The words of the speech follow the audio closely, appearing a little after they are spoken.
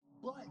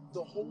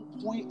The whole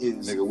point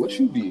is, nigga, what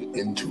you be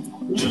into?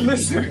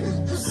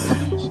 Listen.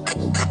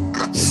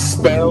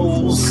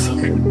 Spells,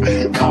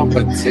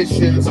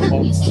 competitions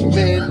amongst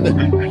men,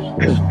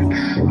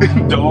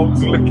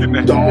 dogs licking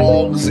the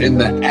dogs in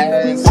the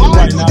ass.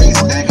 Why do these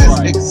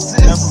niggas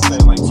exist?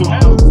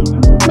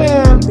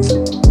 Man,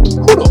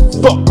 who the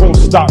fuck gonna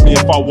stop me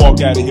if I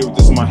walk out of here with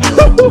this in my hand?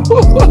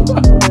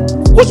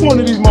 Which one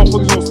of these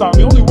motherfuckers gonna stop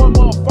me? Only one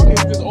motherfucker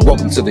is this old.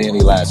 Welcome to the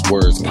Any Last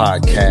Words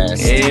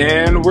podcast.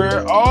 And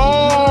we're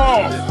off.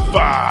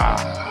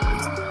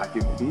 I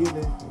can feel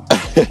it.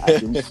 I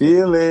can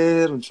feel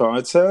it. I'm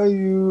trying to tell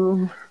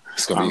you.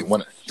 It's gonna be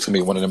one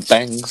of them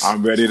things.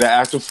 I'm ready to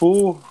act a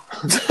fool.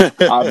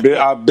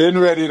 I've been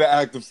ready to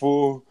act a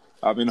fool.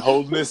 I've been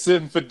holding this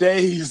in for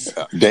days.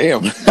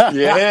 Damn.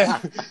 Yeah,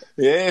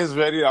 it's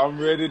ready. I'm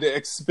ready to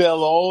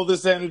expel all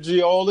this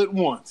energy all at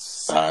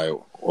once. All right.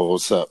 Well,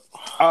 what's up?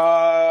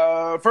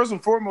 First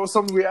and foremost,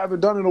 something we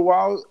haven't done in a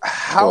while.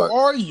 How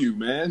are you,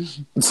 man?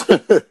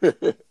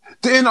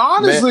 And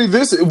honestly,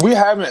 we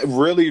haven't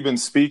really been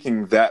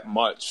speaking that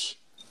much.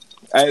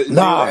 As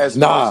much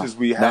as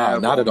we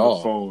have not on at all.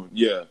 The phone.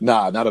 Yeah.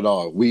 Not at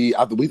all.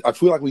 I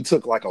feel like we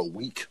took like a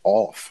week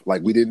off.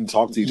 Like we didn't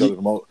talk to each other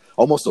for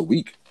almost a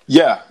week.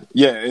 Yeah,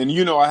 and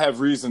I have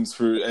reasons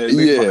for at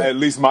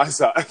least my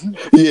side.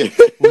 Yeah.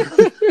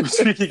 Which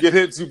we can get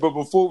into, but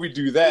before we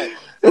do that,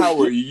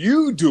 how are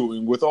you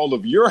doing with all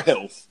of your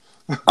health?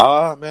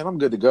 Man, I'm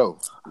good to go.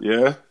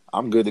 Yeah?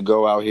 I'm good to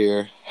go out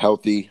here,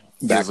 healthy,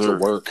 back to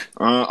work.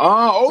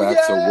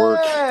 Back to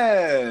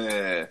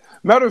work.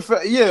 Matter of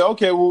fact, yeah,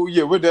 okay, well,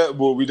 yeah, we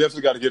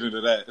definitely got to get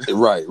into that.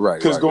 Right.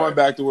 Because going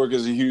back to work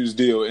is a huge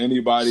deal.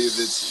 Anybody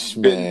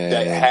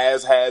that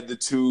has had the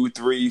 2,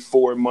 3,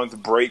 4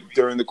 month break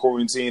during the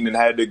quarantine and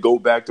had to go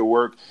back to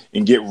work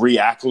and get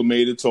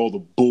reacclimated to all the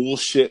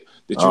bullshit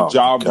that your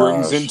job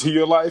brings into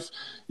your life,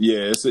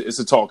 yeah, it's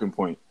a talking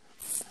point.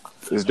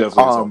 It's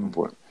definitely a talking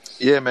point.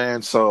 Yeah,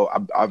 man. So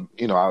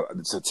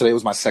today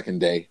was my second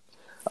day.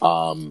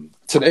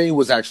 Today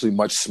was actually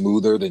much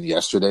smoother than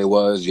yesterday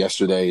was.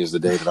 Yesterday is the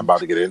day that I'm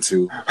about to get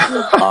into.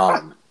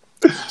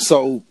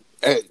 So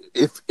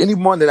if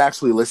anyone that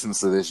actually listens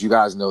to this, you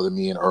guys know that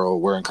me and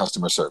Earl, we're in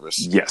customer service.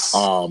 Yes.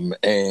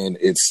 And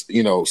it's,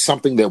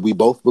 something that we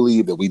both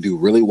believe that we do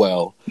really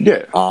well.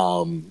 Yeah.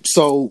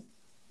 So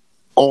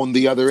on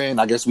the other end,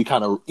 I guess we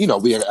kind of,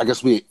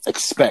 we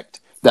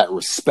expect that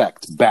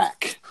respect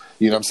back.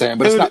 You know what I'm saying?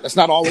 But it's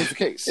not always the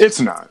case.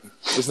 It's not.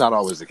 It's not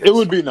always the case. It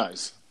would be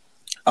nice.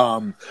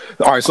 All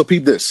right, so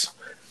peep this.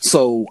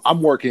 So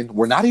I'm working.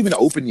 We're not even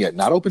open yet,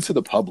 not open to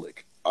the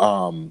public.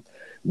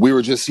 We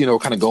were just,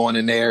 kind of going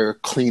in there,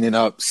 cleaning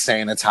up,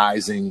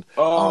 sanitizing,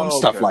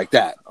 stuff like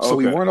that. So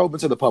we weren't open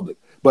to the public.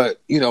 But,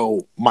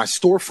 my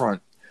storefront,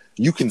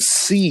 you can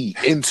see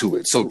into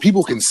it. So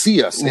people can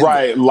see us.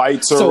 Right.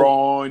 Lights are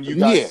on.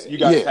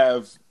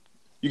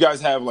 You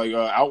guys have like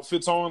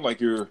outfits on, like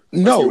your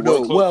no.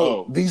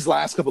 Well, these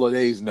last couple of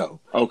days, no.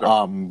 Okay.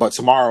 But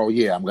tomorrow,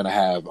 yeah, I'm gonna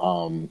have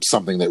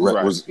something that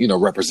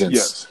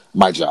represents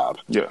my job.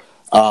 Yeah.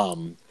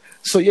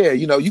 So yeah,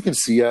 you can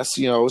see us.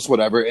 It's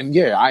whatever. And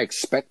yeah, I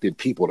expected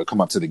people to come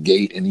up to the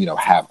gate and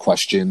have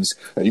questions,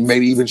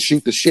 maybe even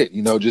shoot the shit.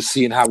 Just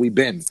seeing how we've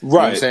been. Right. You know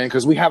what I'm saying?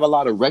 Because we have a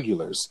lot of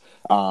regulars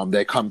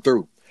that come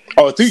through.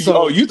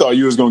 You thought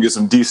you was gonna get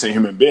some decent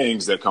human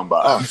beings that come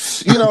by.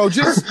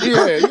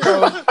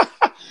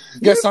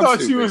 Guess I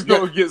thought you was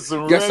gonna get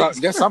some.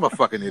 Guess I'm a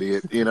fucking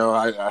idiot.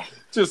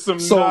 Just some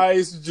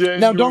nice, genuine.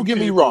 Now, don't get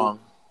me wrong.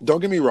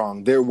 Don't get me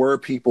wrong. There were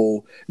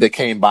people that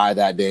came by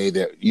that day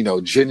that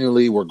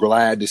genuinely were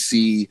glad to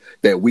see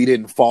that we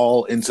didn't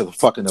fall into the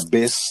fucking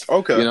abyss.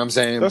 Okay, you know what I'm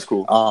saying? That's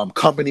cool.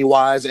 Company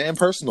wise and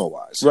personal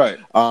wise. Right.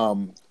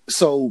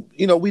 So,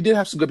 we did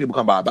have some good people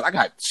come by, but I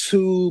got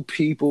 2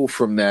 people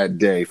from that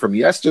day, from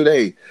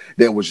yesterday,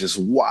 that was just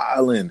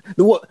wilding.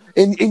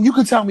 And you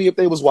can tell me if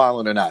they was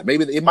wilding or not.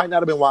 Maybe it might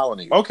not have been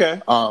wilding.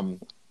 Okay.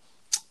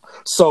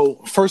 So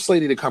first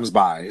lady that comes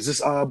by is this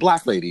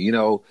black lady,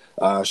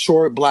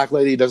 short black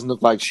lady, doesn't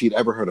look like she'd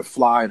ever heard a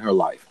fly in her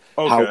life.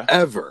 Okay.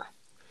 However,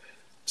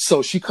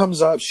 so she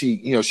comes up, she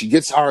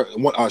gets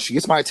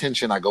my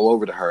attention. I go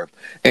over to her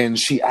and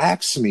she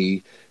asks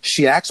me,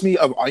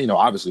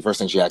 obviously first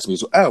thing she asked me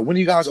is, when are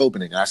you guys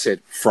opening? And I said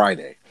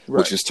Friday,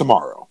 which is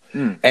tomorrow.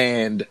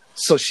 And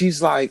so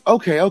she's like,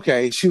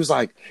 okay. She was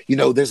like,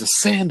 there's a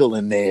sandal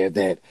in there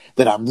that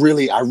I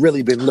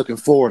really been looking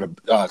forward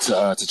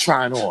to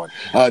trying on.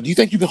 Do you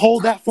think you can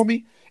hold that for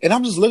me? And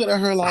I'm just looking at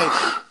her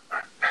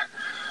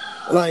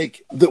I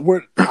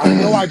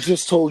know I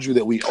just told you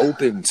that we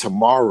open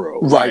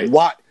tomorrow. Right. Like,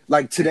 what?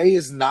 Like, today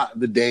is not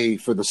the day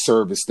for the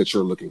service that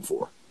you're looking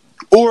for.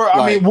 Or,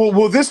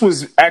 this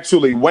was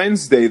actually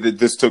Wednesday that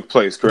this took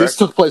place, correct? This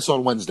took place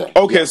on Wednesday.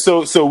 Okay,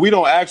 yeah. So we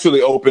don't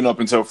actually open up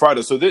until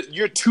Friday. So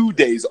you're 2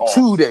 days off.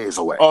 2 days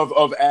away.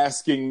 Of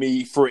asking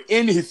me for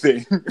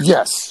anything.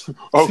 Yes.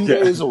 Okay.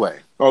 2 days away.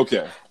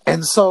 Okay.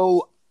 And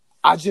so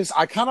I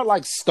kind of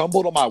like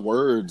stumbled on my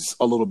words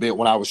a little bit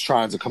when I was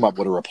trying to come up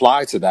with a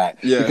reply to that.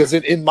 Yeah. Because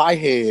in my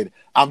head,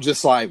 I'm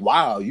just like,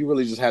 wow, you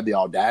really just had the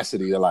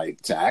audacity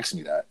to ask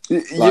me that.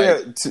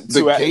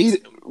 The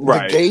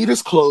gate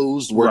is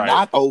closed. We're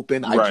not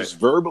open. I just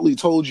verbally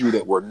told you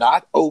that we're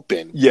not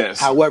open. Yes.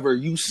 However,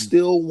 you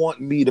still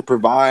want me to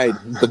provide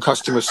the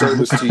customer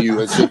service to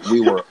you as if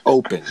we were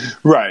open.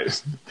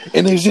 Right.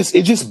 And it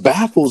just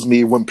baffles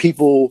me when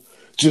people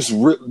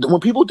when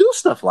people do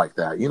stuff like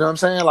that. You know what I'm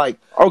saying? Like,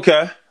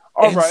 okay.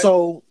 All right.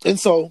 So,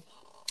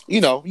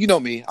 you know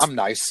me, I'm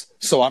nice.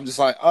 So I'm just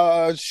like,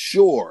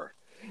 sure.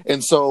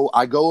 And so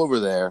I go over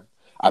there,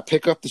 I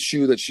pick up the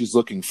shoe that she's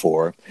looking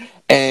for,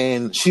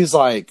 and she's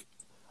like,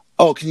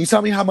 oh, can you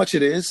tell me how much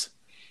it is?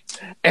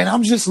 And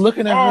I'm just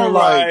looking at her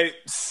like,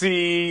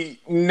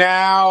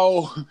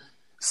 no,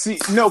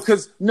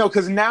 because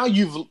now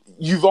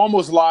you've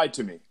almost lied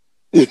to me.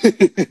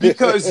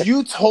 Because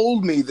you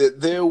told me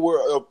that there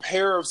were a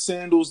pair of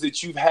sandals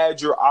that you've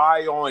had your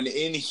eye on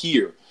in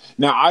here.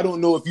 Now, I don't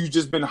know if you've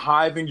just been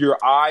hiving your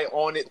eye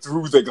on it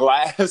through the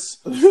glass.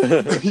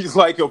 He's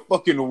like a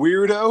fucking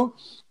weirdo.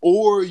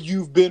 Or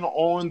you've been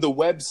on the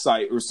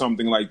website or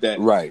something like that.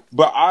 Right.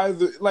 But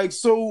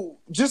so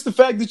just the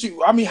fact that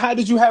how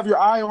did you have your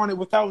eye on it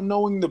without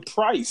knowing the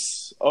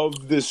price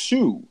of this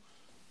shoe?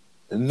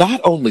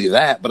 Not only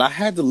that, but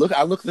I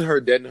looked at her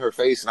dead in her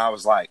face and I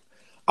was like,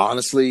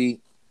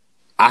 honestly,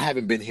 I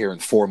haven't been here in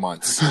 4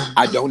 months.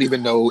 I don't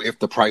even know if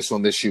the price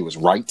on this shoe is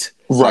right.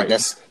 Right.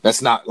 Like,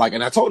 that's not like,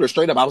 and I told her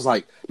straight up, I was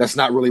like, that's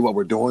not really what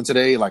we're doing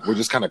today. Like, we're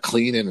just kind of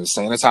cleaning and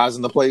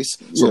sanitizing the place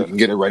so we can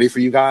get it ready for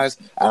you guys.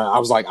 And I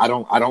was like, I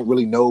don't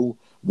really know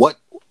what,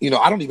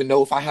 I don't even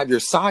know if I have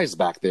your size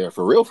back there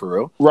for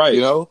real. Right.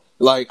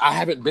 Like, I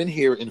haven't been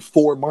here in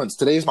 4 months.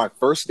 Today is my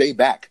first day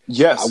back.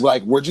 Yes.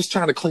 We're just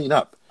trying to clean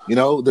up.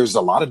 There's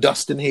a lot of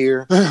dust in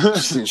here.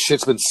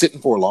 Shit's been sitting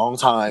for a long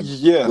time.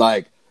 Yeah.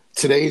 Like,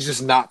 today's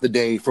just not the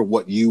day for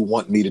what you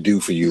want me to do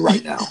for you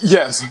right now.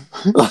 Yes.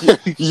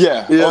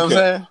 Yeah. You know what I'm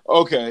saying?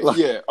 Okay.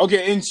 Yeah.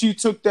 Okay. And she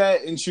took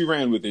that and she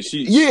ran with it.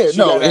 She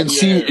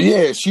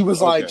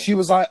was like,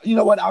 you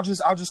know what? I'll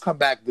just come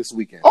back this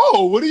weekend.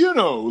 Oh, what do you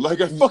know?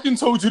 Like I fucking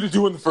told you to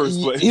do in the first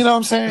place. You know what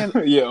I'm saying?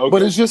 Yeah. Okay.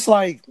 But it's just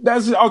like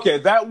that's okay.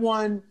 That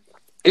one.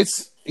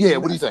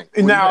 What do you think?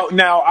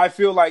 Now, I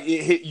feel like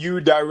it hit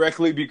you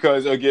directly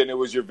because, again, it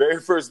was your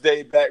very first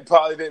day back.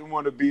 Probably didn't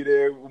want to be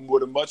there.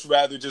 Would have much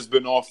rather just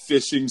been off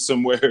fishing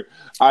somewhere.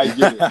 I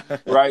get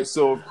it, right?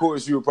 So, of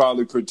course, you were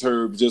probably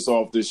perturbed just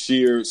off the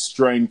sheer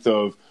strength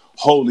of,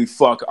 holy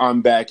fuck,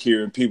 I'm back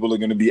here and people are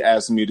going to be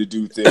asking me to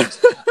do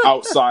things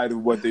outside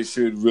of what they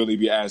should really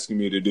be asking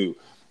me to do.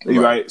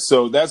 Right.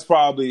 So it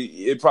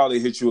probably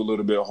hit you a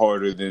little bit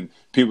harder than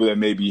people that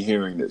may be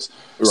hearing this.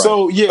 Right.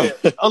 So yeah,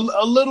 a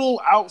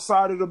little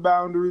outside of the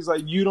boundaries,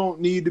 like you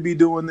don't need to be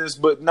doing this,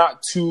 but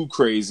not too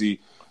crazy.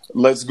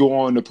 Let's go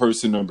on to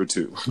person number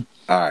 2.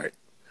 All right.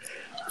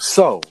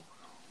 So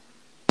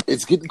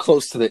it's getting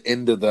close to the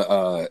end of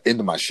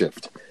my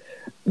shift.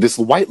 This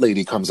white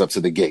lady comes up to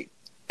the gate,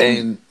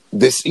 and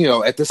this,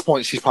 at this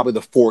point, she's probably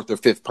the 4th or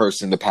 5th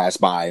person to pass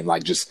by and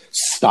like just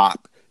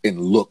stop and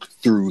look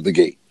through the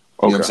gate.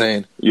 You know what I'm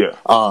saying? Yeah.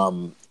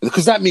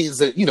 Because that means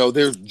that,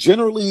 they're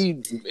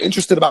generally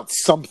interested about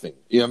something.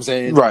 You know what I'm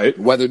saying? Right.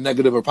 Whether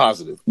negative or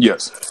positive.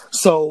 Yes.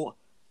 So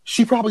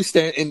she probably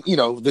think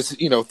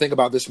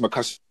about this from a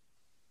customer.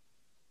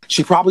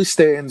 She probably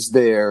stands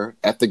there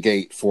at the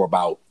gate for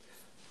about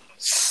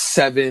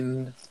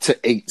 7 to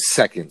 8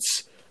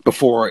 seconds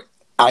before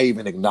I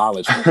even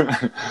acknowledge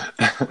her.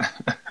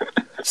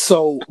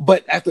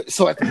 But at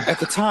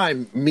the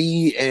time,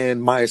 me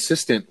and my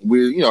assistant,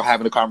 we're,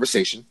 having a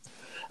conversation.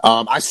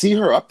 I see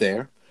her up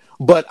there,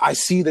 but I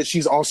see that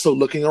she's also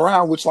looking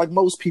around, which like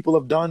most people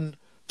have done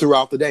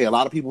throughout the day. A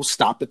lot of people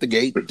stopped at the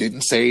gate,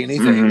 didn't say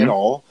anything at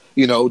all,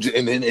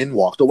 and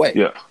walked away.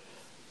 Yeah.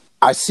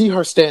 I see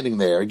her standing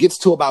there. It gets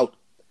to about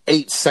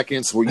 8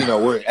 seconds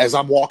where, as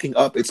I'm walking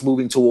up, it's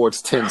moving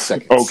towards 10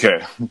 seconds.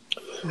 Okay.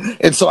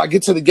 And so I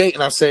get to the gate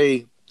and I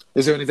say,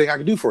 is there anything I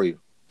can do for you?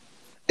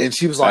 And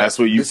she was like, "That's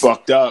where you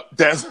fucked up.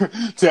 That's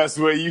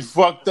where you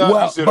fucked up.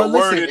 Well, you should have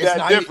worded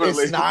that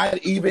differently." It's not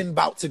even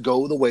about to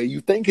go the way you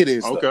think it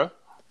is. Okay. Though.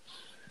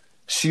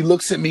 She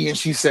looks at me and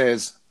she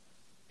says,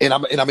 and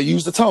I'm gonna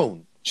use the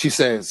tone. She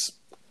says,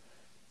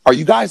 "Are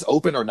you guys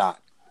open or not?"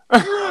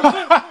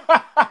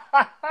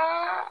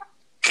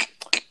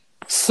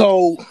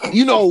 So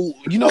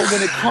when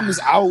it comes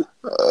out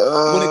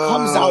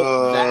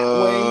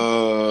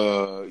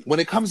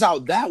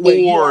that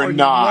way, or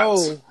not.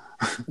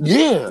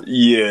 Yeah.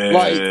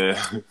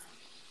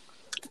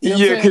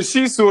 Because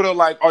she's sort of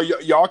like,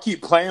 y'all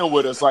keep playing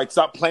with us. Like,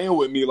 stop playing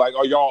with me. Like,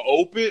 are y'all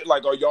open?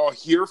 Like, are y'all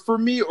here for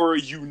me or are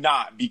you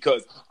not?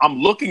 Because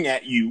I'm looking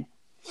at you.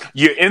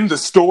 You're in the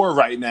store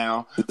right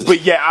now.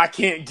 But yeah, I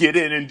can't get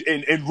in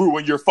and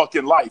ruin your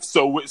fucking life.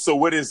 So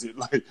what is it?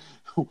 Like,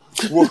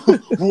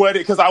 what?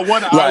 Because I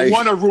want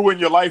to ruin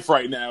your life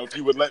right now if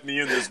you would let me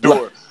in this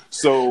door.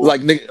 So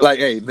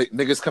hey,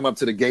 niggas come up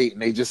to the gate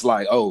and they just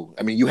like, oh,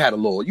 I mean, you had a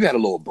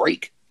little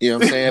break. You know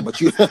what I'm saying? But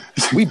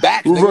we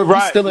back.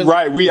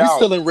 Nigga. We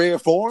still in rare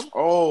form.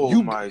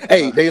 Oh my God.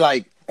 Hey, they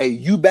like, hey,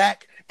 you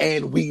back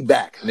and we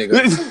back,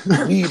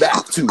 nigga. We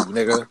back too,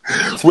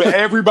 nigga. Where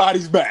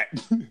everybody's back.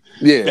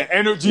 Yeah. The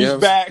energy's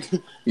back.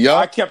 Yep.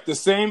 I kept the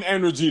same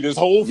energy this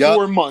whole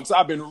 4 months.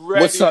 I've been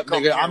ready. What's up,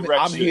 nigga?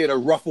 I'm here to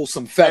ruffle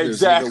some feathers.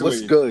 Exactly. Nigga.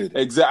 What's good?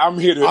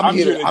 Exactly. I'm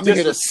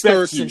here to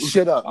stir some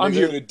shit up. I'm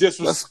here to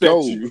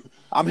disrespect you.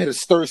 I'm here to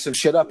stir some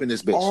shit up in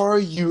this bitch. Are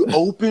you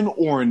open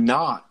or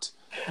not?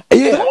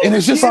 Yeah, and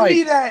it's just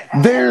like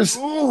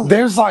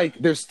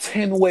there's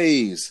 10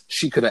 ways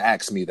she could have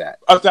asked me that.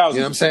 1,000. You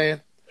know what I'm saying?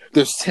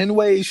 There's 10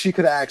 ways she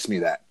could have asked me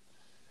that.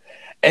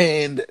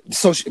 And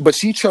so, but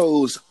she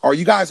chose, are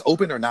you guys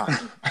open or not?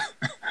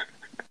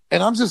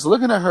 And I'm just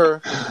looking at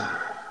her,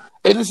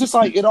 and it's just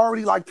like, it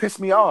already like pissed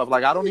me off.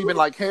 Like, I don't even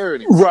like care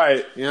anymore.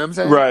 Right. You know what I'm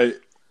saying? Right.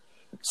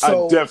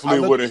 So I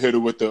definitely would have hit her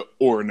with the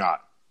or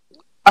not.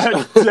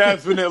 I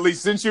definitely,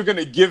 since you're going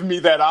to give me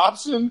that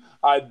option,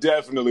 I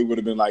definitely would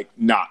have been like,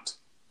 not.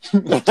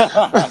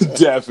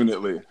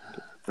 Definitely.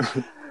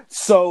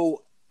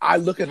 So I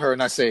look at her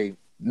and I say,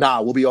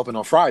 nah, we'll be open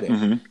on Friday.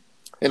 Mm-hmm.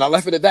 And I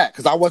left it at that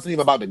because I wasn't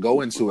even about to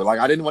go into it. Like,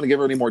 I didn't want to give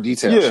her any more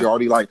details. Yeah.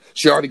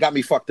 She already got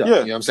me fucked up. Yeah,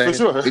 you know what I'm saying? For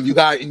sure.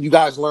 And you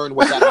guys learned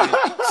what that meant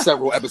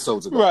several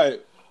episodes ago.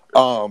 Right.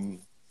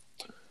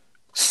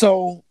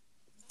 So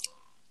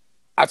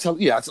I tell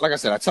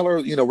her,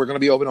 you know, we're going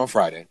to be open on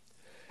Friday.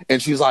 And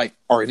she's like,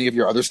 are any of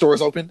your other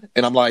stores open?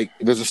 And I'm like,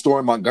 there's a store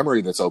in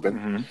Montgomery that's open.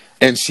 Mm-hmm.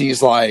 And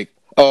she's like,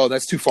 oh,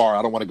 that's too far.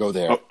 I don't want to go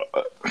there.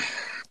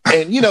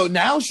 And, you know,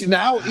 it's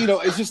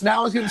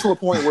getting to a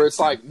point where it's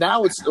like,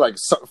 now it's like,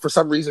 for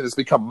some reason, it's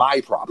become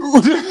my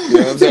problem. You know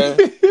what I'm saying?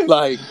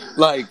 like,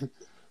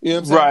 you know what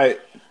I'm saying? Right.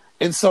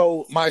 And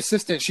so my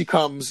assistant, she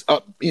comes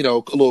up, you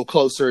know, a little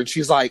closer and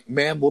she's like,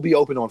 ma'am, we'll be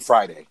open on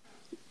Friday.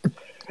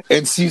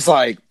 And she's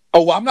like,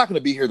 oh, well, I'm not going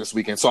to be here this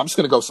weekend, so I'm just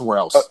going to go somewhere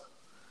else.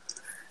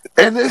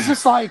 And it's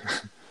just like,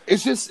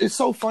 it's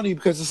so funny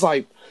because it's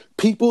like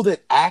people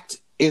that act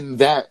in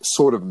that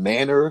sort of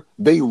manner,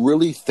 they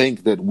really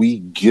think that we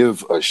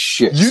give a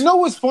shit. You know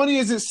what's funny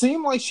is it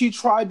seemed like she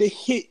tried to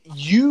hit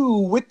you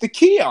with the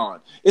Keon.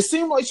 It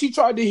seemed like she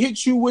tried to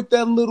hit you with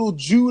that little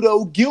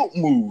judo guilt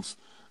move.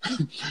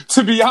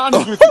 To be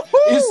honest with you,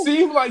 it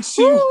seemed like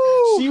she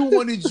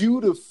wanted you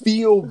to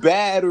feel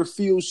bad or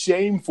feel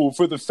shameful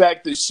for the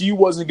fact that she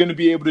wasn't going to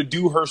be able to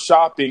do her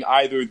shopping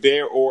either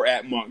there or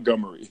at the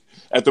Montgomery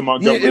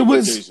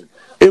location.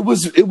 It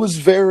was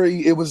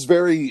very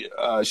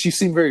she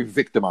seemed very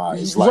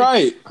victimized. Like,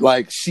 right.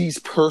 Like she's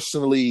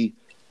personally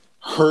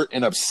hurt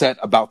and upset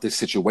about this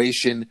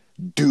situation.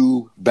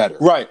 Do better.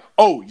 Right.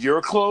 Oh,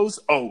 you're closed?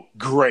 Oh,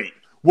 great.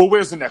 Well,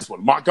 where's the next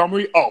one?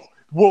 Montgomery? Oh,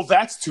 well,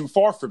 that's too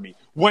far for me.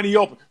 When he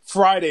open?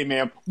 Friday,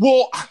 ma'am.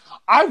 Well,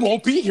 I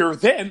won't be here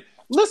then.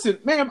 Listen,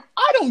 ma'am,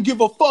 I don't give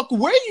a fuck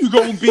where you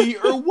gonna be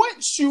or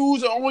what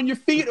shoes are on your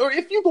feet or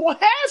if you gonna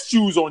have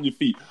shoes on your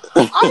feet.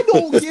 I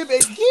don't give a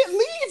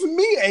leave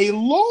me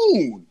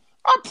alone.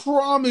 I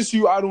promise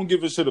you I don't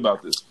give a shit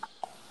about this.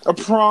 I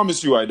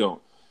promise you I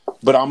don't.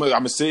 But I'm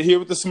gonna sit here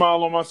with a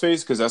smile on my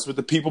face because that's what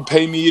the people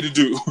pay me to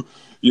do.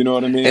 You know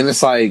what I mean? And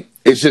it's like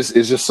it's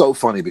just so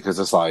funny because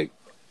it's like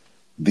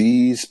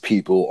these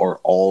people are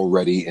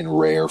already in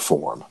rare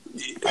form.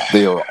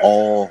 They are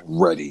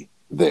already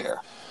there.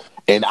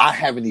 And I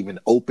haven't even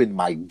opened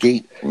my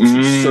gate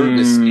to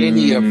service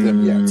any of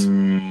them yet.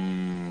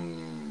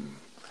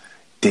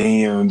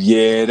 Damn,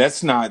 yeah,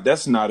 that's not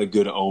a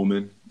good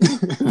omen.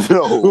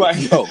 No,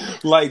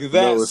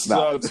 that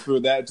sucks for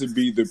that to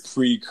be the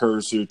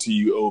precursor to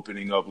you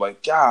opening up.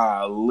 Like,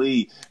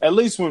 golly. At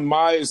least when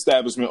my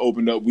establishment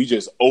opened up, we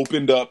just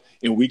opened up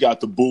and we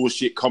got the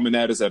bullshit coming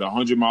at us at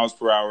 100 miles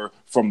per hour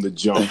from the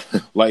jump.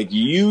 Like,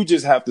 you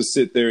just have to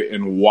sit there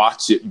and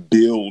watch it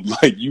build.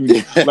 Like you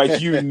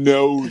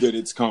know that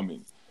it's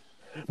coming.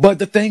 But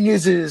the thing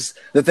is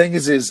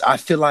I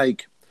feel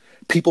like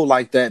people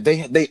like that,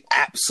 they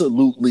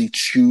absolutely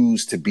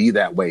choose to be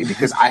that way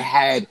because I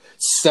had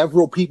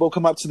several people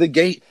come up to the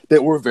gate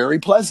that were very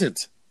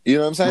pleasant. You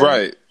know what I'm saying?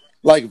 Right.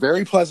 Like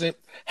very pleasant,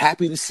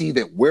 happy to see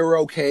that we're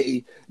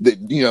okay, that,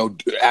 you know,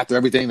 after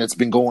everything that's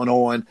been going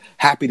on,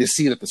 happy to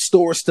see that the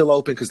store's still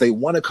open because they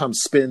want to come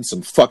spend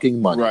some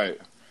fucking money. Right.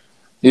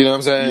 You know what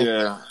I'm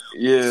saying?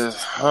 Yeah.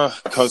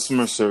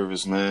 Customer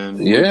service,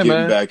 man. Yeah, we're getting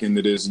man. back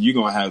into this. You're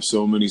going to have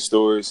so many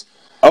stores.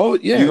 Oh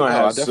yeah, you're gonna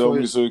have so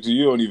many stores.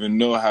 You don't even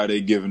know how they're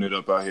giving it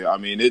up out here. I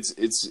mean, it's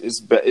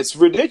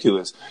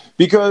ridiculous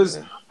because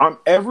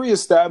every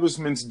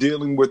establishment's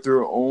dealing with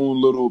their own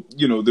little,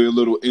 their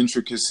little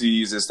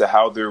intricacies as to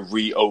how they're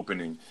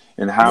reopening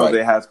and how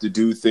they have to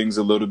do things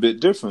a little bit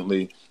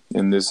differently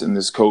in this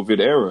COVID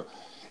era.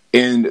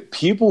 And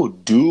people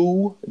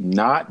do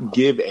not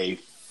give a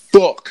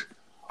fuck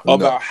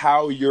about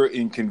how you're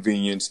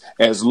inconvenienced,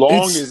 as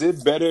long as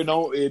it better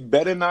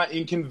not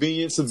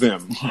inconvenience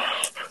them.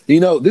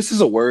 This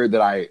is a word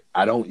that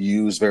I don't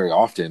use very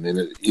often, and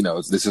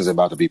this isn't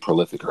about to be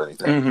prolific or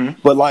anything. Mm-hmm.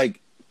 But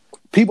like,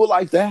 People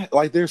like that,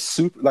 like they're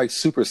super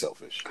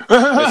selfish.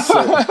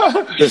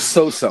 They're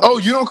so selfish. Oh,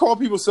 you don't call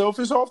people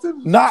selfish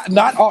often? Not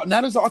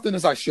as often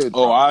as I should.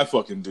 Oh, I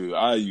fucking do.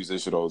 I use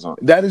that shit all the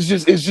time. It's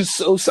just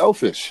so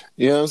selfish.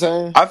 You know what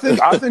I'm saying?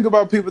 I think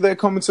about people that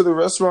come into the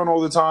restaurant all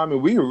the time,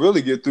 and we can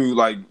really get through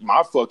like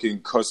my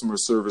fucking customer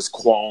service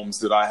qualms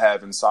that I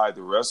have inside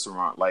the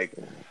restaurant. Like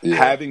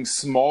having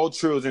small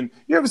children.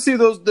 You ever see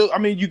those? I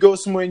mean, you go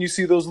somewhere and you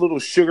see those little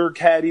sugar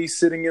caddies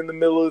sitting in the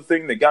middle of the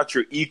thing that got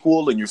your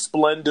Equal and your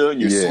Splenda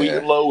and your Sweet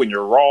and Low and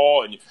your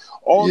Raw and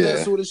all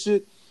that sort of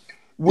shit.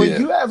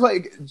 When you have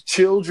like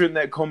children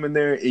that come in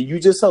there and you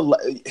just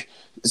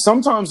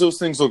sometimes those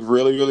things look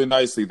really, really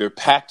nicely. They're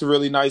packed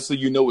really nicely.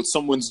 You know, it's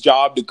someone's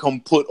job to come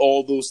put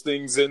all those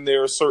things in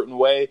there a certain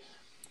way.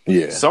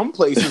 Yeah. Some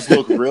places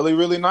look really,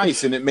 really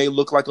nice, and it may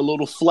look like a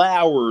little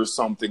flower or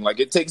something.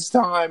 Like it takes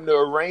time to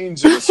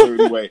arrange it a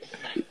certain way.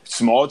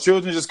 Small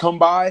children just come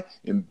by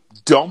and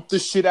dump the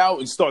shit out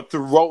and start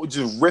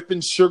just ripping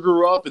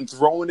sugar up and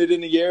throwing it in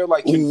the air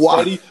like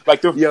confetti.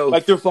 Like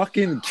they're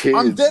fucking kids.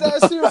 I'm dead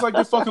ass serious. Like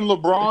they're fucking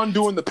LeBron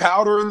doing the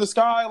powder in the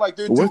sky. Like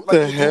they're doing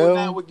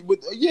that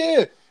with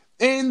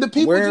And the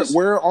people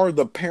where are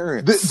the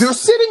parents? They're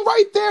sitting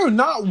right there,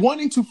 not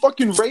wanting to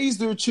fucking raise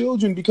their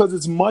children because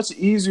it's much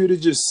easier to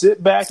just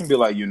sit back and be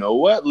like, you know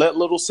what? Let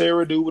little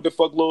Sarah do what the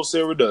fuck little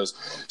Sarah does.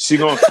 She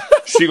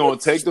gonna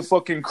take the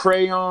fucking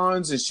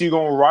crayons and she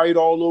gonna write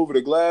all over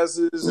the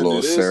glasses and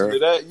this and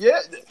that.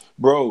 Yeah,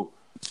 bro,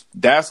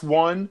 that's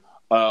one.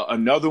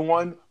 Another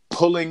one,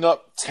 pulling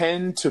up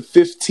 10 to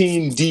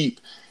 15 deep,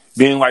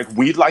 being like,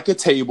 we'd like a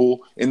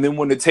table, and then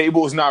when the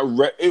table is not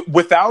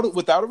without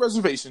a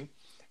reservation.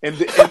 And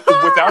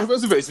without a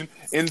reservation,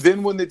 and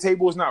then when the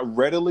table is not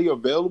readily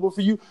available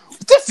for you,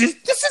 this is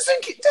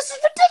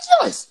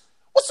ridiculous.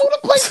 What sort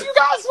of place are you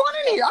guys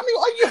running here? I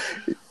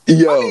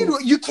mean,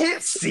 you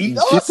can't seat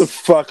us. Get the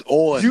fuck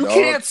on. You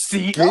can't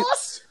seat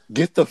us.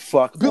 Get the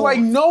fuck. Be like,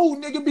 no,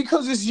 nigga,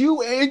 because it's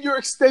you and your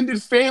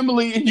extended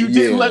family, and you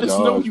didn't let us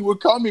know you were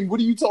coming.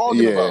 What are you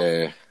talking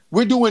about?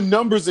 We're doing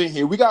numbers in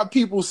here. We got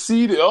people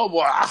seated. Oh,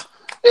 well,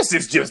 this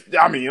is just.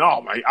 I mean,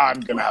 I'm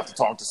gonna have to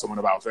talk to someone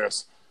about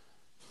this.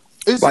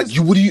 What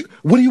do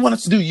you want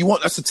us to do? You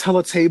want us to tell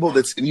a table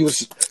to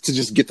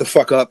just get the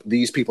fuck up?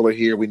 These people are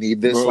here. We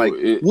need this. Bro,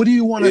 what do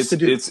you want us to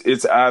do?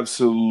 It's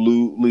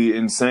absolutely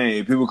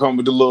insane. People come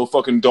with the little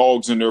fucking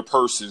dogs in their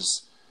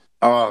purses.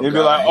 Oh, and be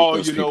like, oh,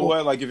 you know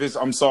what? Like,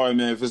 I'm sorry,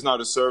 man. If it's not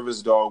a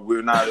service dog,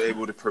 we're not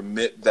able to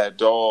permit that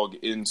dog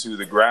into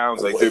the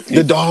grounds. Like,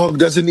 the dog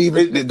doesn't need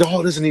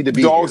to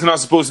be. Dogs are not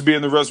supposed to be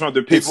in the restaurant.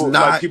 People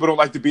don't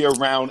like to be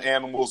around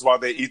animals while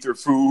they eat their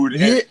food.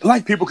 Yeah,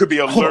 like people could be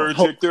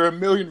allergic. There are a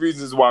million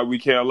reasons why we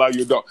can't allow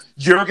your dog.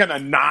 You're gonna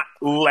not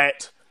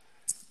let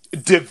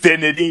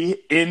divinity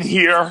in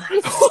here.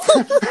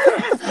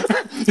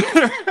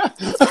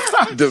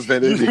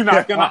 Divinity. You're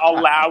not gonna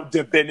allow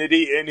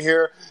divinity in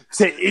here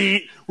to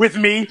eat with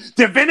me.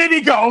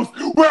 Divinity goes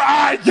where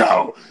I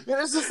go. And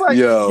it's just like,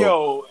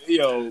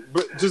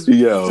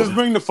 just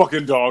bring the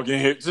fucking dog in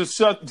here. Just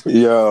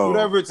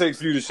whatever it takes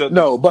for you to shut.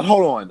 No, but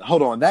hold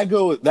on. That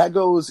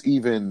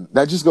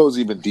just goes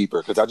even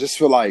deeper, because I just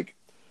feel like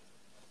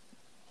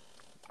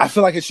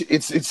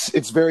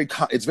it's very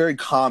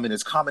common.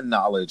 It's common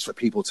knowledge for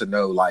people to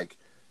know, like,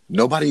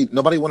 nobody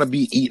want to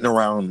be eating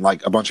around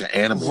like a bunch of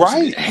animals,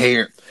 right?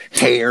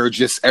 Hair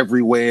just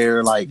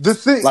everywhere. Like the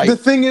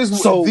thing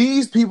is,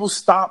 these people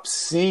stop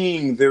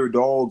seeing their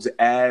dogs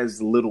as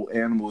little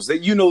animals.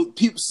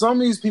 Some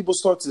of these people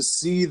start to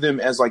see them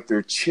as like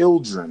their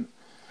children.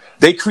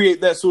 They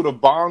create that sort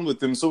of bond with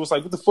them. So it's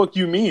like, what the fuck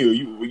you mean?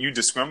 Are you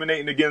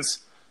discriminating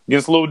against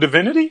little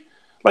divinity?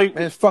 Like,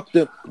 man, fuck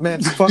that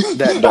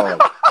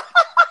dog.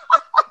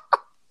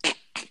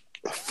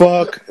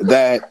 Fuck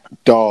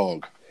that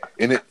dog.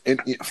 And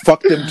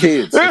fuck them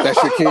kids. If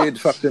that's your kid,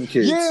 fuck them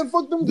kids. Yeah,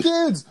 fuck them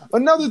kids.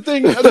 Another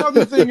thing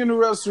in the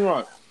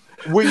restaurant.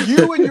 When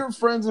you and your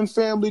friends and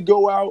family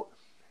go out,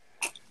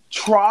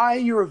 try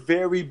your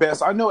very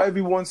best. I know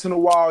every once in a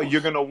while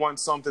you're going to want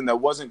something that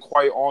wasn't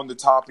quite on the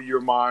top of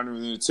your mind or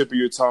the tip of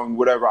your tongue,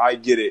 whatever. I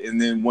get it. And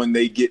then when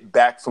they get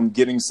back from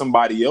getting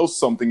somebody else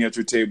something at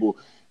your table,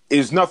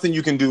 there's nothing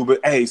you can do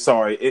but, hey,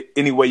 sorry,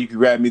 anyway, you can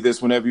grab me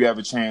this whenever you have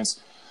a chance.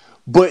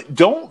 But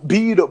don't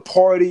be the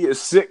party of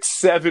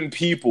 6-7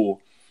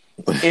 people,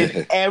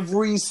 and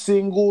every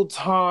single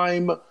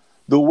time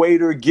the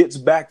waiter gets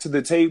back to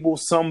the table,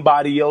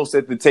 somebody else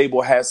at the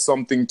table has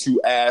something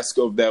to ask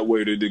of that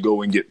waiter to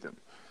go and get them.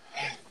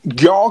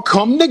 Y'all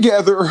come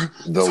together,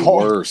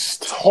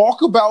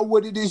 talk about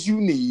what it is you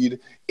need,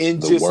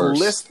 and just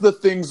list the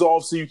things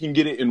off so you can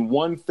get it in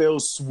one fell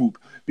swoop.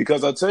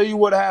 Because I'll tell you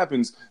what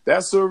happens,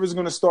 that server is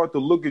going to start to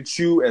look at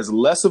you as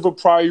less of a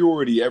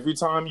priority every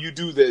time you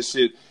do that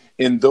shit.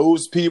 And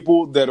those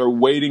people that are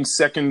waiting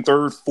second,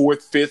 third,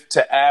 fourth, fifth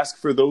to ask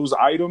for those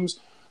items,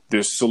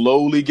 they're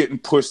slowly getting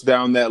pushed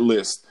down that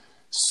list.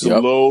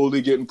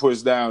 Getting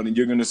pushed down. And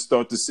you're going to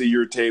start to see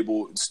your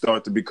table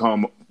start to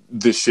become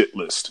the shit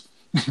list.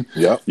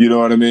 Yeah. You know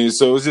what I mean?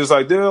 So it's just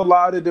like there are a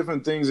lot of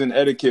different things in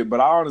etiquette, but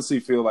I honestly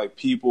feel like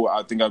people,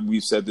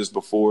 we've said this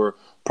before,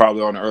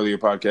 probably on an earlier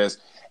podcast,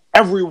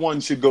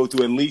 everyone should go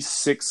through at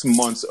least 6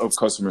 months of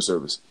customer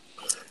service.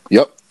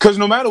 Yep. Because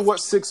no matter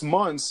what 6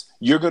 months,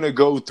 you're going to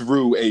go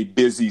through a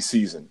busy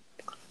season.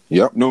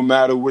 Yep. No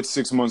matter which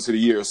 6 months of the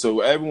year.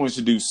 So everyone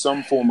should do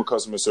some form of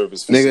customer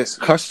service. Nigga,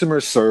 customer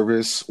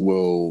service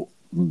will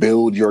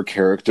build your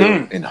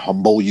character and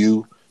humble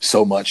you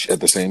so much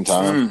at the same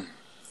time.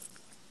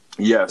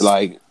 Yes.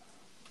 Like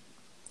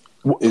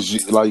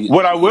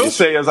what I will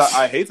say is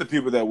I hate the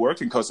people that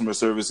work in customer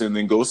service and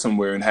then go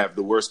somewhere and have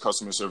the worst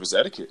customer service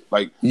etiquette.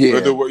 Like,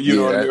 or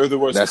the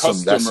worst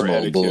customer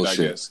etiquette, bullshit.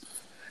 I guess.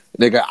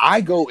 Nigga,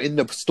 I go in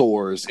the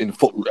stores and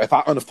if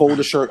I unfold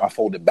a shirt, I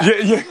fold it back.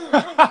 Yeah.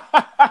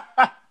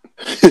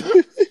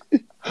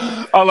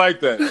 I like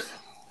that.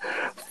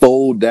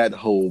 Fold that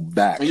whole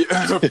back.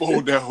 Yeah,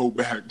 fold that whole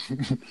back.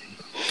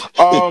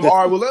 All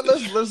right, well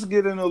let's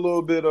get in a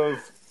little bit of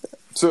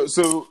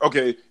so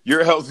okay,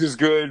 your health is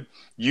good.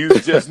 You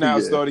just now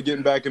started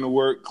getting back into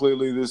work.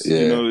 Clearly this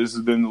this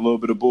has been a little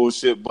bit of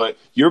bullshit, but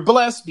you're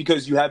blessed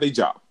because you have a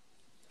job.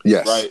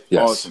 Yes. Right?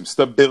 Yes. Awesome.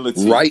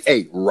 Stability.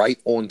 Right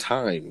on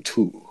time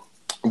too.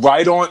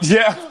 Right on.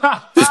 Yeah.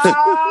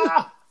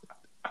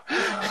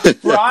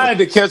 Bro, I had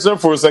to catch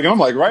up for a second. I'm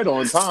like, right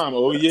on time.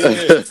 Oh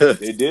yeah.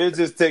 They did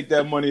just take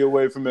that money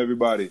away from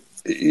everybody.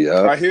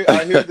 Yeah. I hear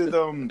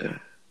that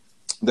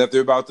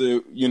they're about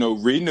to,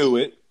 renew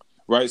it.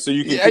 Right. So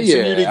you can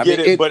continue to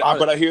get it, but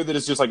I hear that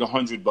it's just like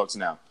 $100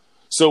 now.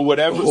 So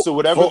whatever the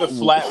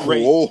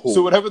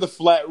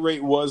flat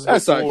rate was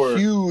that's before, a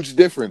huge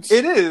difference.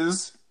 It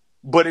is.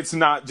 But it's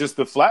not just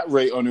the flat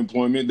rate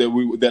unemployment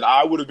that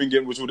I would have been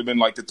getting, which would have been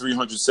like the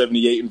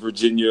 378 in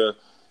Virginia,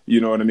 you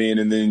know what I mean?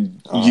 And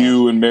then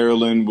you in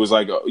Maryland was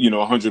like,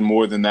 100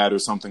 more than that or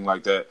something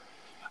like that.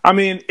 I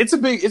mean, it's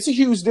a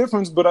huge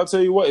difference, but I'll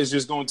tell you what, it's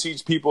just going to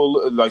teach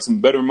people like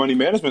some better money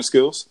management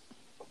skills.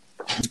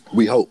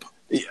 We hope.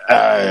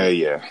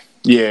 Yeah,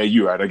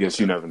 you're right. I guess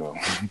you never know.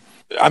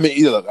 I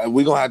mean, look,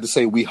 we're going to have to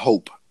say we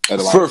hope.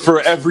 For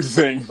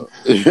everything.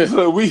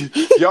 So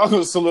y'all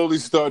gonna slowly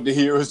start to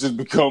hear us just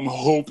become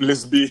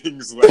hopeless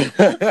beings. Like,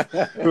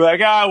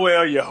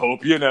 well, you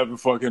hope. You never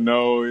fucking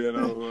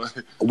know,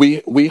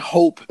 We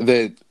hope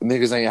that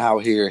niggas ain't out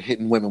here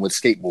hitting women with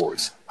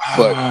skateboards.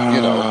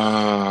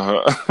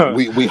 But,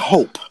 we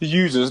hope.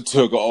 You just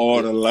took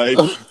all the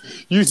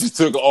life. You just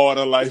took all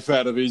the life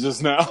out of me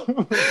just now.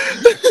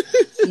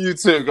 You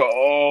took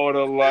all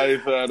the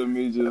life out of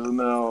me just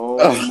now.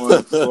 Oh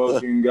my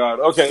fucking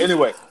God. Okay,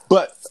 anyway,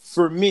 but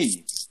for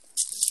me,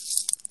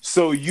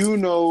 so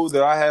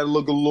that I had to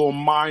look a little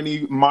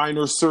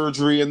minor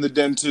surgery in the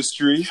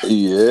dentistry.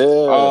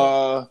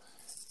 Yeah.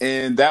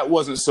 And that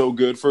wasn't so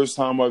good. First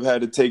time I've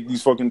had to take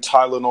these fucking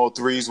Tylenol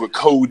 3s with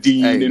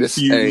codeine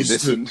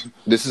infused.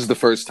 This is the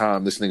first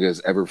time this nigga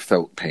has ever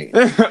felt pain.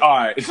 All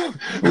right.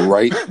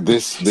 Right?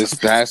 This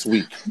past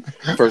week.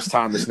 First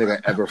time this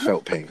nigga ever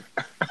felt pain.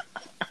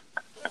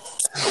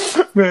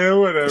 Man,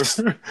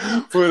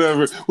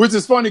 whatever. Which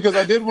is funny because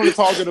I did want to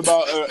talk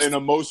about an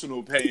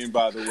emotional pain,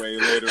 by the way,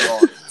 later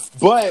on.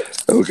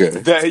 But okay,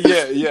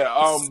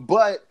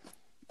 but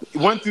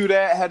went through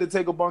that. Had to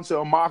take a bunch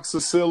of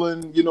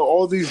amoxicillin.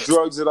 All these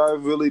drugs that I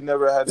really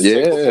never had to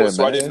take before.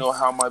 So I didn't know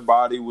how my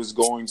body was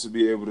going to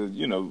be able to,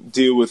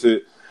 deal with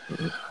it.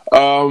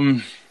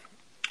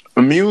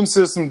 Immune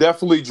system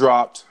definitely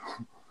dropped.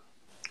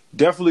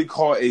 Definitely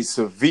caught a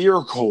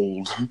severe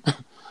cold.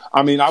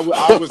 I mean, I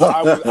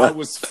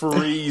was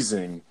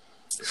freezing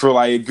for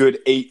like a good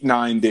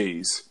 8-9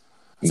 days.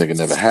 Nigga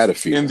never had a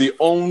fever. And the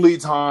only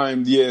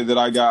time, that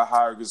I got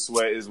higher than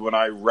sweat is when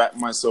I wrapped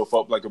myself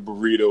up like a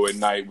burrito at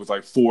night with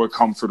like 4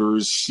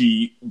 comforters,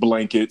 sheet,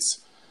 blankets,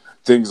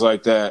 things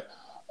like that.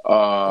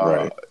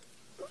 Right.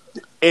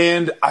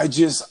 And I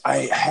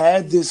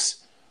had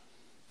this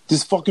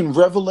fucking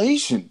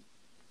revelation.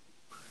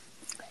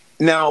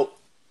 Now,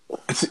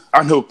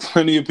 I know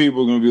plenty of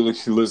people are going to be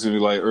listening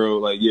to like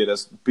Earl, like, yeah,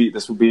 that's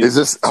what being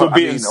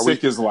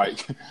sick is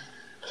like.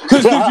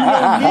 Because you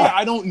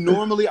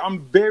know me,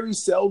 I'm very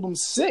seldom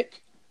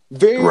sick.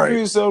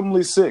 Very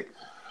seldomly sick.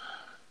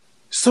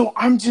 So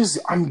I'm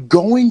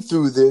going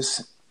through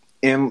this.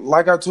 And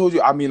like I told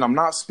you, I mean, I'm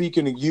not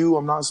speaking to you.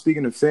 I'm not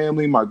speaking to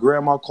family. My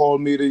grandma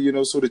called me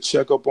to, sort of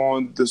check up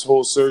on this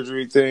whole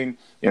surgery thing.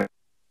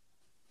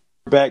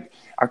 Back,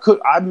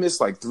 I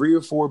missed like 3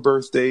 or 4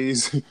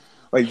 birthdays.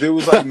 Like there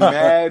was like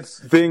mad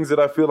things that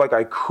I feel like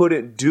I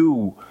couldn't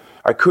do.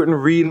 I couldn't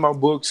read my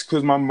books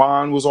because my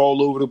mind was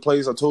all over the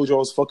place. I told you I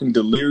was fucking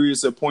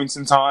delirious at points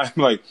in time.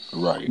 Like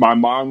my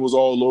mind was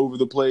all over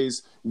the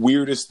place.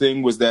 Weirdest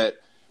thing was that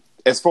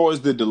as far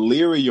as the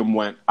delirium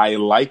went, I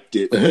liked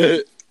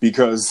it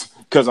because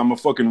I'm a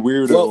fucking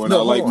weirdo and I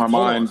like my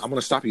mind. I'm going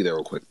to stop you there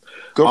real quick.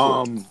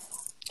 Go for it.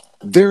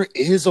 There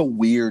is a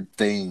weird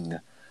thing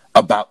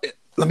about it.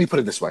 Let me put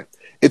it this way.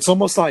 It's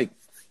almost like,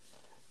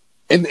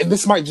 and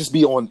this might just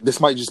be on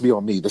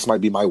me. This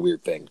might be my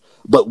weird thing.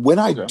 But when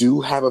I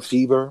do have a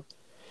fever,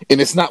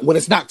 and when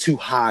it's not too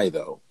high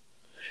though,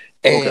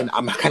 and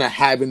I'm kind of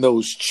having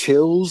those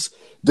chills.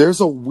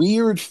 There's a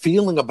weird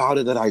feeling about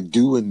it that I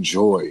do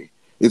enjoy.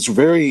 It's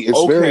very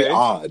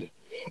odd.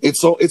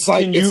 It's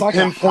like, can you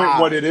pinpoint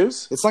what it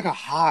is? It's like a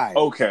high.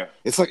 Okay.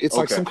 It's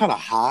like some kind of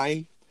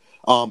high.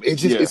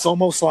 It's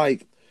almost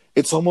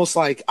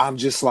like I'm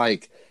just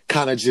like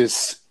kind of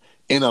just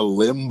in a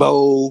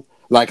limbo.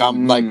 Like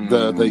I'm like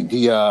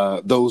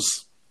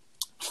those.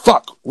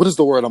 Fuck. What is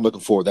the word I'm looking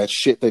for? That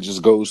shit that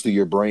just goes through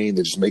your brain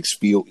that just makes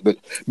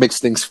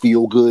things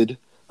feel good.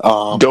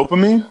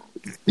 Dopamine?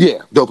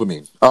 Yeah,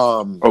 dopamine.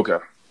 Okay.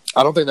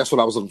 I don't think that's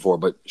what I was looking for,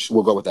 but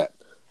we'll go with that.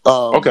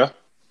 Okay.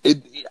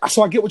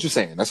 So I get what you're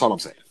saying. That's all I'm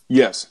saying.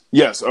 Yes.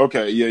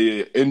 Okay.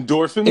 Yeah.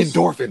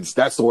 Endorphins.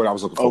 That's the word I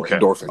was looking for. Okay.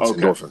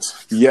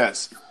 Endorphins.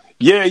 Yes.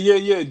 Yeah.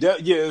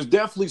 There's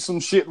definitely some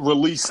shit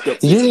released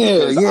up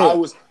there.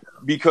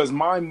 Because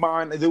my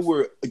mind, there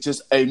were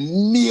just a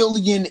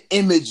million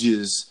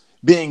images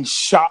being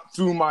shot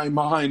through my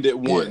mind at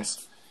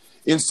once.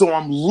 Yeah. And so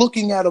I'm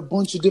looking at a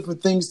bunch of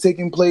different things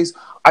taking place.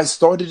 I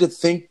started to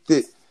think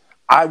that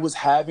I was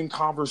having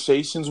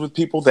conversations with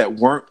people that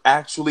weren't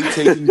actually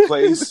taking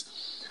place.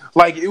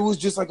 Like, it was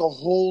just like a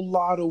whole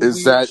lot of weird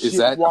shit. Is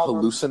that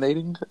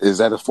hallucinating? Is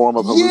that a form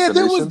of hallucination?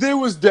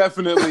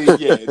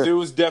 Yeah, there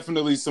was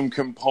definitely some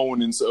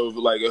components of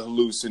like a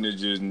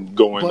hallucinogen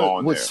going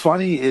on what's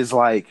funny is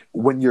like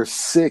when you're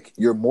sick,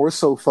 you're more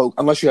so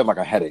unless you have like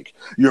a headache,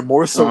 you're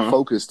more so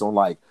focused on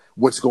like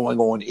what's going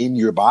on in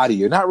your body.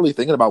 You're not really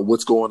thinking about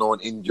what's going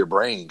on in your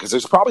brain because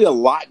there's probably a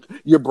lot.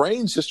 Your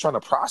brain's just trying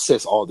to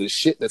process all this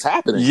shit that's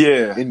happening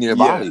in your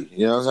body.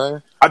 You know what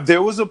I'm saying?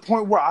 There was a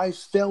point where I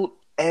felt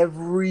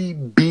every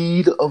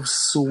bead of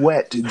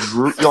sweat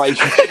like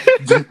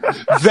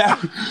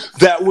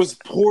that was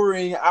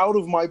pouring out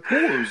of my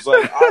pores.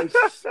 Like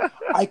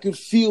I could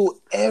feel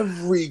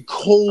every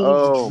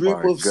cold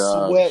drip of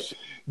sweat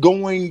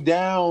going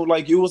down.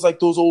 Like it was like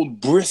those old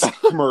Brisk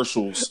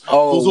commercials.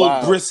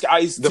 Old Brisk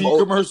iced tea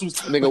commercials.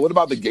 Nigga, what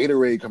about the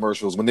Gatorade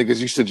commercials when niggas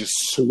used to just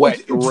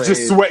sweat red?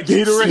 Just sweat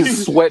Gatorade?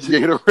 Just sweat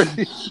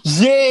Gatorade.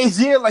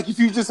 Yeah. Like if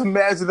you just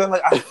imagine that,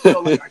 like I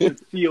felt like I could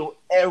feel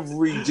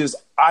every just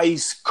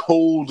ice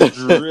cold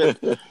drip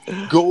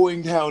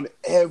going down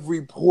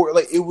every pore.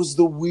 Like it was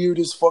the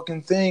weirdest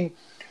fucking thing.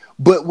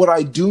 But what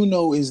I do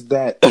know is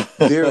that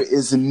there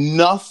is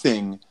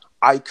nothing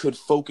I could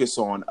focus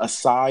on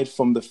aside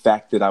from the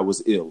fact that I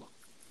was ill.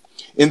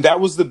 And that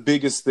was the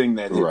biggest thing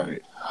that hit me.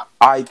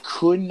 I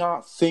could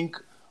not think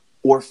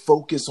or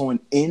focus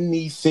on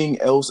anything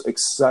else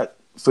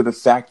except for the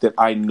fact that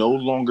I no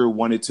longer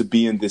wanted to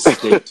be in this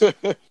state.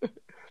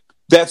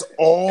 That's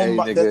all.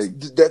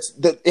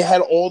 That it had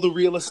all the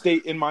real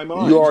estate in my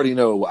mind. You already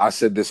know. I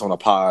said this on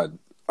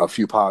a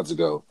few pods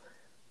ago.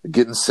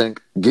 Getting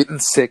sick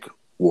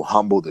will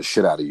humble the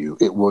shit out of you.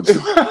 It will.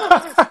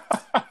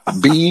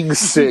 Being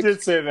sick. You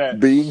did say that.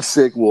 Being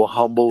sick will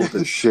humble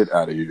the shit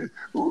out of you.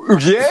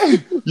 Yeah,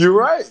 you're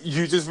right.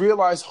 You just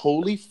realize,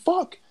 holy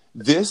fuck,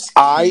 this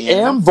I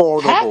am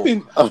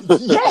vulnerable.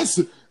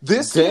 Yes.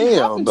 This can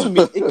happen to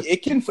me.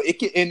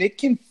 It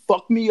can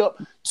fuck me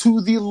up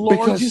to the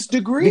largest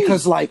degree.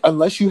 Because like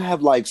unless you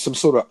have like some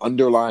sort of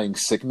underlying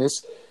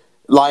sickness,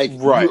 like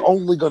you're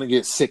only gonna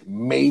get sick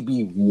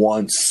maybe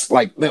once,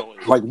 like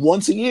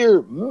once a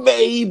year,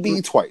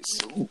 maybe twice.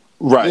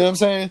 Right. You know what I'm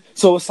saying?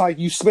 So it's like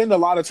you spend a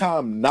lot of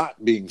time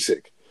not being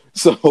sick.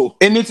 So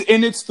and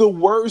it's the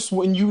worst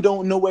when you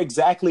don't know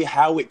exactly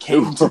how it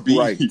came to be.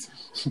 Right.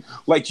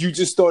 Like you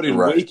just started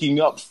waking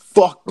up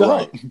fucked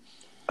up. And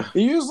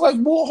you're just like,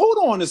 well,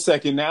 hold on a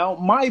second now.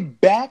 My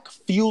back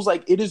feels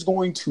like it is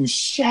going to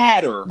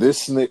shatter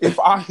if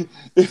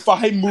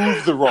I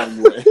move the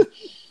wrong way.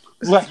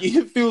 Like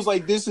it feels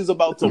like this is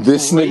about to.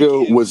 This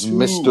nigga was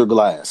Mr.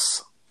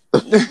 Glass.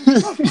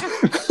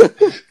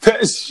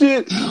 That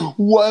shit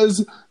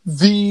was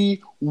the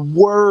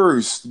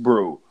worst,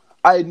 bro.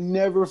 I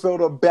never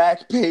felt a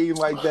back pain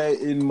like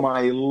that in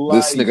my life.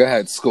 This nigga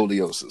had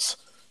scoliosis.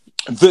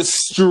 The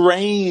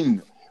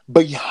strain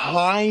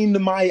behind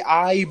my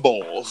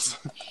eyeballs,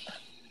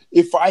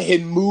 if I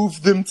had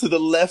moved them to the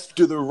left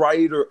or the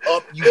right or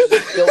up, you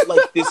just felt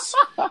like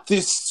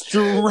this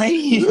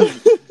strain.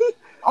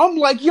 I'm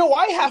like, yo,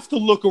 I have to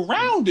look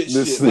around this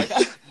shit. Like,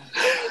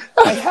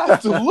 I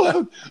have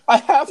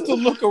to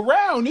look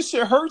around. This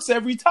shit hurts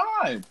every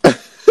time.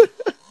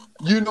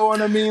 You know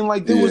what I mean?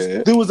 Like there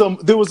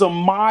was a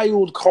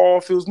mild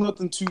cough. It was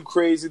nothing too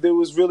crazy. There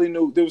was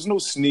no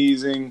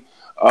sneezing.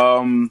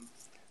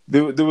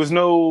 There was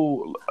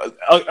no.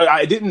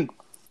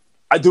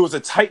 There was a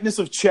tightness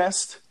of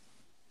chest.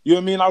 You know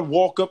what I mean? I'd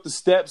walk up the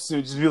steps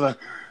and just be like,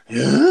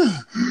 yeah.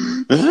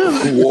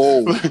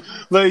 Whoa.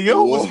 Like,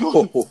 yo,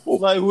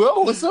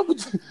 what's up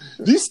with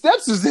these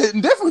steps is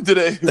hitting different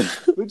today.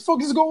 What the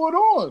fuck is going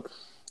on?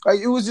 Like,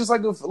 it was just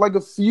like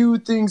a few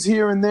things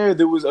here and there.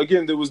 There was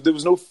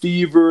no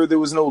fever, there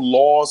was no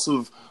loss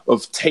of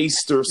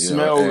taste or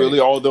smell really.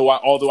 Although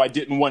I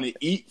didn't want to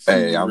eat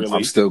food.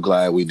 I'm still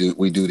glad we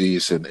do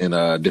these in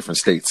different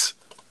states.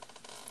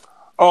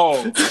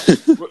 Oh,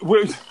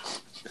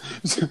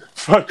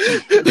 Fuck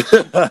you.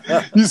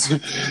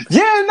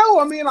 Yeah, no,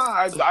 I mean,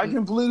 I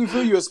completely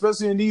feel you,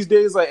 especially in these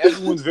days. Like,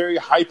 everyone's very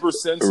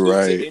hypersensitive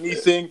to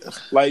anything.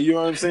 Like, you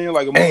know what I'm saying?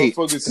 Like, a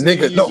motherfucker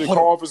sneeze or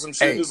call for some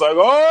shit. It's like,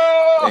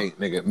 oh! Hey,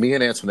 nigga, me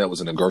and Antoinette was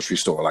in a grocery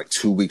store like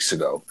 2 weeks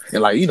ago.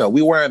 And, like, you know,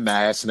 we wearing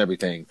masks and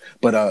everything.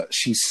 But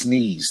she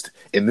sneezed.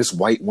 And this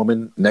white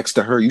woman next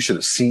to her, you should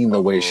have seen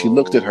the way she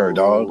looked at her,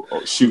 dog.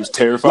 Oh, she was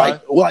terrified?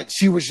 Like,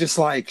 she was just,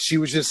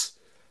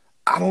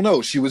 I don't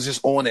know. She was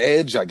just on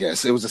edge, I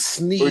guess. It was a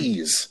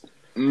sneeze.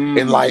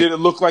 And like, did it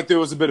look like there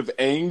was a bit of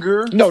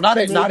anger? No, not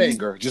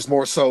anger. Just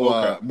more so,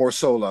 whoa. You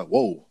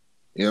know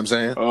what I'm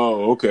saying?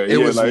 Oh, okay. It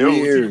was like,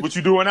 weird. What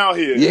you doing out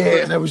here?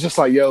 Yeah, and it was just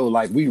like, yo,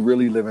 like, we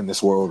really live in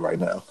this world right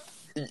now.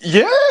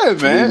 Yeah,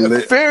 man.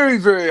 Very,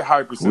 very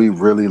hypersensitive. We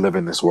really live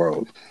in this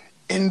world.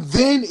 And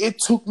then it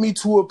took me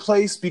to a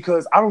place,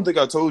 because I don't think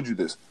I told you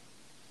this.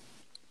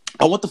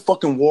 I went to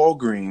fucking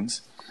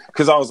Walgreens.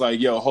 Because I was like,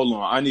 yo, hold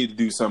on, I need to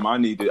do something. I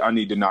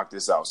need to knock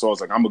this out. So I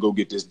was like, I'm gonna go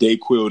get this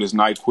Dayquil, this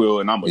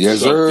NyQuil, and I'm gonna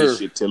suck this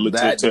shit till we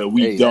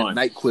done.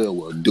 That NyQuil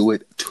will do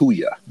it to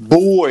you,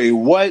 boy.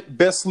 What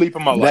best sleep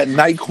in my life? That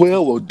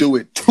NyQuil will do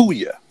it to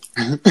you.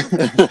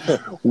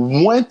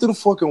 Went to the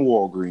fucking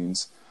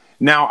Walgreens.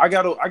 Now I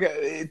got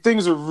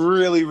things are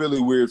really, really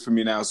weird for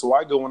me now. So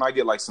I go and I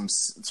get like some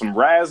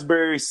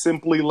raspberry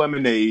Simply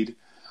lemonade.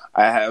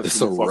 I have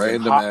it's a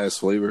random ass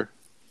flavor.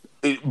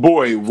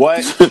 Boy,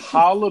 what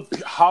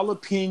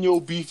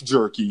jalapeno beef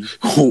jerky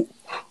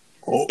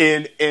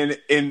and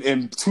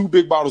 2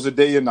 big bottles a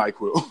day of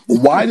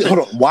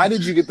NyQuil. Why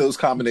did you get those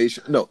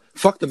combinations? No,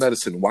 fuck the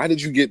medicine. Why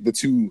did you get the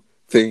 2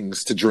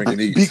 things to drink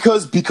and eat?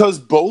 Because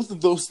both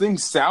of those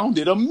things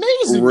sounded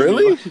amazing.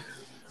 Really?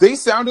 They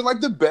sounded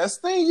like the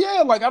best thing.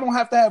 Yeah, like I don't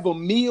have to have a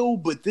meal,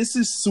 but this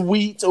is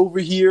sweet over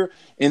here,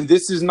 and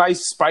this is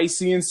nice,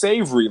 spicy, and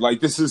savory. Like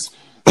this is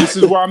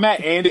where I'm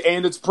at,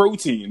 and it's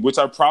protein, which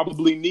I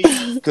probably need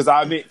because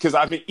I've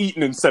been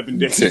eating in 7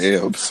 days.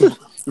 Damn.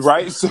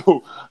 Right,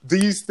 so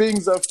these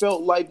things I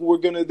felt like they were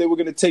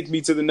gonna take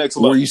me to the next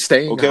level. Were you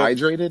staying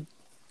hydrated?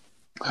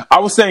 I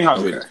was staying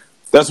hydrated. Okay.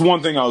 That's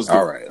one thing I was doing.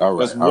 All right.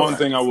 That's one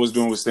thing I was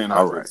doing, was staying hydrated.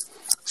 All right.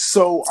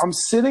 So I'm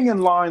sitting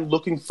in line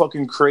looking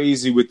fucking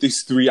crazy with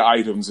these 3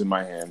 items in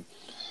my hand.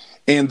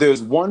 And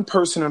there's one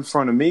person in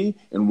front of me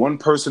and one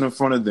person in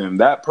front of them.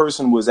 That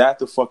person was at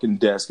the fucking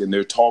desk and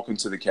they're talking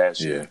to the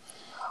cashier. Yeah.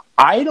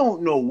 I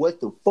don't know what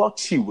the fuck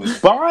she was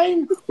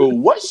buying or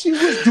what she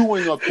was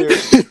doing up there,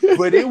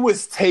 but it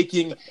was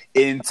taking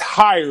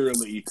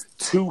entirely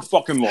too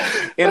fucking long.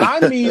 And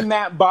I mean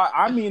that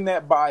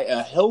by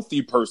a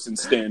healthy person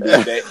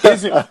standard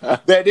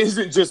that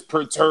isn't just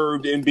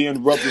perturbed and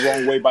being rubbed the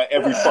wrong way by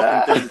every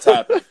fucking thing that's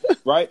happening.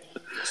 Right?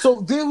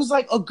 So there was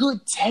like a good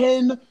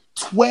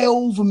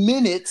 10-12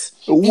 minutes,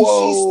 and she's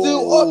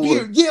still up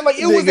here. Yeah, like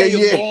it was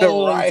a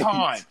long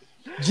time.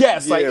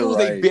 Yes, like it was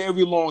a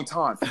very long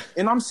time.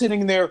 And I'm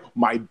sitting there,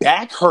 my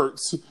back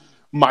hurts,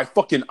 my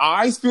fucking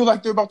eyes feel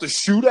like they're about to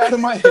shoot out of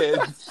my head.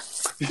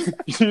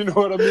 You know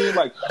what I mean?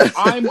 Like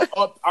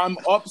I'm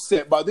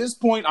upset. By this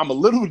point, I'm a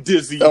little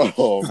dizzy.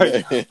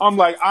 I'm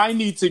like, I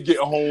need to get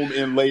home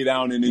and lay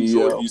down and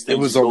enjoy these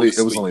things.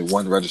 It was only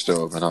one register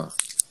open, huh?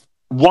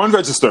 One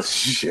register.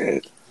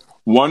 Shit.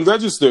 One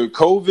register.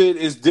 COVID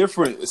is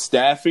different.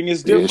 Staffing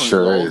is different. It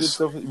sure is.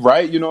 Stuff,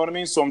 right? You know what I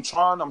mean? So I'm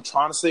trying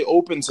to stay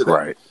open to that.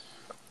 Right.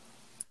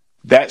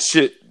 That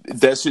shit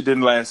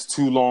didn't last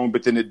too long,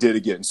 but then it did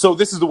again. So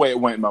this is the way it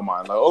went in my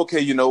mind. Like, okay,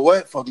 you know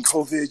what? Fucking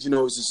COVID, you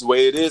know, it's just the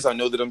way it is. I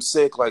know that I'm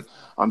sick. Like,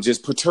 I'm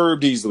just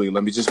perturbed easily.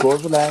 Let me just go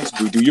and relax.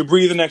 Do your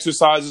breathing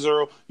exercises,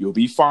 Earl. You'll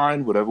be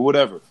fine.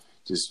 Whatever.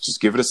 Just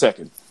give it a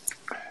second.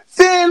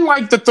 Then,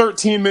 like, the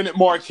 13-minute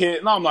mark hit,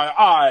 and I'm like,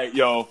 all right,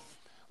 yo.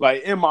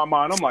 Like, in my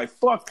mind, I'm like,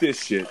 fuck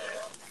this shit.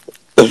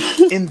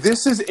 And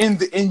this is,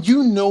 and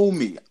you know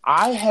me.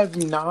 I have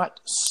not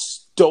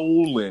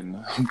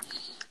stolen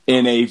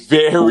in a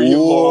very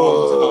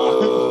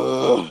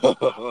long time.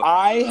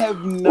 I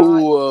have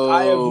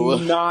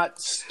not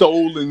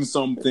stolen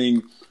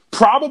something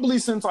probably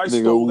since I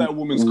stole that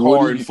woman's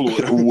car in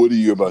Florida. What are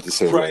you about to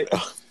say right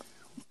now?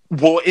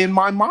 Well, in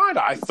my mind,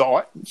 I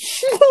thought,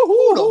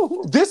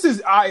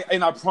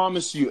 and I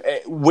promise you,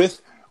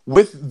 with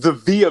the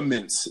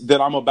vehemence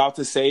that I'm about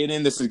to say it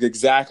in, this is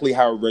exactly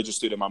how it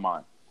registered in my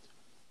mind.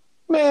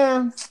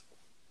 Man,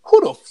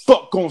 who the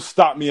fuck gonna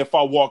stop me if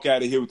I walk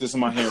out of here with this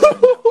in my hand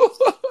right now?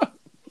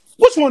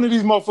 Which one of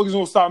these motherfuckers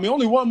gonna stop me?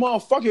 Only one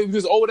motherfucker,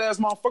 this old ass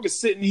motherfucker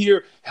sitting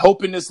here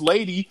helping this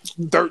lady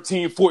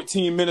 13,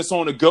 14 minutes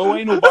on the go.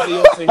 Ain't nobody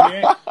else in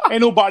here.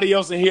 Ain't nobody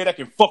else in here that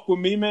can fuck with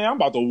me, man. I'm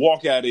about to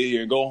walk out of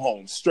here and go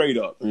home straight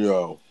up.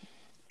 Yo.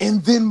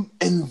 And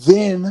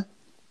then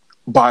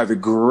by the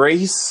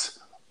grace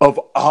of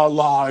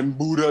Allah and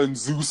Buddha and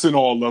Zeus and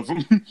all of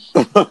them,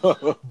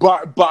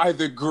 by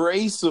the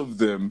grace of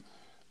them,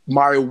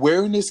 my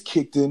awareness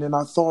kicked in and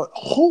I thought,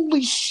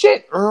 holy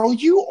shit, Earl,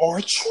 you are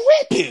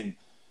tripping.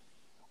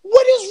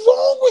 What is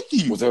wrong with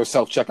you? Was there a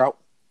self-checkout?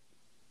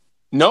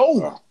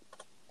 No.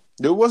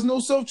 There was no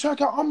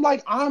self-checkout. I'm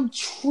like, I'm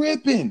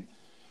tripping.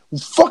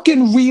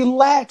 Fucking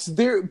relax.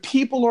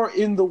 People are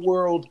in the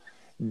world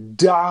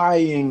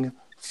dying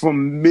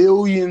from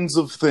millions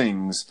of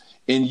things,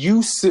 and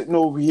you sitting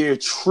over here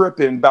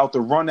tripping about to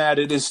run out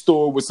of this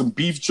store with some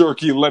beef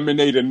jerky,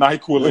 lemonade, and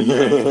NyQuil in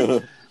your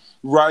hand,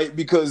 right?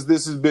 Because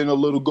this has been a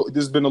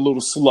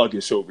little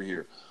sluggish over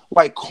here.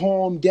 Like,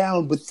 calm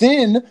down. But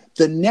then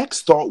the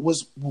next thought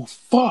was, well,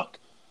 fuck.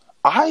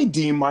 I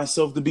deem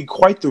myself to be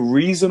quite the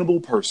reasonable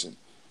person.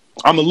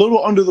 I'm a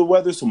little under the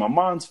weather, so my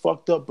mind's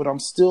fucked up, but I'm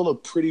still a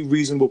pretty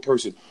reasonable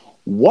person.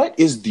 What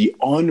is the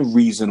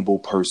unreasonable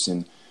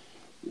person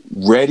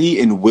ready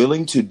and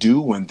willing to do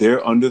when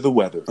they're under the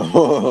weather?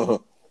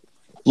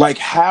 Like,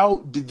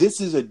 how,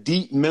 this is a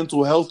deep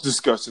mental health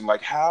discussion.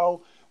 Like,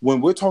 how,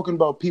 when we're talking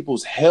about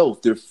people's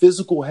health, their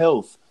physical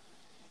health,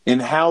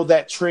 and how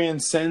that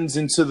transcends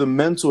into the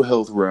mental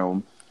health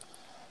realm,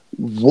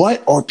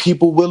 what are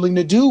people willing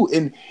to do?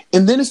 And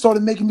then it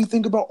started making me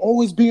think about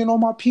always being on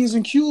my P's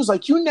and Q's.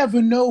 Like, you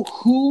never know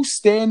who's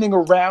standing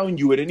around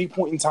you at any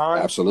point in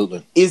time.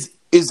 Absolutely. Is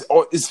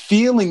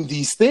feeling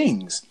these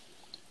things.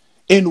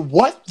 And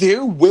what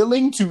they're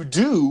willing to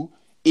do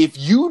if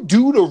you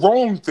do the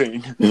wrong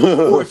thing,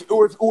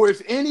 or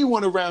if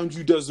anyone around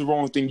you does the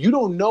wrong thing. You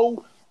don't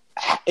know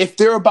if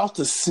they're about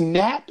to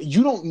snap.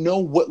 You don't know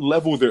what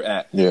level they're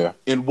at. Yeah.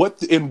 And what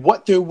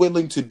they're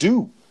willing to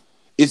do.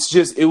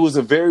 It was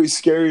a very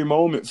scary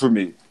moment for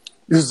me.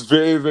 It was a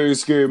very, very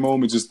scary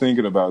moment just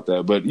thinking about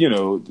that. But, you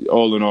know,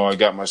 all in all, I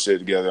got my shit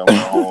together. I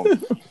went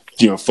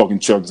home, fucking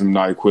chugged some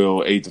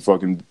NyQuil, ate the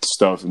fucking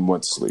stuff, and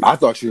went to sleep. I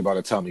thought you were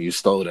about to tell me you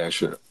stole that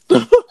shit.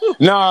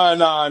 Nah,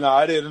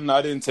 I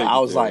didn't take it. I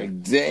was there.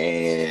 like,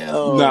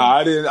 damn. Nah,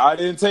 I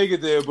didn't take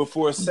it there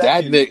before a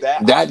second.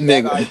 That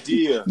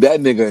idea. That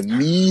nigga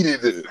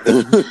needed it.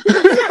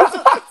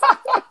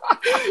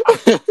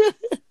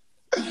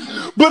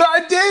 But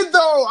I did,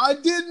 though. I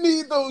did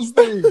need those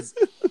things.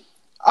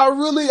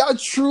 I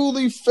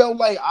truly felt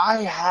like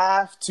I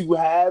have to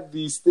have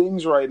these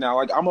things right now.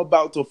 Like, I'm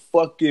about to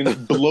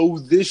fucking blow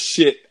this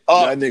shit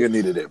up. That nigga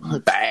needed it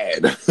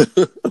bad.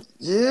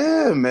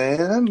 Yeah,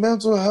 man.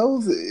 Mental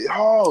health,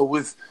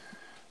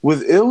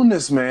 with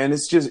illness, man,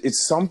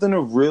 it's something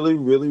to really,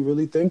 really,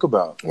 really think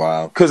about.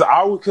 Wow. Because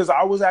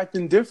I was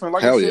acting different.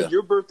 Like, Hell I said, yeah.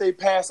 Your birthday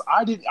passed.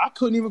 I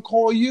couldn't even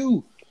call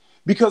you.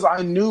 Because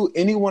I knew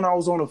anyone I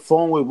was on the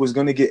phone with was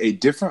going to get a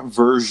different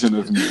version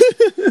of me.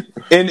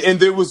 and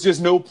there was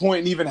just no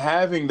point in even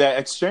having that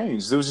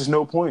exchange. There was just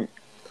no point.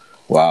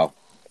 Wow.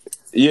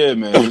 Yeah,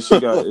 man. Yo,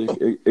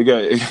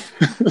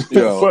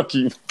 fuck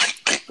you.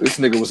 This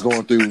nigga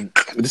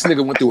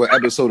went through an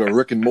episode of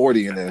Rick and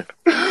Morty in there.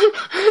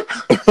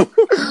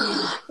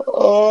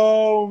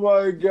 Oh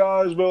my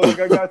gosh, bro.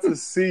 Like, I got to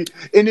see.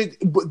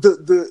 But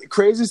the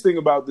craziest thing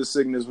about this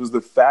sickness was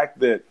the fact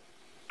that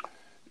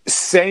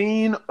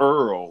sane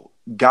Earl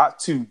got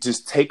to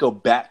just take a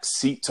back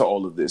seat to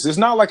all of this. It's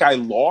not like I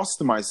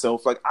lost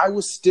myself. Like, I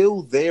was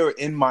still there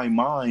in my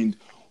mind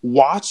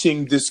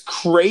watching this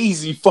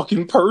crazy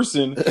fucking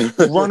person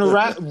run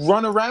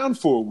around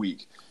for a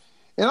week.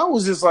 And I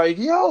was just like,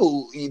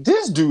 yo,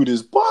 this dude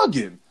is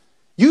bugging.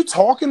 You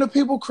talking to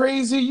people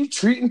crazy, you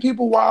treating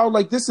people wild,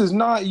 like this is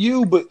not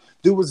you. But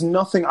there was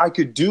nothing I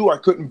could do. I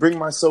couldn't bring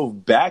myself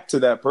back to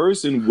that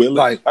person.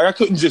 I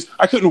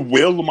couldn't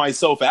will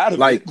myself out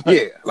of it.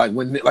 Yeah, like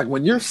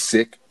when you're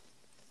sick,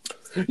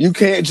 you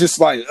can't just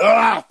like,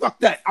 fuck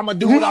that, I'm gonna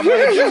do what I'm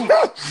gonna do. You know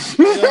what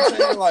I'm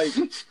saying? Like,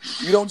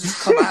 you don't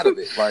just come out of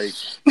it. Like,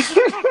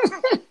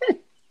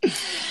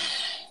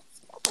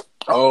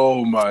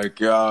 oh my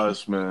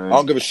gosh, man! I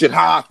don't give a shit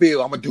how I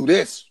feel. I'm gonna do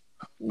this.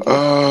 You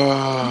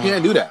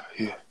can't do that.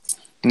 Yeah.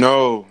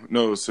 No,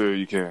 sir,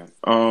 you can't.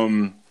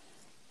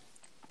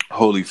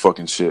 Holy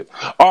fucking shit.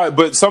 All right,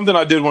 but something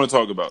I did want to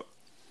talk about.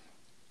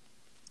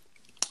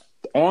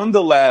 On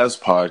the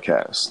last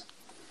podcast,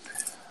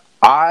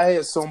 I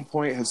at some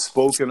point had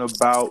spoken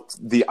about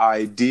the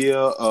idea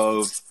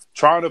of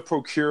trying to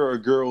procure a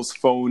girl's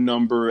phone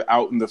number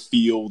out in the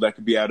field. That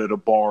could be out at a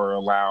bar or a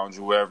lounge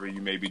or wherever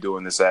you may be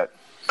doing this at.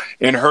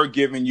 And her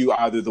giving you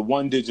either the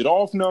 1-digit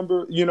off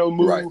number,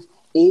 move, right,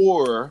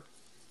 or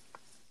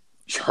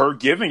her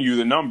giving you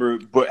the number,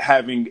 but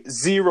having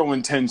zero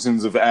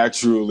intentions of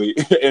actually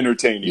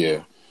entertaining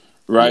you.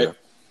 Right? Yeah.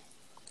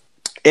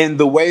 And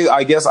the way,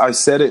 I guess I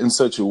said it in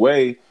such a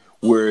way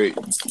where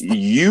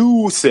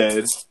you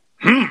said,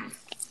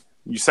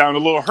 you sound a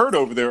little hurt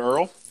over there,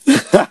 Earl.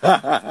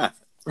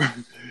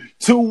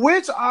 To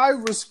which I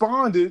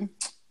responded,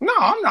 no,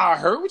 I'm not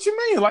hurt. What you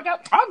mean? Like,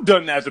 I've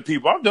done that to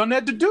people. I've done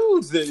that to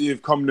dudes that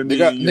have come to me.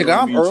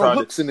 Nigga, I'm Earl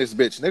Hooks in this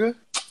bitch, nigga.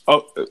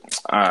 Oh,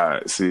 all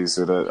right. See,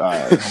 so that, all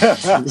right.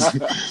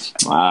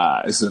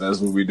 All right, so that's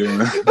what we're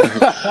doing.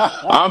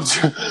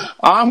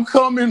 I'm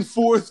coming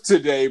forth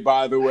today,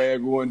 by the way,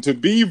 everyone, to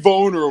be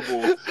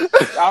vulnerable.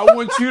 I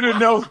want you to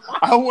know,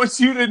 I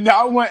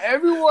want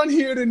everyone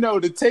here to know,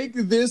 to take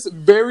this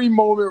very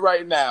moment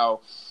right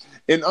now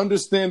and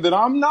understand that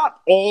I'm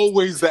not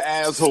always the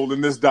asshole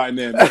in this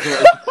dynamic.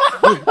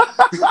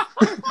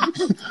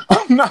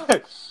 I'm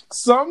not.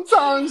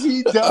 Sometimes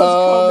he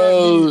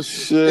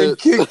does come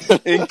at me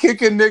and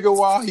kick a nigga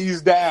while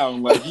he's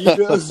down. Like he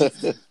does,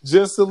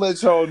 just to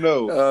let y'all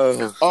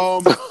know.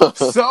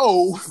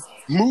 So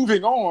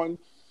moving on,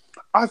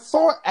 I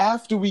thought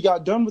after we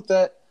got done with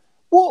that,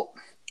 well,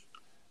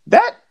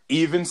 that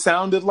even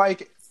sounded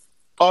like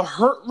a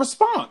hurt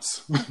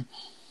response.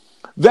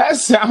 That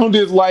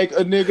sounded like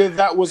a nigga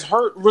that was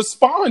hurt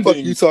responding. Fuck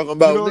you talking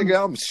about,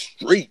 nigga? I'm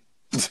straight.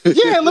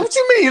 Yeah, what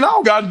you mean? I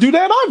don't got to do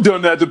that. I've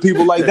done that to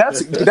people. Like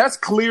that's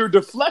clear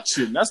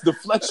deflection. That's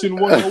deflection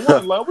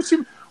 101. Like what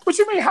you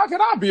mean? How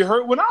can I be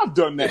hurt when I've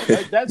done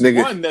that? That's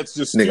nigga, one that's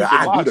just nigga.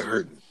 I do the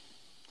hurting.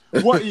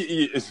 What?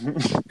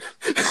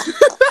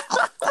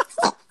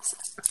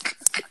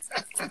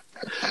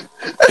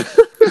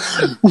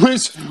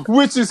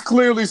 which is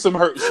clearly some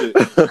hurt shit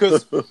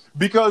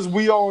because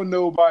we all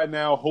know by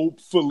now.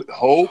 Hopefully,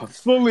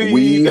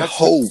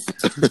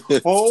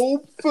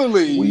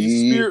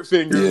 spirit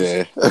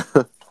fingers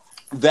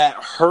that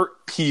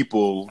hurt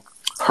people,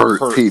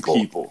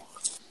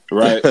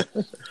 right?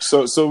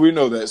 So we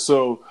know that.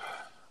 So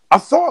I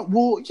thought,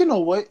 well, you know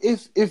what?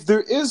 If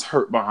there is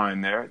hurt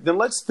behind there, then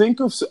let's think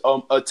of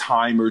a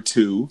time or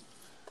two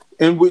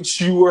in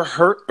which you were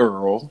hurt,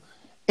 Earl.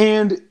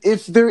 And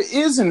if there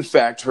is, in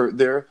fact, hurt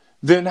there,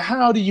 then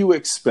how do you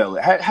expel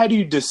it? How do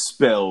you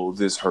dispel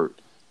this hurt?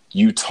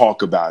 You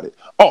talk about it.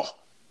 Oh,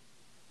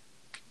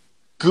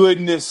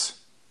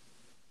 goodness.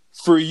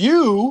 For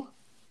you,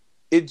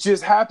 it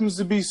just happens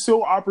to be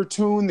so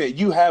opportune that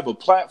you have a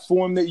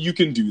platform that you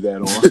can do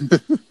that on.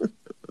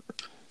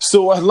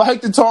 So I'd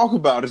like to talk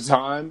about a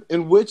time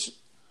in which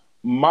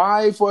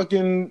my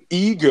fucking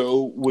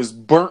ego was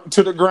burnt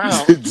to the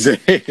ground.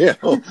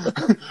 Damn.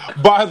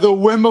 By the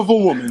whim of a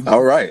woman.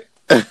 All right.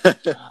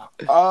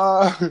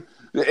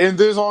 And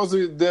there's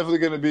also definitely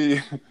going to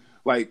be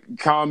like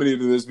comedy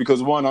to this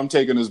because one, I'm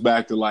taking us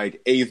back to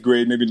like 8th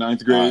grade, maybe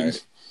 9th grade.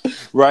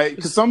 Right?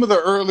 Because some of the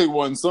early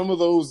ones, some of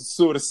those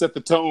sort of set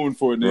the tone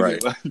for a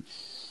nigga.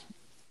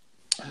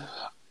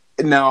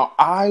 Right. Now,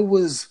 I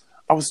was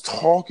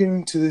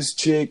talking to this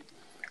chick,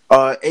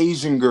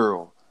 Asian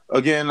girl.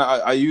 Again,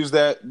 I use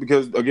that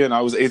because, again, I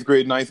was 8th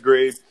grade, 9th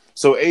grade.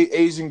 So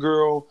Asian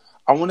girl,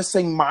 I want to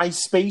say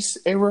MySpace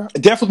era.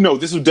 Definitely, no,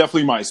 this was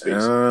definitely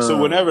MySpace.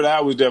 So whenever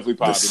that was definitely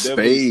popping.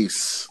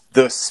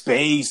 The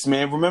space,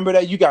 man. Remember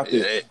that? You got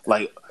the,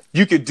 like,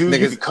 you could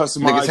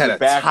customize your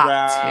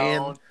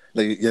background.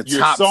 Your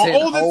top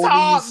 10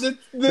 homies.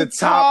 The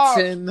top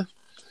 10.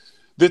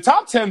 The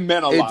top 10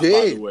 meant a lot, by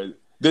the way.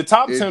 The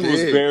top 10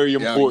 was very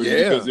important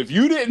because if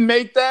you didn't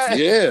make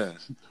that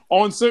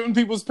on certain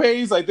people's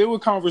page, like there were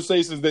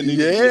conversations that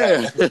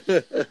needed to be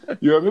had.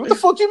 You know what I mean? What the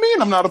fuck you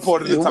mean I'm not a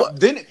part of the top?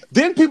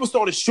 Then people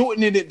started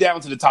shortening it down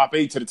to the top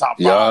 8 to the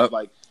top 5.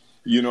 Like,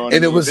 you know what I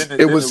mean?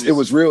 It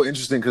was real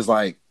interesting because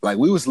like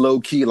we was low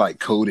key like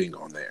coding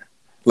on there.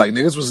 Like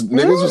niggas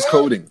was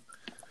coding.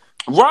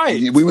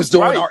 Right. We was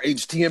doing our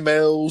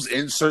HTMLs,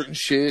 inserting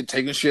shit,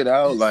 taking shit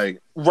out,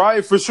 like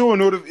right, for sure.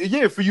 In order,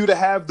 for you to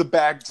have the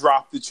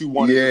backdrop that you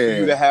wanted, for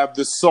you to have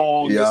the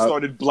song that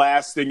started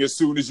blasting as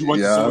soon as you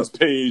went to someone's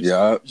page.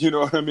 You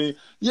know what I mean?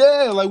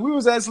 Yeah, like we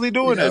was actually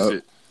doing that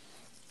shit.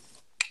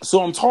 So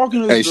I'm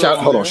talking to this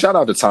girl, shout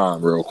out to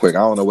Tom real quick. I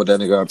don't know what that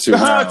nigga up to now.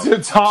 Shout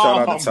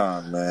out to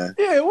Tom, man.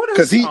 Yeah, what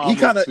is Tom? Because he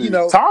kind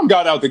of, Tom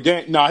got out the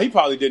game. Nah, he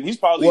probably didn't. He's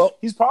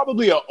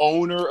probably an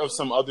owner of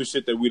some other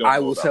shit that we don't know about. I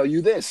will tell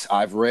you this.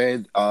 I've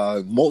read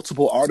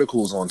multiple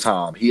articles on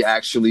Tom. He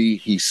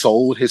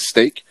sold his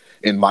stake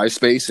in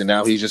MySpace and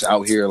now he's just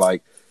out here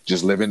like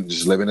just living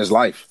his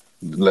life.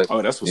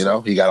 Oh, that's what's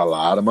up. He got a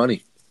lot of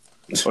money.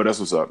 Oh, that's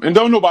what's up. And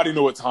don't nobody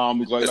know what Tom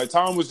looked like. Like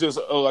Tom was just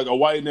like a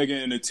white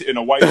nigga in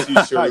a white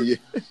t-shirt.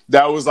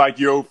 That was like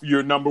your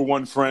number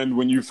one friend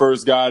when you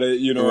first got it.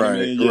 You know what I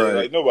mean? Yeah,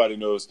 like nobody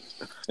knows.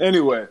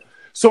 Anyway,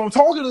 so I'm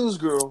talking to this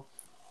girl,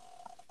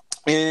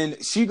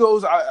 and she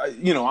goes,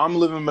 I'm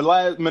living in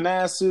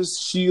Manassas.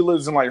 She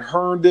lives in like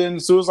Herndon.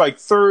 So it's like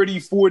 30,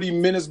 40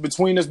 minutes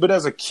between us. But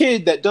as a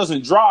kid that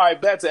doesn't drive,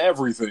 that's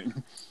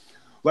everything.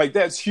 Like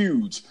that's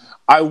huge.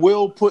 I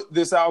will put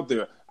this out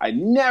there. I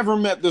never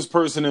met this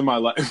person in my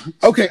life.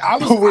 Okay, I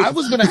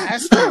was going to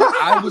ask you.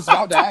 I was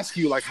about to ask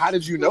you, like, how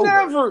did you know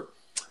her?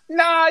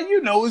 Nah,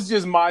 it's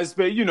just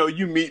MySpace.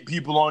 You meet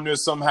people on there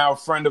somehow,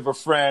 friend of a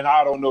friend.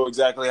 I don't know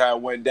exactly how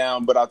it went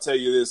down, but I'll tell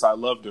you this, I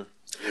loved her.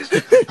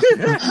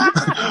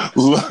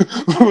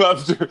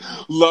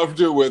 Loved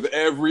her with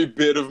every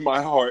bit of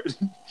my heart.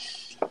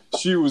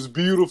 She was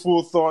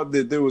beautiful, thought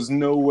that there was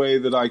no way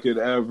that I could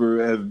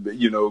ever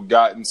have,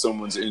 gotten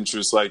someone's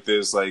interest like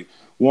this. Like,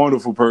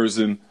 wonderful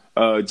person.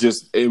 And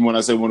when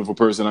I say wonderful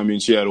person, I mean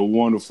she had a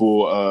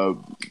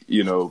wonderful,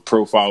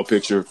 profile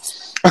picture.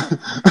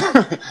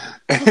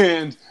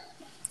 And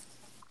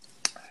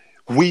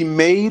we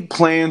made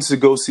plans to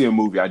go see a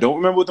movie. I don't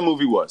remember what the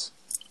movie was.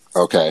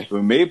 Okay.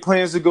 We made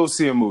plans to go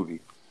see a movie.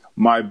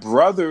 My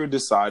brother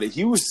decided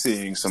he was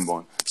seeing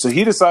someone. So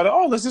he decided,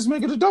 let's just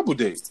make it a double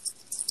date.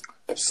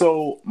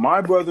 So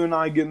my brother and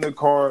I get in the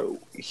car.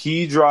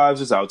 He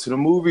drives us out to the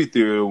movie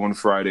theater one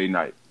Friday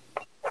night.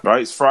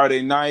 Right? It's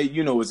Friday night.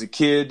 You know, as a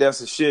kid, that's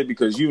the shit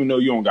because you know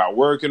you don't got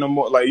work in the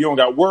morning. Like, you don't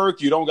got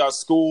work. You don't got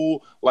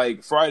school.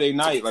 Like, Friday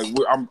night, like,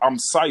 I'm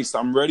psyched.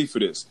 I'm ready for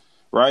this.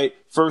 Right?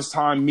 First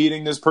time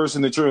meeting this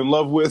person that you're in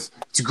love with.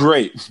 It's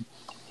great.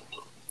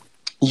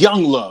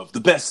 Young love.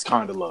 The best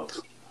kind of love.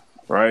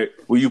 Right?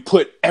 Where you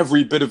put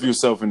every bit of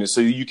yourself in it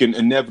so you can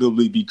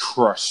inevitably be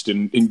crushed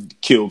and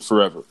killed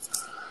forever.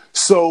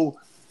 So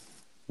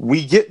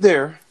we get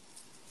there.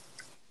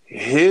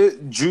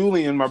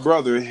 Julian, my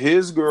brother,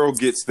 his girl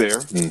gets there.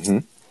 Mm-hmm.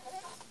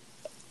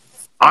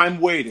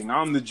 I'm waiting.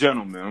 I'm the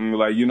gentleman. I'm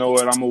like, you know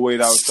what? I'm going to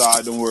wait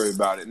outside. Don't worry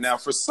about it. Now,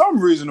 for some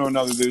reason or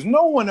another, there's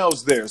no one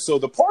else there. So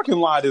the parking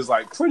lot is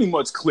like pretty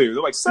much clear. There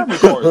are like 7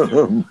 cars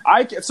there.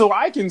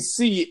 I can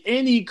see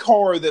any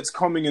car that's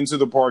coming into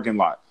the parking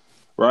lot,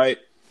 right?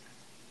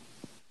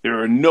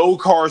 There are no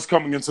cars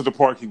coming into the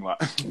parking lot.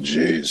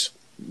 Jeez.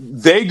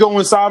 They go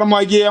inside. I'm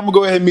like, yeah, I'm gonna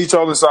go ahead and meet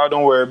y'all inside.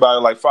 Don't worry about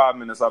it. Like 5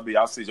 minutes, I'll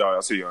see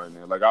y'all in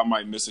there. Like, I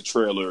might miss a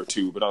trailer or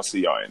two, but I'll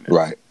see y'all in there.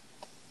 Right.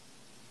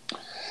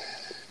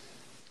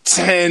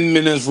 10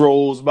 minutes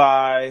rolls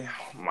by.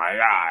 I'm like, all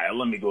right,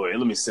 let me go ahead.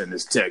 Let me send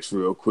this text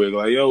real quick.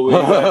 Like, yo,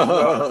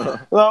 like,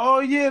 oh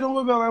yeah, don't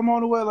worry about it. I'm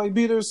on the way. Like,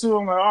 be there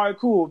soon. I'm like, all right,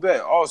 cool,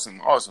 bet. Awesome.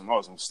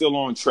 Still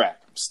on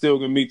track. I'm still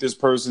gonna meet this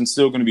person.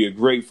 Still gonna be a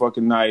great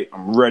fucking night.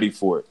 I'm ready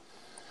for it.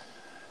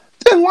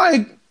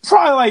 Then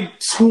probably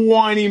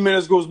 20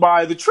 minutes goes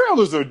by. The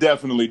trailers are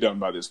definitely done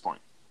by this point,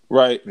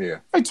 right? Yeah.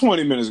 Like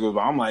 20 minutes goes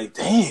by. I'm like,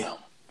 damn.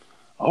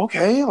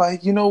 Okay,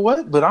 like, you know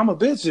what? But I'm a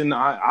bitch and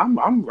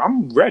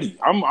I'm ready.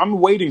 I'm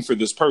waiting for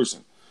this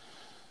person.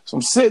 So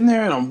I'm sitting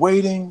there and I'm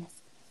waiting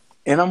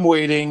and I'm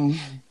waiting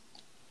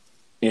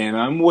and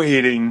I'm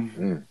waiting.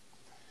 Mm.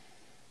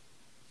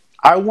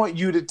 I want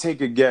you to take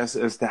a guess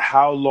as to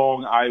how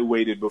long I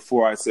waited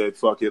before I said,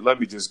 fuck it, let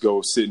me just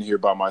go sitting here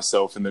by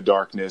myself in the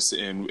darkness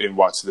and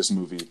watch this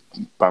movie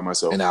by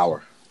myself. An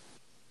hour.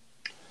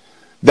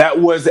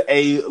 That was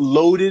a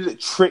loaded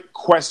trick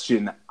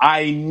question.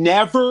 I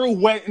never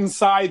went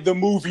inside the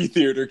movie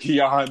theater,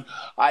 Keon.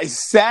 I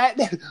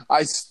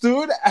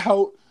stood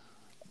out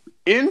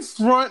in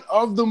front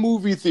of the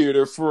movie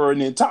theater for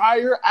an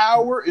entire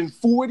hour and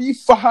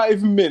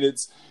 45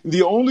 minutes.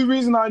 The only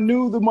reason I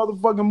knew the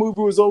motherfucking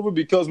movie was over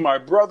because my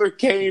brother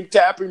came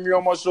tapping me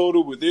on my shoulder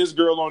with his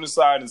girl on the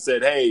side and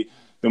said, hey,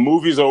 the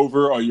movie's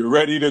over. Are you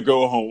ready to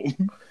go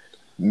home?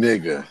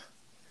 Nigga,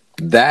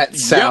 that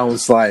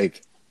sounds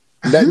like...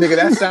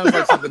 That sounds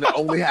like something that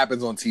only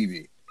happens on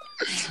TV.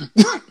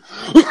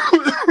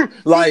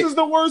 Like,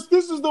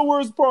 this is the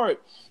worst part.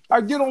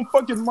 I get on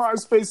fucking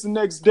MySpace the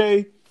next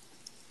day.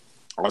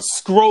 I'm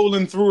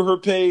scrolling through her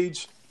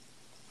page,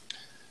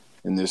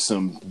 and there's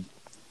some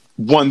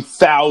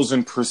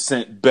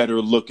 1,000%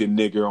 better looking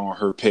nigga on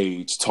her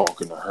page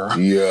talking to her.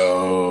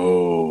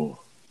 Yo.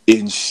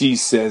 And she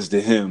says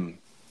to him,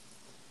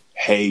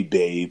 hey,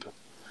 babe.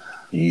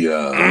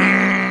 Yo.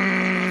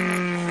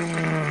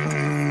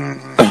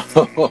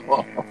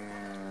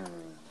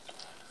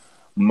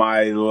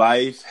 My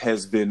life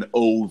has been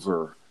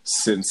over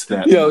since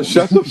that moment.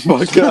 Shut the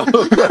fuck up.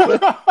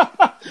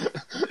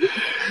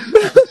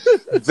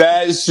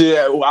 That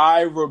shit,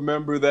 I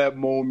remember that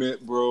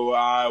moment, bro.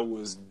 I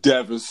was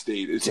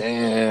devastated.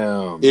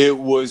 Damn. It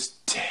was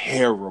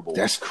terrible.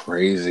 That's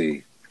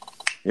crazy.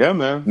 Yeah,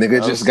 man.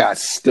 Nigga just got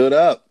stood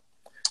up.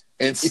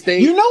 And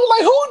stayed, you know,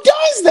 like, who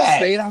does that?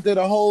 Stayed out there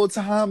the whole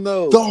time,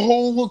 though. The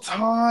whole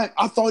time.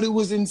 I thought it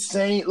was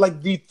insane.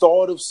 Like, the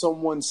thought of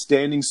someone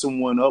standing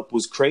someone up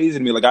was crazy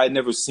to me. Like, I had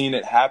never seen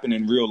it happen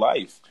in real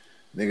life.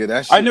 Nigga,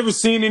 that shit. I never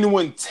seen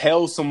anyone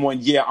tell someone,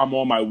 yeah, I'm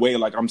on my way.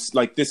 Like,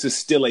 this is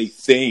still a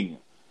thing.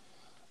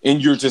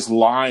 And you're just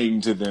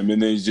lying to them.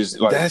 And they just,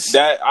 like,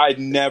 I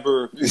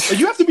never. Like,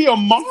 you have to be a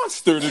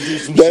monster to do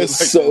some shit like that.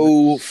 That's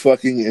so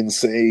fucking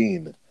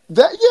insane.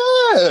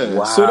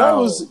 Wow. So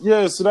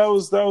that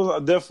was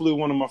definitely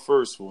one of my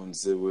first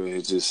ones where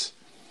it just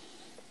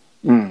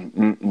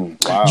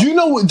Wow. You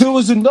know, there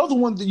was another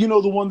one, you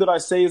know, the one that I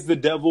say is the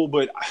devil,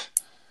 but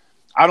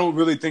I don't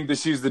really think that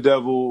she's the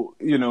devil,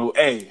 you know,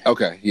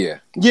 Okay, yeah.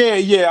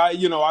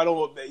 I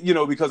don't,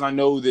 because I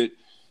know that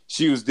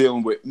she was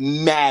dealing with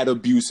mad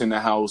abuse in the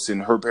house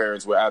and her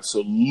parents were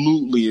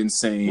absolutely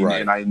insane.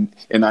 Right.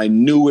 And I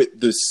knew it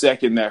the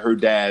second that her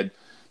dad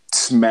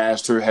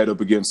smashed her head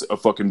up against a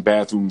fucking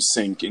bathroom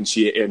sink and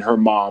her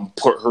mom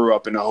put her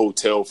up in a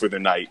hotel for the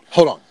night.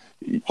 Hold on.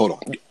 Hold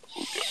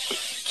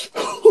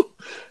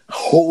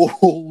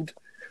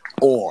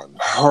on.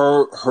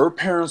 Her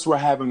parents were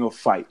having a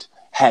fight.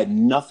 Had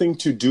nothing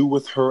to do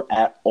with her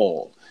at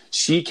all.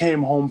 She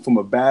came home from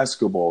a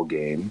basketball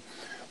game,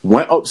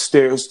 went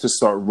upstairs to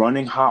start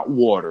running hot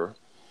water.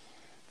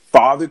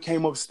 Father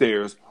came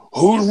upstairs.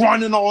 Who's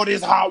running all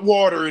this hot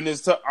water in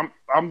this?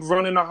 I'm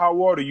running the hot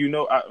water. You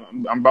know,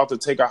 I'm about to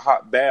take a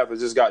hot bath. I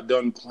just got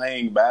done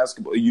playing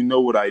basketball. You know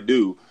what I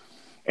do.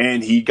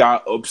 And he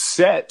got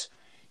upset,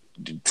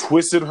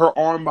 twisted her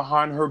arm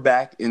behind her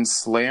back, and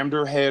slammed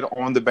her head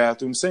on the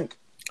bathroom sink.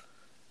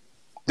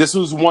 This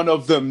was one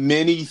of the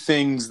many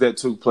things that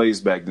took place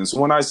back then. So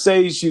when I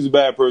say she's a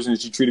bad person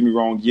and she treated me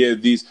wrong, yeah,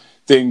 these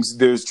things,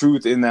 there's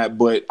truth in that,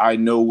 but I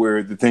know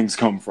where the things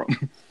come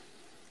from.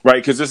 Right?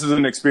 Because this is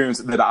an experience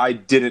that I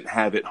didn't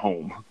have at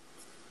home.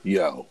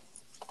 Yo.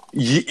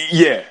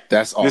 Yeah.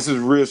 That's awesome. This is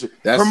real shit.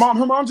 Her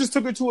mom just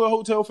took her to a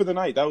hotel for the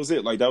night. That was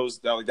it. Like that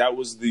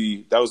was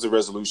the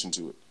resolution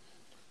to it.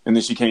 And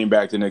then she came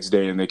back the next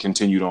day and they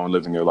continued on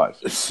living their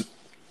life.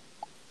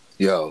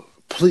 Yo.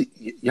 Please,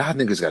 y'all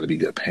niggas got to be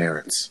good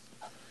parents.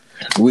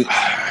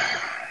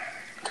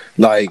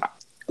 Like,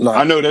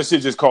 I know that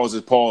shit just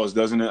causes pause,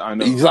 doesn't it? I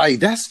know. Like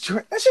that's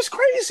just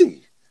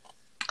crazy.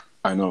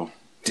 I know.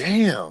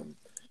 Damn.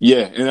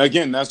 Yeah, and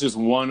again, that's just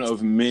one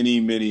of many,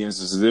 many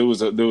instances. There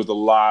was a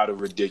lot of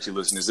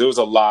ridiculousness. There was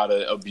a lot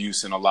of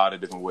abuse in a lot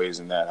of different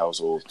ways in that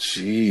household.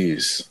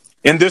 Jeez.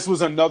 And this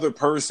was another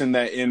person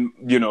that, in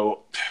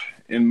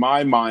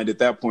my mind at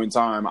that point in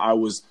time, I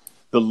was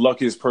the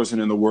luckiest person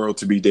in the world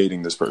to be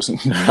dating this person.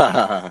 You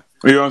know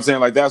what I'm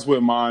saying? Like, that's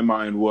where my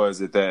mind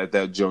was at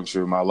that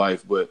juncture in my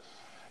life. But,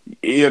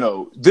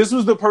 this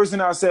was the person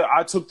I said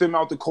I took them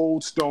out to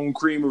Cold Stone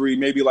Creamery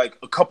maybe like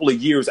a couple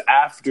of years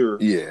after.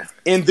 Yeah.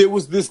 And there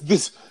was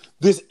this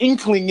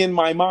inkling in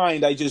my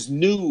mind. I just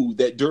knew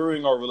that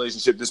during our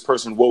relationship, this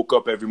person woke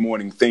up every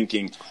morning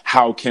thinking,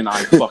 how can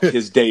I fuck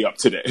his day up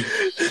today?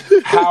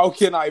 How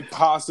can I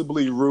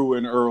possibly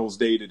ruin Earl's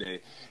day today?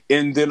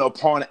 And then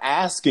upon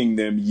asking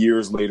them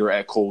years later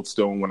at Cold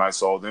Stone when I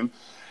saw them,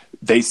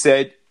 they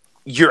said,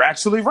 you're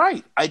actually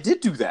right. I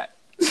did do that.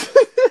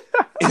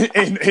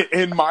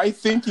 and my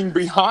thinking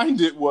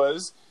behind it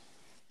was,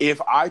 if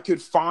I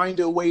could find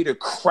a way to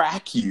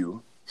crack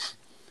you,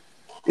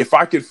 if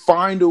I could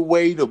find a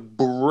way to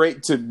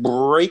break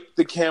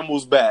the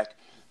camel's back,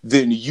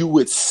 then you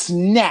would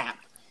snap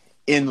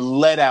and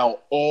let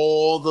out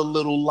all the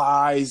little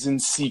lies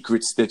and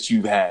secrets that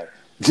you've had.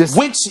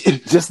 Which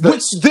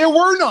there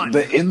were none.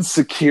 The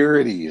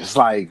insecurities,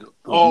 like,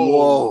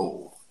 whoa.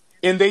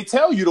 And they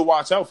tell you to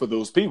watch out for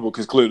those people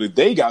because clearly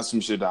they got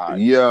some shit to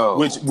hide. Yo.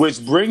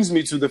 Which brings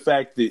me to the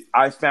fact that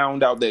I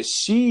found out that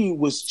she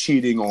was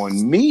cheating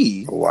on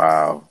me.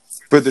 Wow.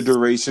 For the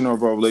duration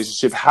of our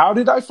relationship. How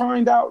did I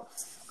find out?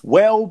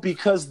 Well,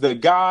 because the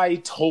guy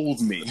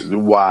told me.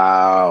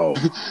 Wow.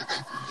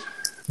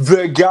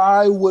 The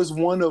guy was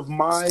one of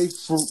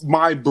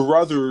my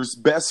brother's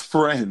best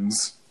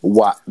friends.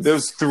 What?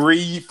 There's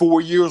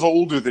 3-4 years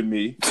older than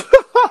me.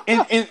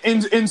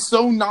 and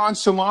so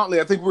nonchalantly,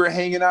 I think we were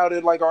hanging out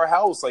at like our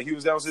house. Like he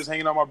was downstairs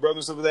hanging out with my brother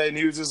and stuff like that. And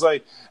he was just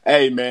like,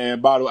 hey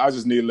man, by the way, I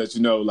just need to let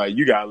you know, like,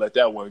 you gotta let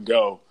that one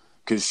go.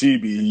 Cause she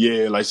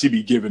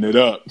be giving it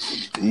up.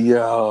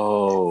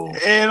 Yo.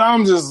 And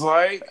I'm just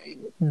like,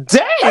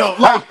 damn,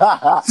 like,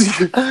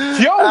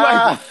 yo,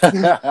 like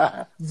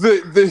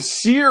the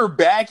sheer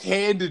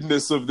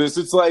backhandedness of this.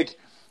 It's like,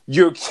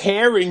 you're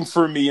caring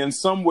for me in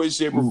some way,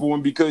 shape, or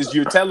form because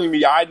you're telling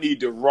me I need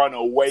to run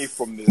away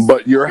from this.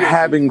 But you're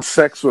having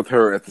sex with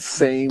her at the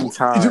same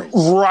time.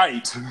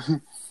 Right.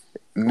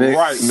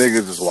 Right.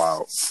 Niggas is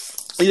wild.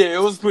 Yeah,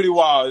 it was pretty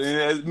wild. And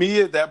as me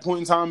at that point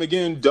in time,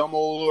 again, dumb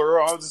old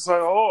Earl, I was just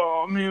like,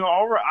 oh, I mean,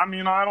 all right. I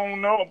mean, I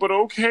don't know, but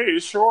okay,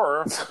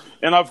 sure.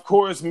 And of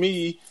course,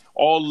 me,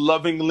 all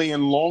lovingly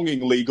and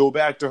longingly, go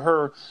back to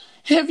her.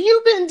 Have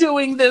you been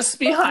doing this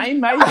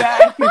behind my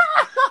back?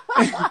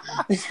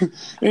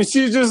 And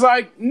she's just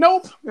like,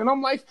 nope. And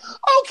I'm like,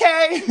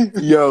 okay.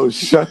 Yo,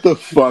 shut the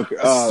fuck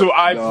up. So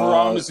I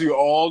promise you,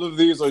 all of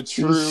these are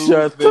true.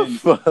 Shut the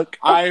fuck up.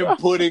 I am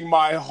putting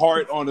my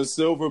heart on a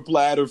silver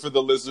platter for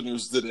the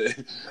listeners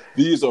today.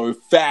 These are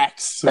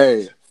facts.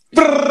 Hey.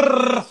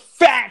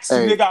 Facts,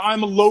 hey. Nigga.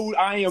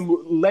 I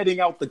am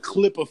letting out the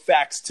clip of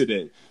facts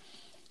today.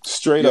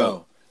 Straight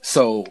up.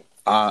 So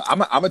I'm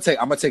gonna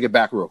take it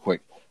back real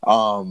quick.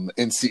 And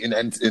just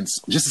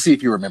to see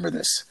if you remember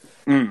this.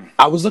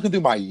 I was looking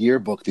through my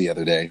yearbook the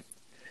other day,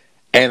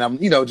 and I'm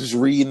just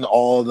reading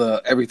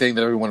everything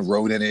that everyone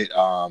wrote in it,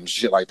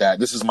 shit like that.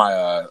 This is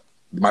my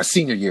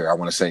senior year, I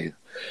want to say,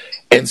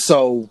 and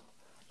so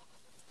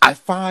I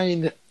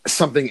find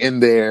something in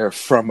there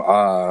from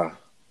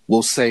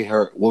we'll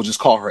just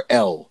call her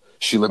L.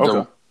 She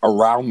lived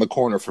around the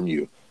corner from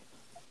you.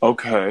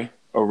 Okay.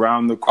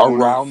 Around the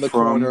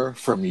corner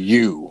from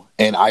you,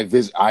 and I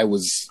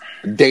was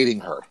dating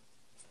her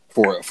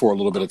for a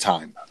little bit of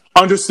time.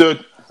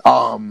 Understood.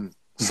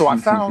 So I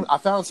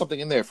found something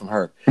in there from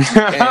her.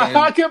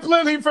 I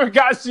completely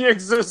forgot she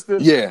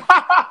existed. Yeah,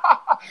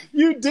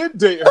 you did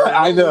date her.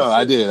 I know.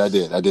 I did.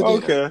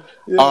 Okay.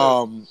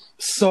 Yeah.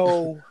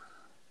 So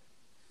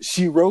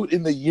she wrote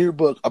in the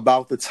yearbook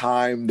about the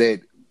time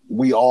that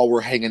we all were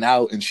hanging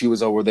out, and she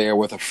was over there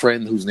with a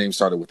friend whose name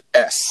started with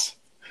S.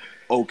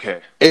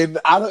 Okay. And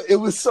it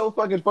was so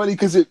fucking funny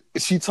because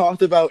she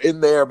talked about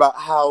in there about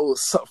how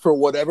for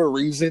whatever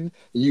reason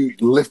you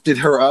lifted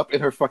her up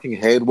and her fucking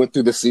head went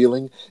through the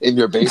ceiling in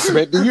your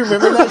basement. Do you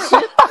remember that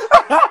shit?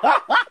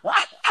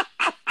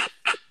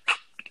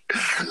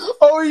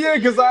 Oh yeah,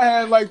 because I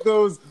had like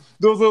those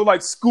little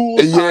like school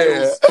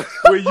tiles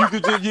where you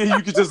could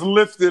just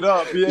lift it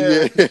up.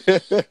 Yeah.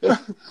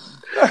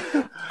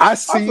 I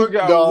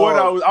forgot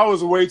what I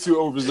was way too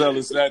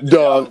overzealous that day.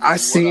 Dog, I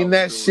seen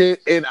that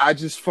shit and I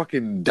just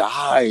fucking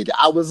died.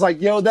 I was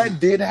like, yo, that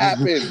did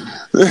happen.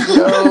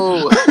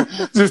 Yo.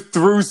 Just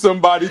threw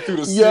somebody through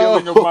the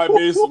ceiling of my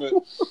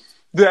basement.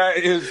 That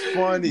is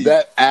funny.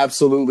 That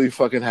absolutely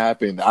fucking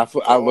happened.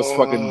 I was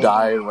fucking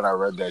dying when I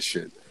read that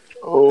shit.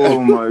 Oh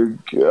my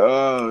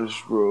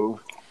gosh, bro.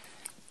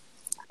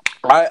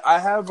 I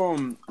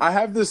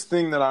have this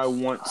thing that I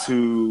want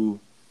to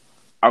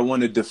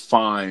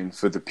define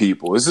for the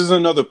people. This is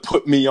another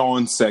put me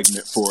on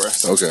segment for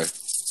us. Okay.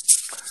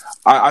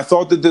 I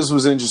thought that this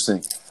was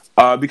interesting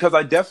because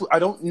I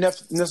don't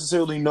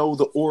necessarily know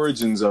the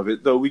origins of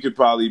it, though we could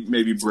probably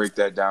maybe break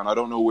that down. I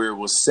don't know where it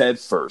was said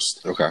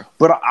first. Okay.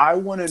 But I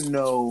want to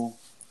know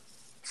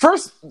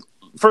first.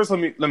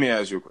 Let me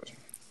ask you a question.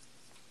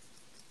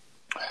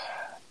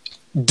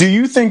 Do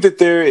you think that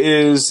there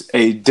is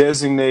a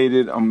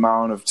designated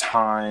amount of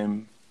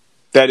time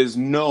that is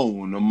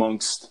known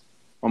amongst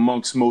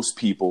most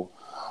people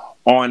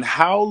on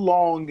how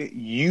long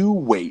you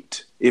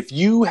wait? If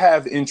you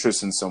have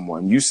interest in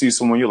someone, you see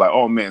someone, you're like,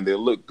 oh man, they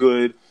look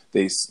good.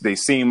 They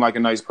seem like a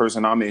nice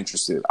person. I'm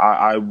interested.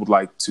 I would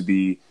like to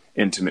be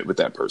intimate with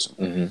that person.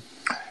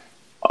 Mm-hmm.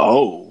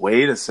 Oh,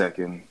 wait a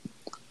second.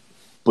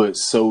 But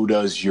so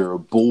does your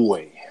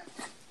boy.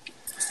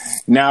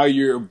 Now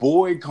your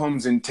boy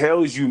comes and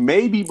tells you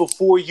maybe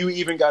before you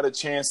even got a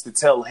chance to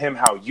tell him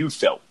how you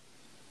felt.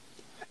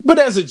 But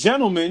as a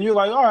gentleman, you're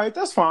like, all right,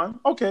 that's fine.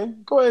 Okay,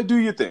 go ahead, do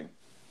your thing.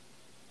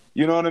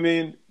 You know what I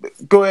mean?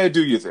 Go ahead,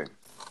 do your thing.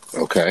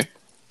 Okay.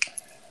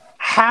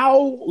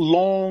 How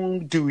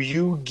long do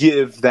you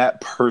give that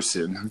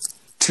person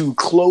to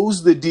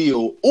close the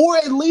deal, or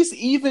at least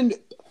even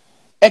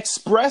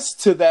express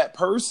to that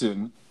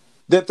person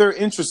that they're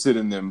interested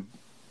in them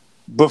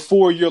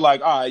before you're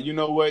like, all right, you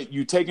know what?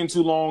 You taking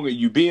too long, or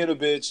you being a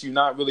bitch. You're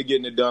not really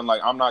getting it done. Like,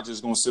 I'm not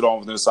just going to sit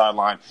on the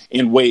sideline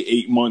and wait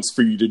 8 months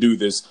for you to do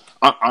this.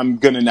 I'm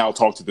going to now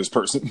talk to this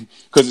person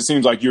because it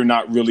seems like you're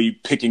not really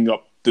picking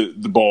up the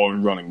ball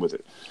and running with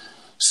it.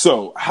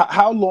 So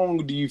how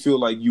long do you feel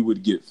like you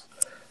would give?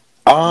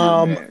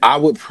 I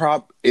would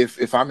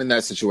if I'm in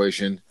that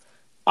situation,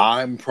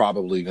 I'm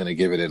probably going to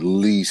give it at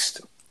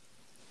least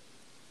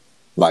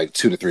like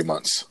 2 to 3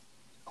 months.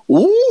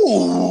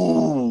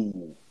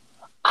 Ooh.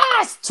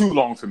 That's too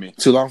long for me.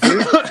 Too long for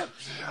you?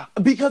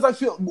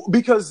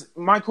 Because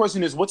my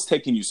question is, what's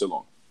taking you so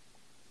long?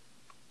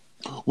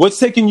 What's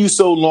taking you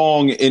so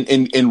long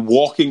in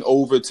walking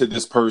over to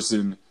this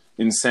person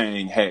and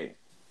saying, hey,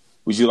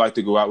 would you like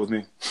to go out with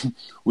me?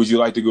 Would you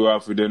like to go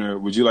out for dinner?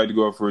 Would you like to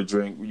go out for a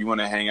drink? You want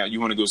to hang out? You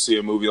want to go see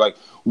a movie? Like,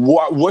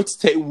 what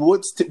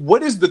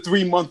is the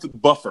 3 month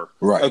buffer?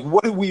 Right. Like,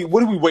 what are we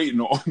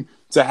waiting on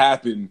to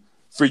happen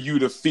for you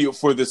to feel,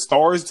 for the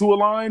stars to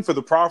align, for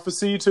the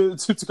prophecy to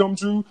come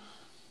true?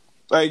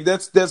 Like,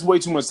 that's way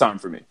too much time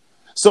for me.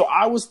 So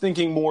I was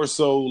thinking more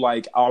so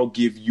like, I'll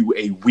give you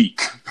a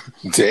week.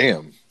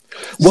 Damn.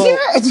 Well,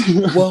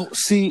 yeah. Well,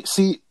 see.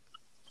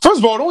 First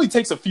of all, it only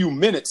takes a few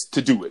minutes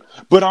to do it.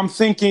 But I'm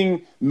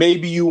thinking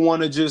maybe you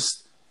want to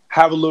just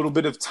have a little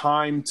bit of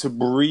time to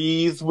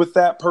breathe with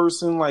that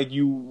person.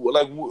 You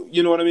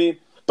know what I mean?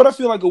 But I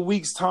feel like a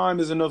week's time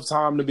is enough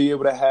time to be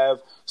able to have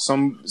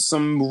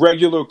some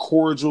regular,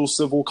 cordial,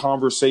 civil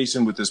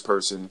conversation with this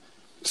person.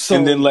 So,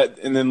 and then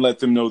let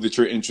them know that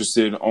you're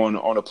interested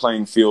on a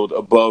playing field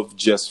above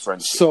just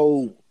friendship.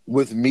 So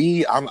with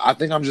me, I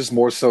think I'm just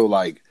more so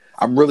like,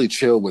 I'm really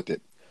chill with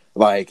it.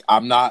 Like,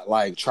 I'm not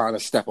like trying to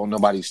step on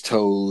nobody's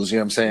toes, you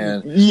know what I'm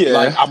saying? Yeah.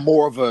 Like, I'm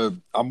more of a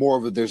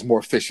there's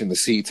more fish in the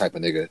sea type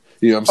of nigga.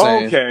 You know what I'm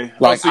saying? Okay.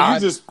 Like, so you're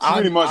just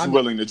pretty much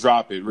willing to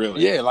drop it,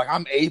 really. Yeah, like,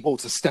 I'm able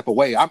to step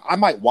away. I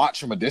might watch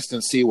from a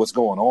distance, see what's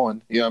going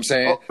on, you know what I'm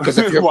saying? Because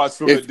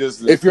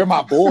if you're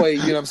my boy, you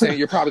know what I'm saying,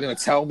 you're probably gonna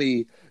tell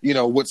me, you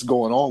know, what's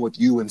going on with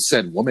you and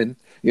said woman.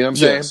 You know what I'm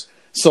saying?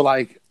 So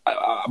like,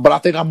 but I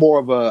think I'm more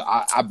of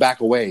I back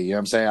away, you know what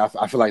I'm saying?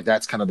 I feel like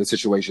that's kind of the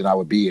situation I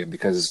would be in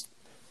because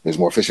there's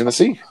more fish in the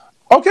sea.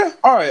 Okay,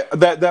 all right,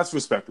 that's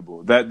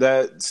respectable.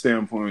 That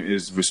standpoint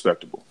is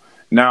respectable.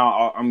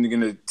 Now I'm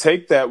going to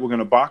take that. We're going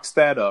to box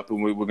that up,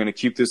 and we're going to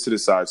keep this to the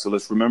side. So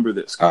let's remember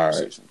this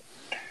conversation.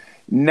 All right.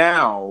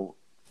 Now,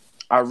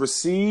 I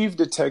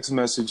received a text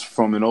message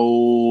from an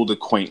old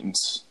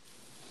acquaintance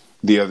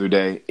the other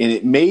day, and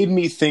it made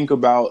me think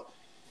about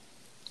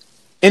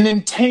an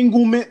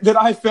entanglement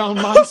that I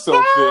found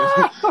myself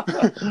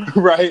in,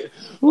 right, a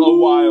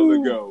while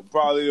ago,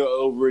 probably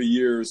over a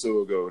year or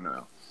so ago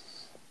now.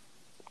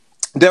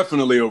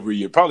 Definitely over a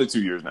year, probably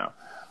 2 years now.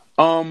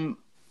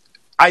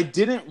 I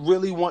didn't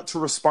really want to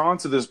respond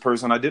to this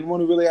person. I didn't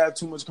want to really have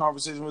too much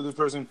conversation with this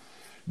person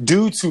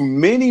due to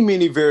many,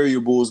 many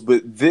variables.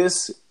 But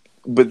this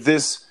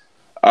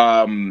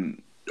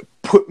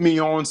put me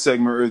on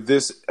segment, or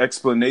this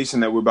explanation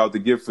that we're about to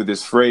give for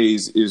this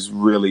phrase, is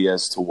really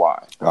as to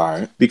why. All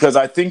right. Because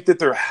I think that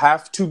there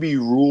have to be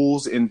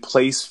rules in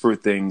place for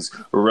things,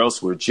 or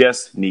else we're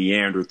just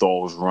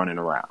Neanderthals running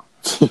around.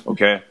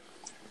 Okay.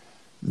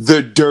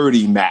 The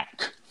Dirty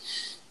Mac.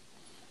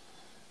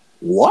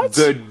 What?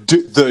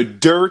 The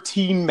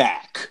Dirty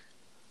Mac.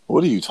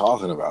 What are you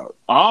talking about?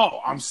 Oh,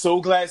 I'm so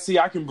glad. See,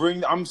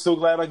 I'm so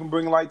glad I can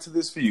bring light to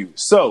this for you.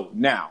 So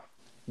now,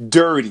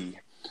 dirty.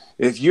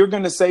 If you're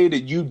going to say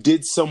that you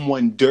did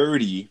someone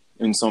dirty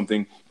in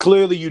something,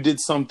 clearly you did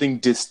something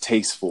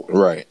distasteful.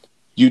 Right.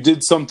 You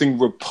did something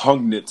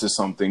repugnant to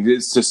something.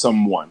 It's to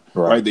someone,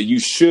 right? That you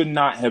should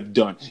not have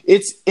done.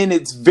 It's in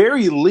its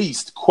very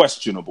least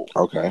questionable.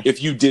 Okay.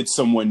 If you did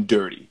someone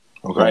dirty.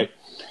 Okay. Right.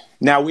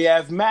 Now we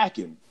have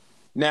macking.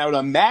 Now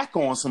the mac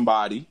on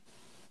somebody,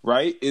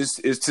 right, is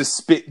to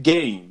spit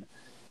game,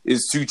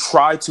 is to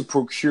try to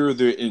procure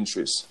their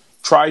interest,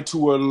 try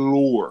to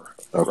allure.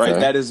 Okay. Right.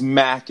 That is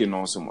macking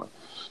on someone.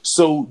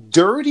 So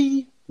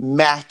dirty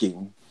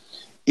macking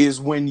is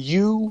when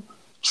you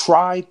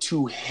try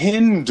to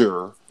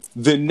hinder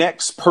the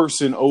next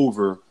person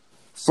over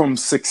from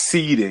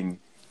succeeding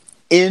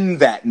in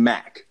that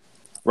mac,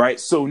 right?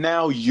 So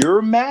now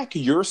your mac,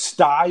 your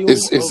style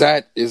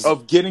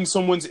of getting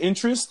someone's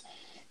interest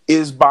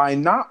is by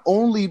not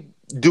only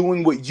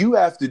doing what you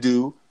have to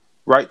do,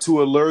 right,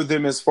 to allure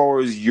them as far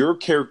as your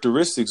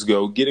characteristics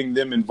go, getting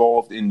them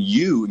involved in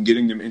you and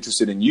getting them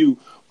interested in you,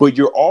 but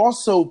you're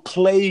also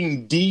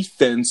playing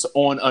defense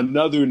on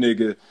another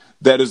nigga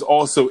that is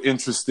also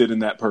interested in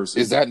that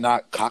person. Is that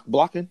not cock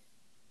blocking?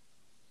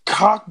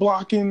 Cock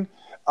blocking?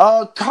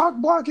 Cock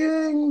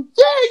blocking?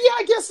 Yeah,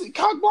 I guess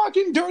cock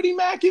blocking, dirty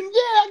macking. Yeah,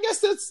 I guess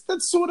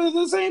that's sort of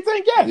the same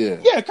thing.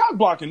 Yeah, cock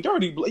blocking,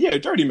 dirty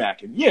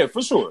macking. Yeah,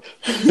 for sure.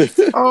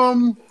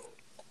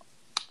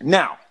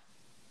 Now,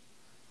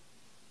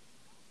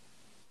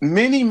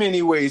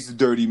 many ways to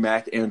dirty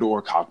mac and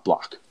or cock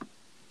block.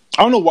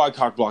 I don't know why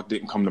cock block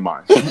didn't come to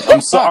mind.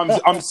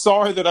 I'm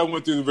sorry that I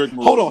went through the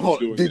rigmarole.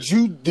 Hold on. Did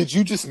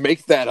you just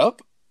make that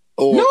up?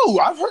 Or? No,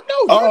 I've heard.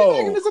 No, dirty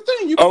macking is a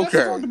thing.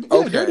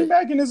 Dirty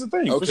macking is a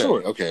thing for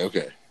sure.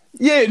 Okay.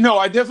 Yeah, no,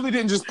 I definitely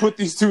didn't just put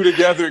these two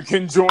together and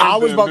conjoin them. I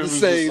was about to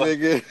say,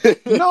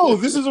 nigga. No,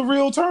 this is a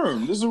real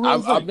term. This is a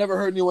real thing. I've never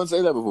heard anyone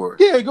say that before.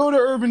 Yeah, go to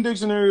Urban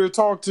Dictionary or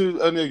talk to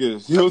a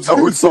nigga. He'll tell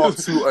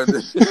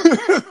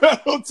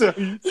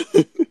you.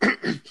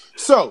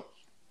 So,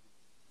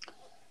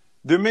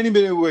 there are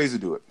many ways to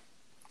do it.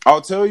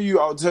 I'll tell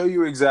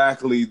you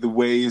exactly the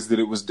ways that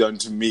it was done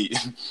to me.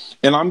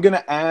 And I'm going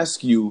to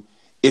ask you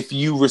if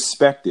you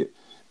respect it.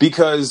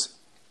 Because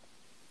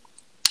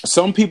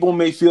some people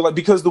may feel like,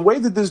 because the way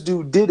that this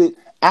dude did it,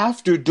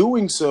 after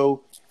doing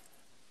so,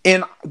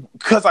 and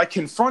because I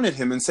confronted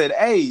him and said,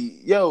 hey,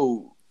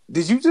 yo,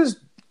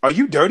 are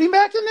you dirty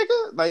macking,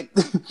 nigga? Like,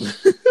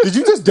 did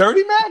you just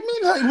dirty mac me?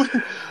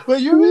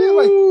 Like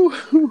you're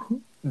like,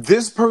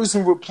 this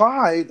person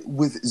replied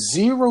with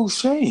zero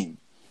shame.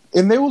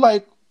 And they were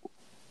like,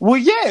 well,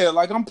 yeah,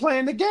 like I'm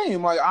playing the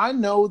game. Like I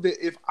know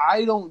that if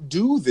I don't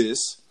do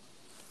this,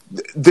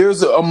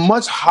 there's a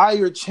much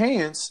higher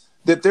chance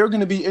that they're going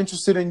to be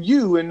interested in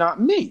you and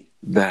not me.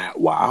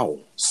 Wow.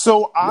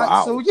 So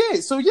I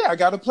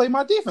got to play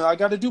my defense. I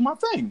got to do my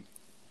thing.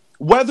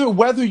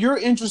 Whether you're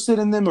interested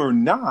in them or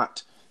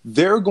not,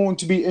 they're going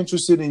to be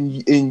interested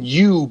in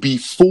you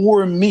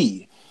before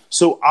me.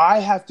 So I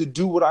have to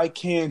do what I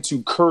can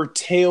to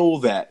curtail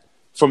that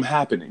from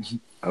happening.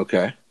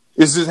 Okay.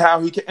 This is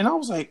how he can. And I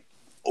was like,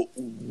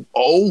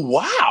 oh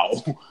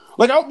wow.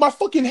 Like my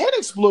fucking head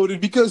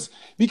exploded because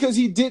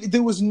he did.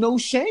 There was no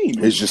shame.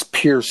 It's just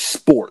pure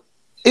sport.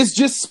 It's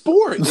just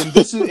sport, and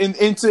this is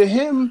and to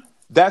him,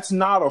 that's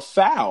not a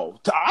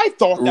foul. I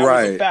thought that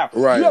was a foul.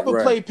 Right. You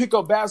ever play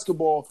pickup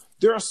basketball?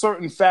 There are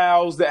certain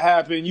fouls that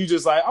happen. You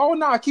just like, oh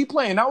nah, keep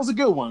playing. That was a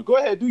good one. Go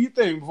ahead, do your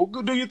thing.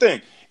 Go do your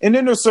thing. And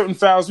then there's certain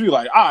fouls where you're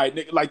like, all right,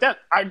 nigga, like that.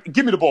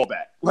 Give me the ball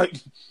back. Like,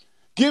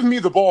 give me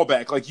the ball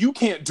back. Like you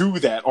can't do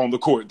that on the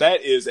court.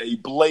 That is a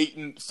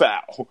blatant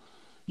foul.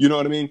 You know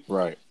what I mean?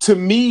 Right. To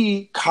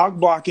me, cock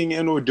blocking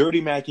and or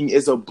dirty macking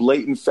is a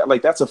blatant foul.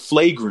 Like that's a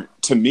flagrant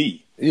to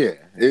me. Yeah,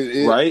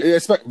 right.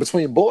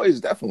 Between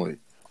boys, definitely.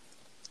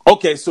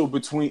 Okay, so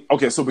between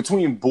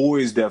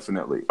boys,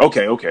 definitely.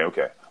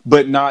 Okay,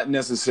 but not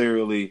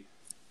necessarily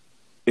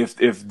if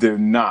they're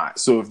not.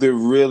 So if they're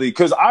really,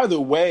 because either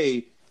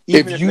way,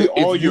 even if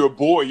they are your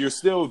boy, you're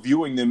still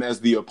viewing them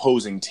as the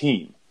opposing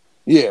team.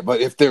 Yeah,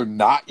 but if they're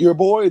not your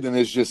boy, then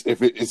it's just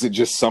is it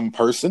just some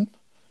person?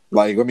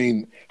 Like, I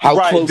mean, how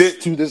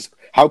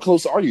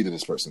close are you to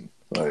this person?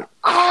 Like,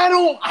 I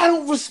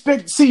don't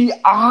respect. See,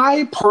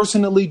 I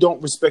personally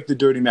don't respect the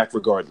dirty mac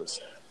regardless.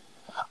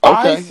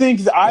 Okay. I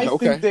think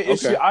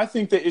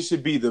that it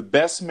should be the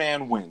best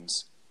man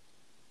wins.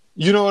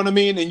 You know what I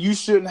mean? And you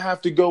shouldn't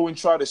have to go and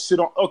try to shit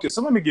on. Okay,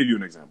 so let me give you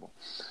an example.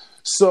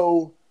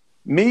 So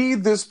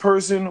this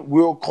person,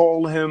 we'll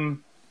call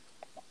him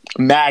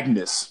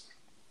Magnus.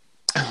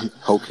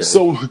 Okay.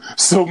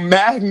 So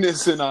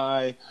Magnus and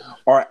I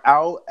are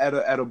out at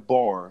a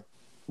bar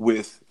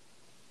with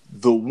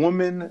the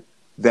woman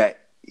that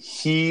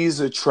he's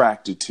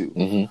attracted to.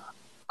 Mm-hmm.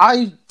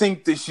 I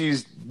think that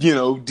she's,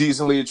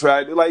 decently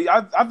attractive. Like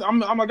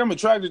I'm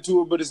attracted to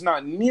her, but it's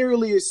not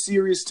nearly as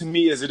serious to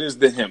me as it is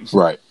to him.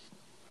 Right.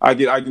 I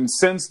can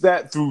sense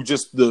that through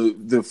just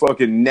the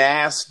fucking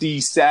nasty,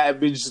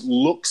 savage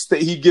looks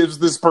that he gives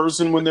this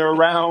person when they're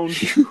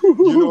around. You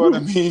know what I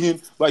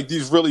mean? Like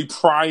these really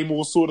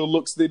primal sort of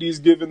looks that he's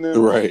giving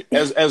them, right?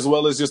 As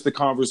well as just the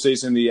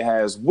conversation that he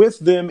has with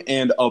them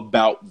and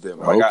about them.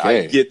 Like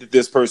I get that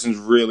this person's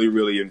really,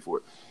 really in for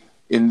it,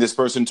 and this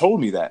person told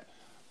me that.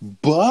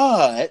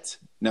 But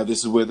now this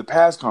is where the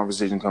past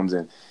conversation comes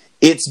in.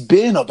 It's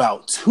been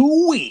about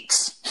 2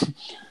 weeks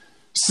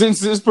since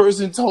this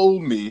person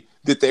told me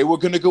that they were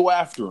going to go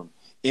after him,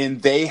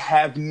 and they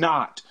have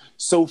not.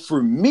 So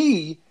for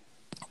me,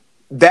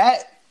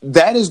 that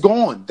is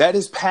gone. That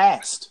is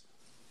past.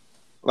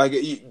 Like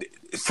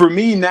for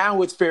me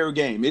now, it's fair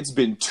game. It's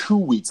been 2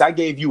 weeks. I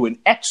gave you an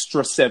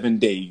extra 7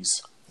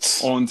 days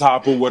on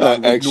top of what I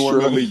would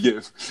normally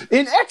give.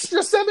 An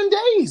extra 7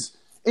 days.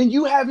 And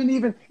you haven't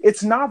even,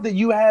 it's not that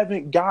you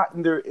haven't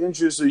gotten their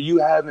interest or you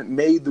haven't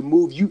made the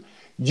move.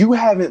 You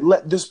haven't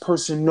let this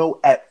person know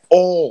at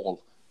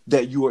all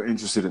that you are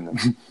interested in them.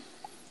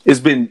 It's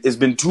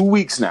been 2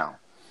 weeks now.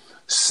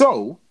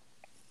 So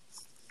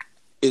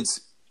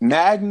it's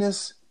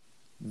Magnus,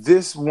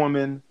 this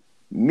woman,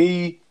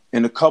 me,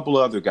 and a couple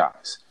of other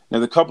guys. Now,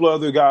 the couple of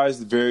other guys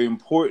are very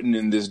important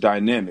in this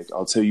dynamic.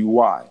 I'll tell you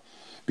why.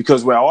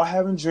 Because we're all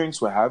having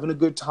drinks, we're having a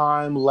good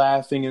time,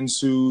 laughing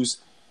ensues.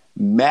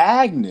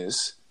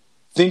 Magnus,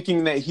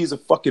 thinking that he's a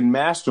fucking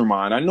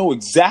mastermind, I know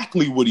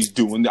exactly what he's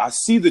doing. I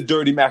see the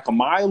Dirty Mac a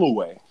mile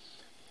away.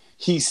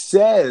 He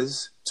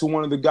says to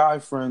one of the guy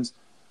friends,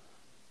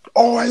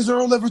 "Oh, has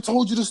Earl ever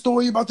told you the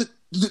story about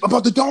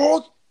the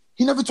dog?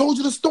 He never told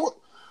you the story?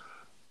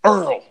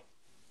 Earl,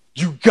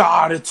 you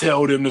gotta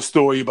tell them the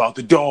story about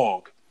the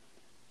dog."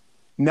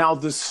 Now,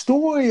 the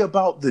story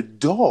about the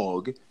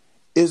dog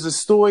is a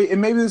story, and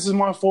maybe this is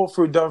my fault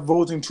for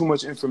divulging too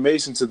much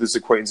information to this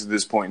acquaintance at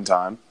this point in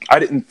time. I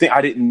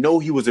didn't know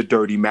he was a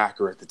dirty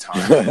macker at the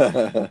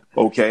time.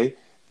 Okay?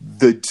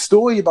 The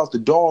story about the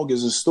dog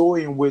is a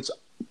story in which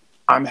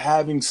I'm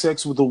having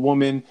sex with a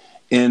woman,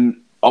 and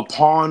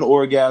upon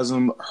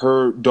orgasm,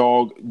 her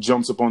dog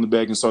jumps up on the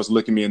bed and starts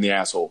licking me in the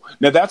asshole.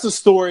 Now, that's a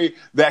story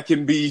that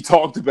can be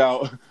talked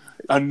about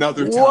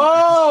another time.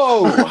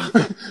 Whoa!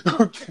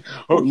 Okay.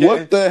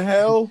 What the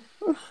hell?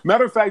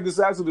 Matter of fact, this is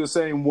actually the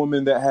same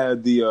woman that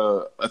had the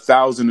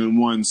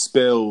 1001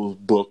 spell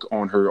book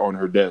on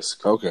her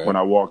desk. Okay. When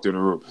I walked in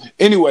her room.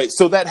 Anyway,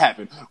 so that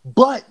happened.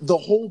 But the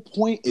whole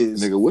point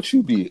is, nigga, what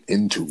you be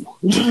into?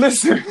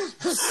 Listen,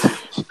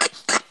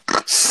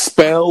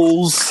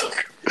 spells,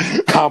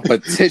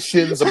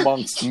 competitions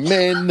amongst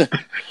men,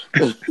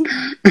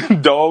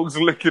 dogs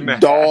licking the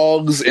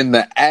dogs in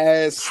the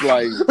ass,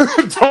 like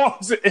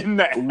dogs in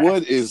the ass.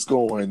 What is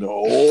going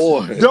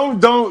on?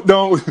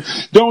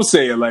 Don't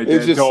say it like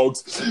that.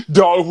 Just,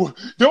 dog.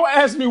 Don't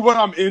ask me what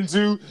I'm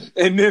into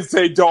and then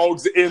say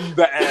dogs in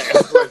the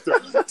ass.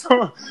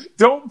 Like,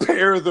 don't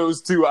pair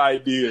those two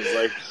ideas.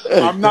 Like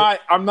I'm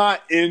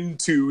not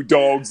into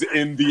dogs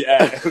in the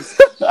ass.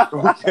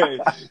 Okay,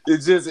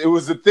 it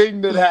was a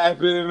thing that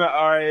happened.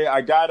 All right,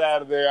 I got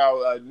out of there.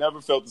 I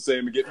never felt the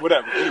same again.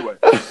 Whatever. Anyway.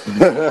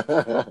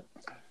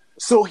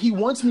 So he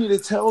wants me to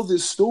tell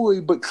this story,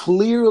 but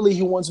clearly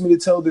he wants me to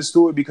tell this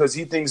story because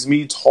he thinks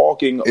me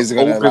talking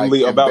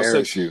openly about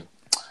sex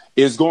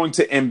is going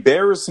to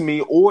embarrass me,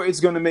 or it's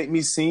going to make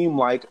me seem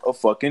like a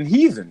fucking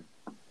heathen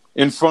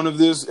in front of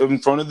this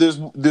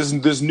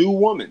new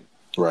woman.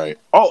 Right.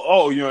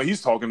 Oh,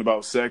 he's talking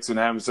about sex and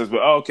having sex,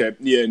 but okay,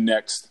 yeah,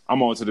 next.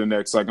 I'm on to the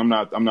next. Like I'm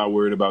not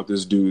worried about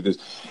this dude.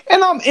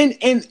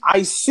 And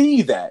I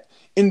see that.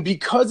 And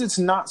because it's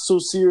not so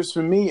serious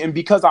for me, and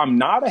because I'm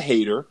not a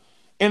hater,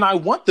 and I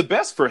want the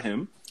best for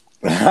him,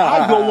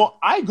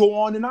 I go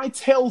on and I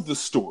tell the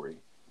story.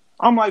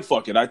 I'm like,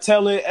 fuck it. I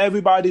tell it.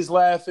 Everybody's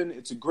laughing.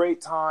 It's a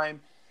great time.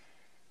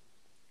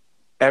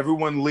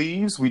 Everyone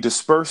leaves. We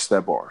disperse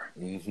that bar.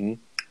 Mm-hmm.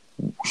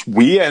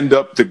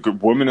 The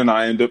woman and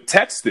I end up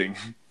texting.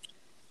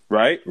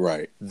 Right?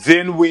 Right.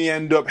 Then we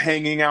end up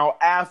hanging out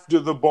after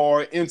the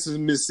bar.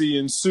 Intimacy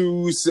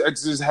ensues.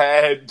 Sex is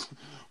had.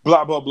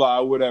 Blah, blah,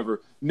 blah,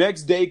 whatever.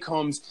 Next day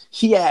comes,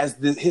 he has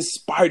his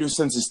spider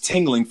sense is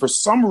tingling. For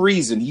some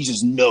reason, he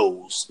just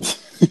knows.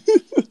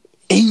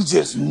 He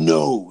just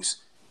knows.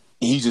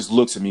 And he just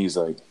looks at me, he's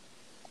like,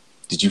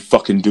 "Did you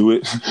fucking do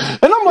it?" And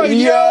I'm like,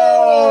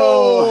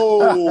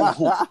 yo!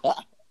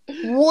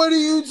 What are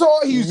you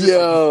talking? He's just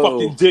like, "You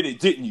fucking did it,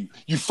 didn't you?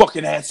 You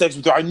fucking had sex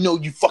with her. I know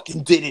you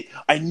fucking did it.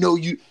 I know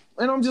you."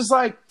 And I'm just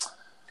like,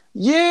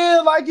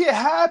 yeah, like it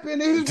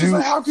happened. And he was just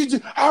like, how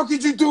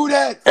could you do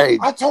that? Hey,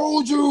 I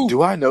told you.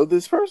 Do I know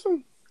this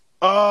person?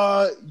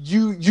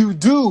 You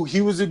do.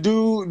 He was a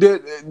dude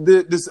that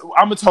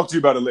I'm gonna talk to you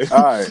about it later.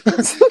 All right,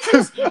 because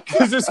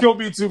it's gonna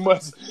be too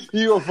much.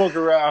 He gonna fuck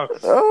around.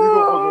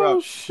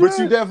 Shit. But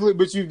you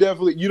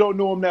definitely you don't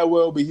know him that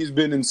well, but he's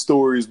been in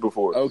stories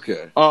before.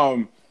 Okay.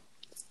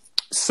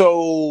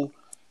 So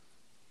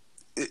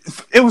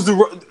it was the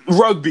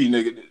rugby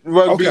nigga.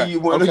 Rugby.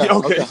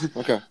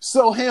 Okay.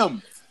 So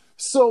him.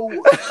 So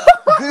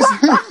this.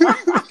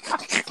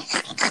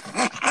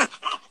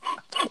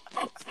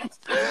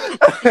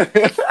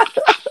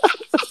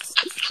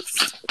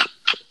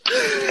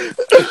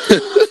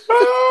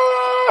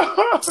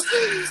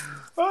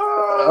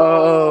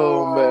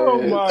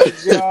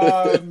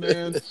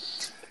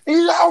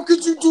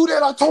 did you do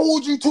that? I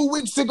told you 2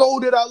 weeks ago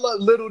that I love.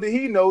 Little did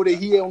he know that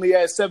he only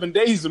had 7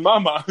 days in my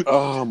mind.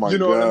 Oh my you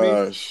know gosh. what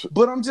I mean?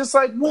 But I'm just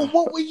like, well,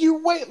 what were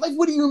you like?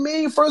 What do you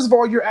mean? First of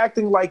all, you're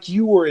acting like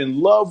you were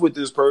in love with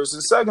this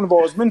person. Second of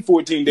all, it's been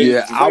 14 days.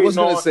 Yeah, I was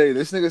gonna say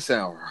this nigga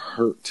sound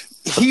hurt.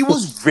 He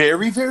was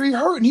very, very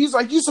hurt, and he's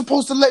like, "You're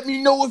supposed to let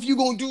me know if you're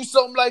gonna do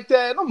something like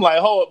that." And I'm like,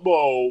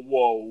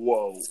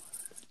 whoa.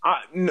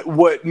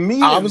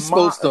 I'm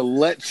supposed to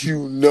let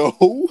you know,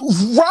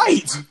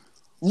 right.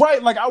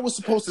 Like I was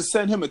supposed to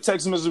send him a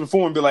text message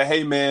before and be like,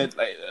 "Hey man,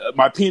 like,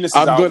 my penis is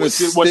out. What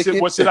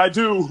should I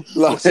do?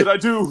 What should I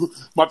do?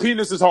 My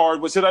penis is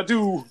hard. What should I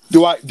do?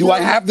 Do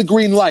I have the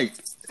green light?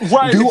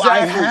 Right? Do exactly.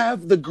 I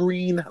have the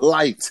green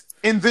light?"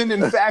 And then,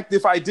 in fact,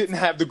 if I didn't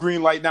have the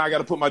green light, now I got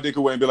to put my dick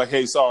away and be like,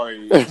 "Hey,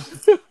 sorry,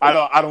 I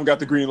don't got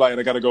the green light.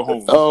 I got to go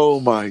home." Oh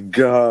my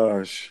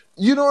gosh!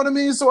 You know what I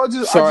mean? So I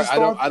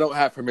don't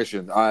have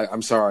permission.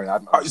 I'm sorry.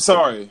 I'm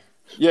sorry.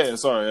 Yeah,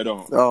 sorry, I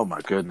don't. Oh my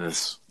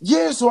goodness.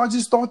 Yeah, so I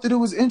just thought that it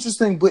was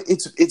interesting, but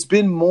it's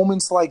been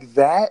moments like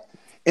that,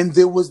 and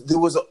there was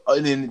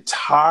an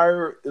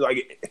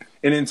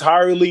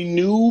entirely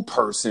new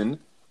person,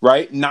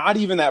 right? Not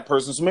even that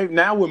person. So maybe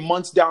now we're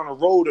months down the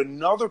road,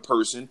 another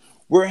person.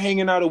 We're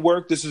hanging out at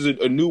work. This is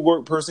a new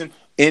work person.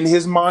 In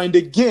his mind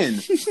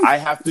again, I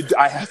have to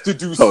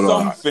do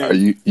something. Are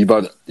you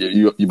about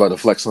to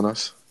flex on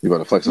us? You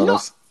about to flex on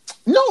us?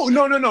 No, I'm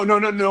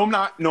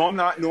not.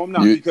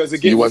 Because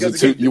again, you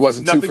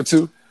wasn't 2 for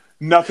 2.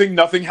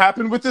 Nothing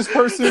happened with this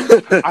person.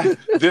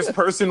 This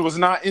person was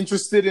not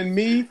interested in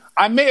me.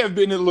 I may have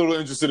been a little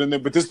interested in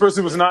them, but this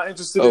person was not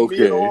interested in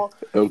me at all.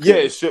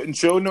 Okay. Yeah,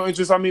 showed no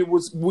interest. I mean,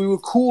 we were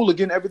cool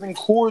again, everything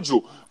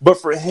cordial.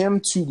 But for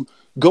him to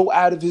go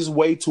out of his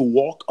way to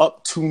walk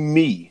up to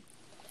me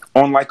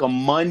on like a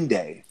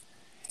Monday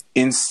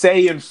and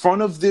say in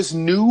front of this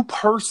new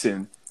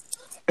person,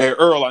 "Hey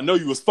Earl, I know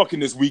you was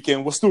fucking this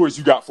weekend. What stories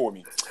you got for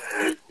me?"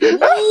 What?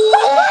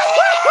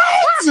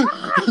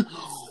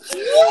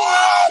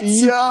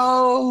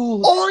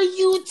 Yo, are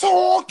you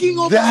talking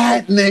about?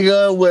 That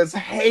nigga was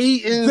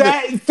hating.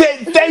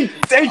 Thank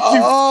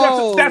you.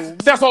 Oh.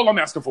 That's all I'm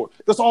asking for.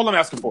 That's all I'm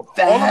asking for.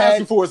 All I'm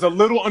asking for is a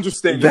little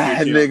understanding.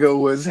 That nigga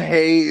was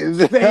hating.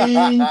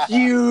 Thank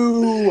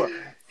you.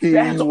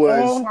 That's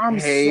all I'm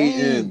hating.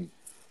 saying.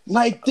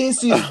 Like,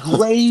 this is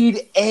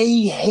grade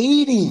A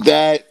hating.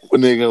 That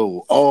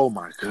nigga, oh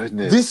my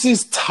goodness. This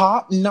is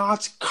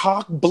top-notch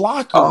cock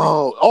blocker.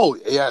 Oh,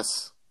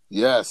 yes.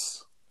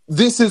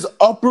 This is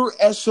upper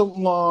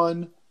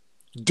echelon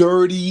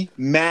dirty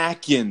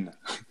mackin'.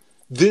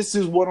 This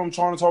is what I'm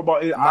trying to talk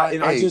about.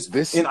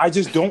 I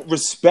just don't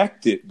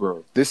respect it,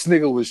 bro. This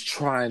nigga was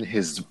trying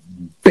his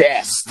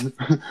best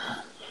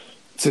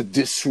to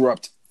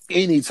disrupt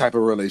any type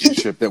of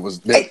relationship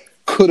that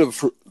could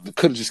have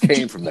just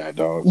came from that,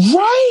 dog.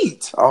 Right.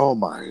 Oh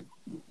my.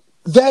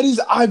 That is,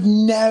 I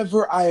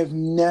have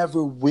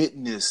never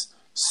witnessed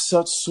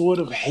such sort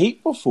of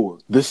hate before.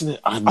 I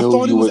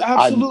thought it was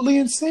absolutely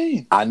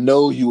insane. I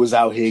know you was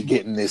out here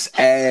getting this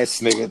ass,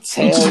 nigga.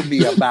 Tell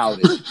me about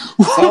it.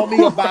 Tell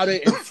me about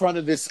it in front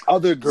of this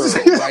other girl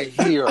right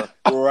here,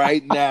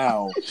 right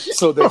now,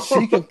 so that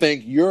she can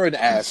think you're an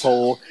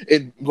asshole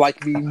and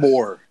like me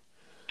more.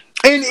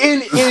 And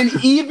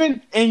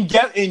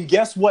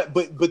guess what?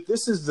 But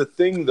this is the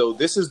thing, though.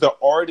 This is the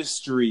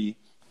artistry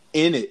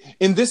in it,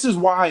 and this is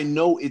why I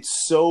know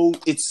it's so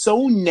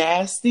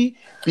nasty,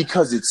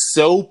 because it's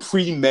so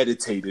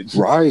premeditated,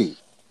 right?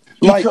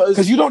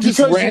 Because you don't just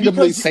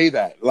randomly say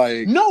that.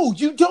 Like, no,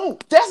 you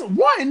don't. That's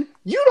one.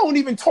 You don't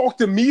even talk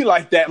to me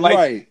like that. Like,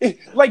 right.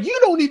 Like, you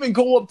don't even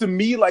go up to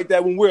me like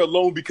that when we're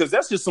alone, because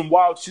that's just some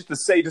wild shit to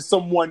say to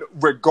someone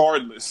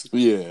regardless.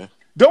 Yeah.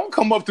 Don't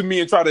come up to me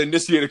and try to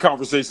initiate a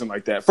conversation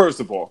like that, first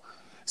of all.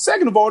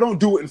 Second of all, don't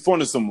do it in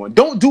front of someone.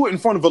 Don't do it in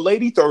front of a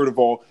lady, third of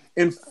all.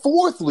 And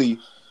fourthly,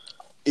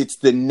 it's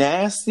the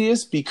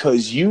nastiest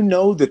because you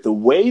know that the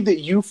way that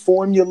you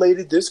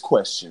formulated this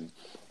question,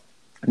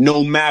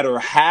 no matter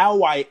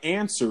how I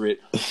answer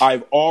it,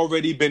 I've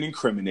already been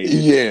incriminated.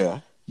 Yeah.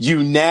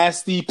 You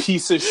nasty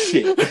piece of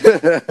shit.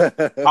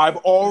 I've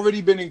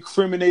already been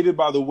incriminated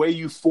by the way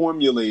you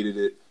formulated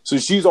it. So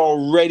she's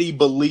already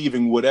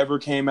believing whatever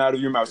came out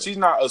of your mouth. She's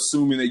not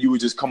assuming that you would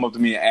just come up to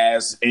me and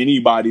ask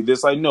anybody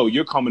this. Like, no,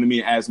 you're coming to me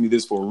and asking me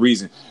this for a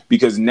reason.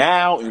 Because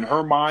now, in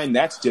her mind,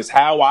 that's just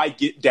how I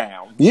get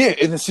down. Yeah,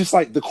 and it's just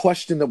like the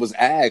question that was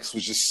asked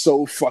was just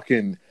so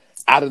fucking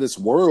out of this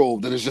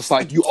world that it's just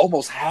like you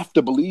almost have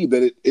to believe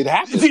that it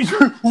happened.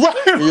 Right,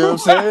 you know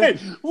what I'm saying?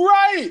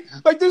 Right.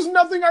 Like, there's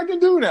nothing I can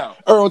do now.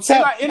 Earl,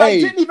 I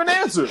didn't even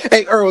answer.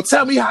 Hey, Earl,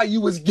 tell me how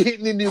you was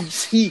getting in them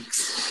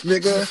cheeks,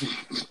 nigga.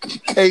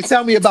 Hey,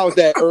 tell me about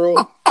that,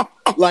 Earl.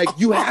 Like,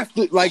 you have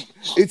to, like,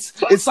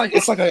 it's like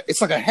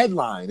a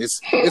headline.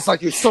 It's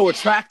like you're so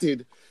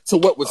attracted to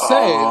what was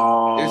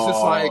said. It's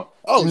just like,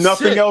 oh,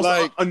 nothing shit. else.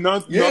 Like,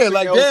 nothing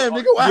like, else, damn,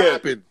 nigga, what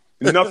happened?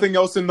 Nothing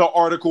else in the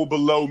article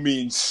below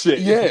means shit.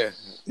 Yeah.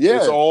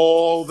 It's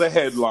all the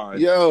headline.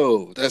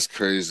 Yo, that's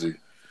crazy.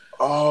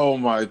 Oh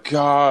my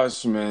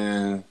gosh,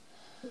 man.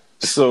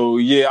 So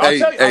yeah,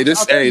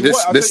 this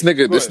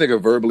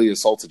nigga verbally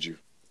assaulted you.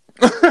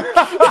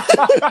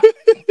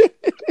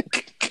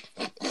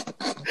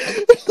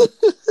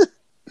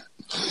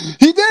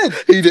 He did.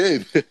 He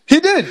did.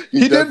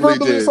 He did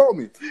verbally assault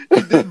me.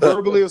 He did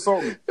verbally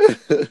assault me.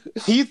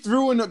 He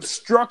threw an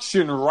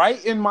obstruction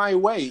right in my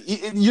way.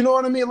 You know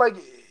what I mean? Like,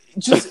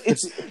 just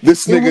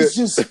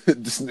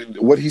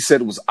what he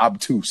said was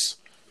obtuse.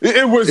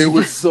 It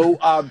was so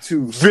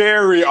obtuse.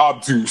 Very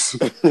obtuse.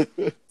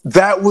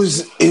 That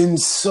was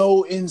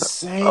so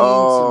insane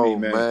to me,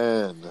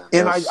 man.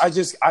 And I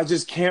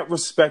just can't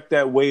respect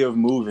that way of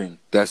moving.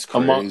 That's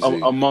crazy.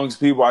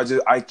 Amongst people.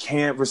 I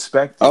can't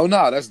respect it. Oh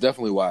no, that's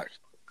definitely whack.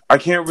 I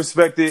can't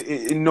respect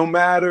it. No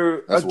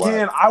matter, that's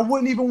again, whack. I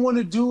wouldn't even want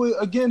to do it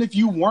again if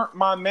you weren't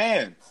my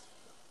man.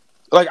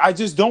 Like, I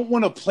just don't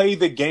want to play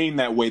the game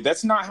that way.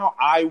 That's not how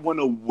I want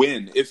to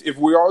win. If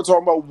we are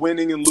talking about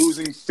winning and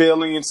losing,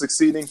 failing and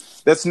succeeding,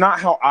 that's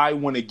not how I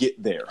want to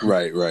get there.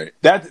 Right.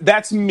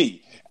 That's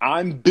me.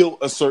 I'm built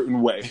a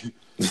certain way.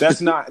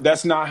 That's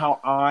not how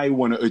I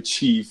want to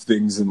achieve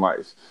things in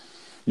life.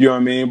 You know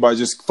what I mean? By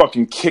just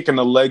fucking kicking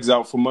the legs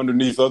out from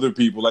underneath other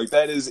people. Like,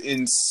 that is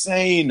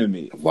insane to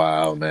me.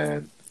 Wow,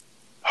 man.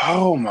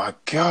 Oh my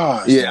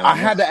God. Yeah, man. I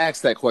had to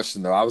ask that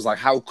question though. I was like,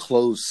 how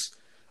close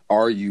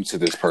are you to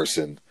this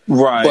person?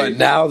 Right. But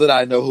now that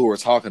I know who we're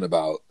talking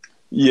about,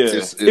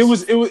 it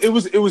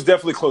was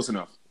definitely close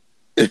enough.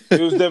 It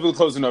was definitely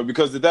close enough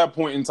because at that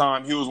point in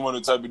time, he was one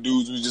of the type of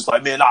dudes who was just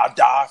like, man, I'll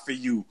die for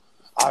you.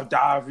 Like,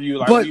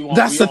 but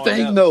that's the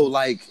thing though.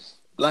 Like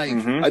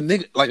mm-hmm. a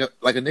nigga,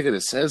 like a nigga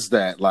that says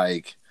that,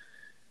 like,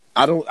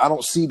 I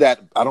don't see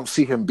that. I don't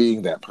see him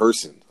being that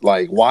person.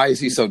 Like, why is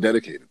he so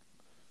dedicated?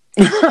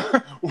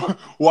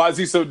 Why is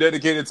he so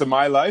dedicated to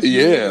my life?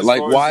 Yeah,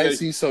 like, why is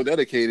he so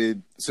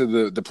dedicated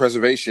to the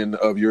preservation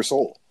of your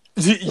soul?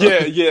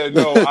 Yeah,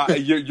 no,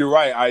 you're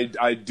right.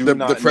 I do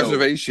not the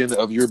preservation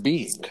of your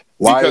being.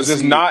 Why? Because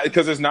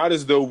it's not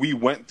as though we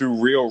went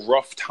through real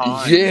rough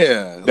times.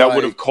 Yeah, that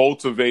would have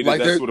cultivated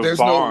that sort of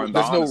bond.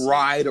 There's no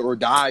ride or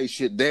die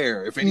shit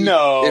there. If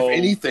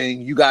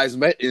anything, you guys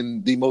met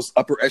in the most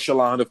upper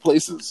echelon of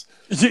places.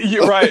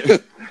 You're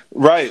right.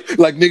 Right.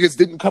 Like, niggas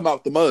didn't come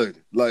out the mud.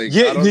 Like,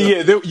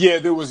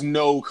 there was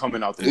no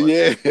coming out the mud.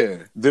 Yeah,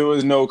 there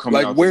was no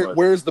coming out the mud.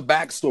 Where's the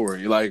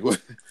backstory? Like,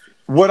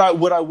 what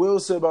I will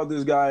say about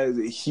this guy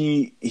is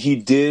he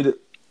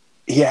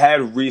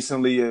had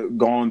recently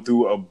gone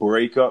through a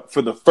breakup.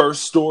 For the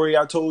first story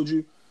I told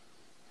you,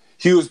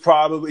 he was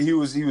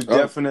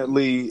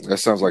definitely, that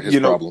sounds like his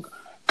problem.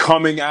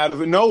 Coming out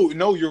of it.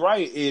 No, you're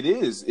right. It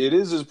is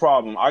his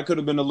problem. I could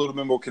have been a little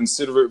bit more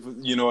considerate,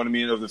 you know what I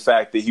mean, of the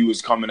fact that he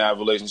was coming out of a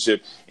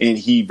relationship and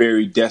he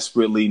very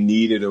desperately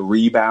needed a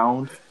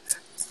rebound.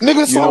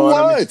 Nigga, so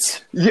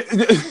what? I mean?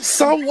 Yeah.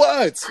 So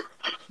what?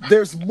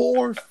 There's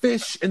more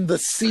fish in the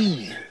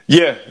sea.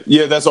 Yeah,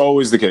 that's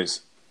always the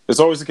case. It's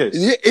always the case.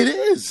 Yeah, it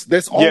is.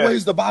 That's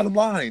always the bottom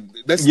line.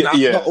 That's not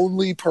the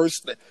only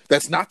person.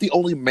 That's not the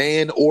only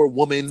man or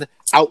woman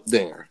out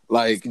there.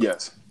 Like,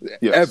 yes.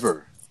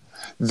 Ever.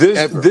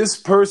 This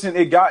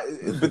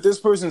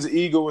person's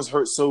ego was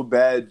hurt so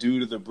bad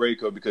due to the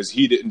breakup because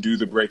he didn't do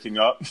the breaking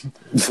up,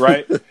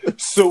 right?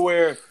 So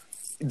where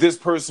this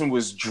person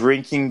was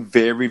drinking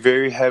very,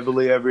 very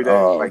heavily every day,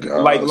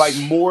 like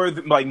more,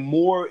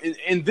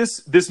 and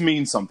this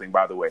means something,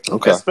 by the way.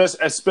 Okay.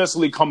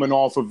 Especially coming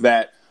off of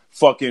that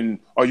fucking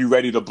 "Are you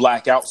ready to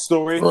black out?"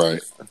 story. Right.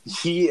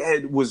 He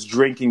was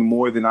drinking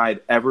more than I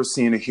had ever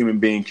seen a human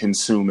being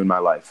consume in my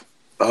life.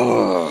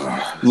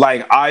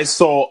 Like, I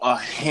saw a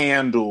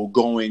handle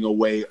going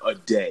away a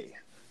day.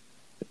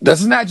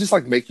 Doesn't that just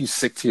like make you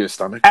sick to your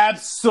stomach?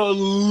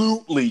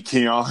 Absolutely,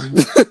 Keon.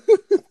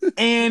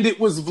 And it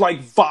was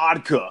like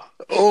vodka.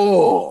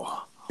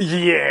 Oh.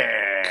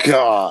 Yeah.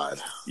 God.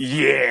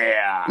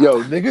 Yeah.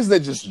 Yo, niggas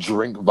that just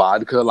drink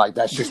vodka, like,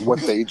 that's just what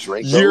they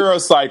drink. You're a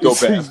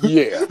psychopath.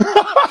 Yeah.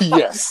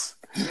 Yes.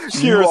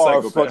 You're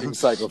a fucking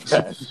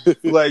psychopath.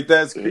 Like,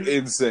 that's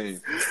insane.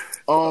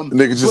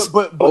 Nigga just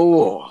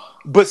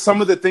But some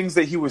of the things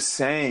that he was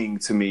saying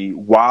to me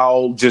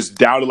while just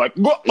down, like,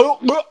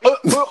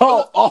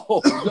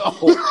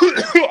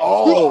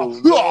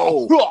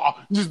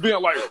 just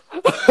being like,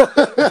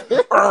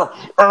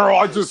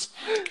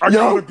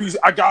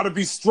 I gotta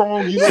be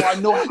strong. You know, I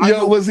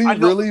know. Was he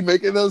really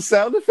making those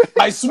sound effects?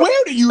 I swear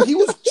to you, he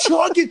was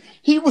chugging.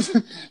 He was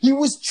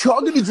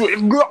chugging.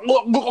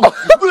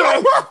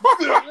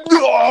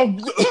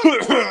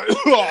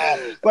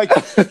 Like,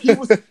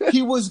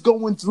 he was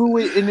going through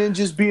it and then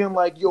just being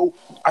like, yo,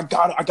 I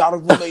gotta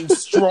remain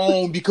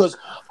strong because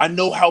I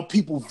know how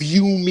people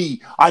view me.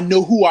 I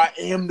know who I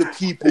am to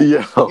people.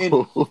 Yo.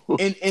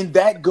 And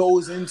that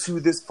goes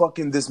into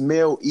this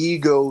male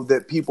ego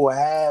that people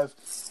have,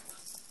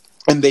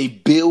 and they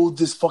build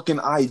this fucking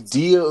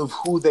idea of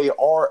who they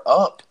are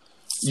up.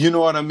 You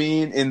know what I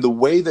mean? And the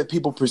way that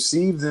people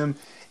perceive them,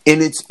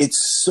 and it's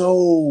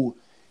so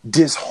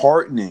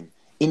disheartening.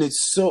 And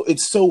it's so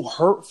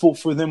hurtful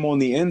for them on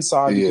the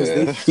inside because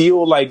they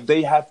feel like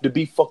they have to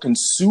be fucking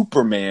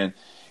Superman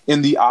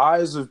in the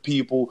eyes of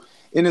people.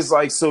 And it's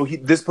like, so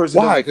this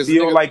person why? because the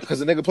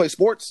nigga play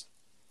sports.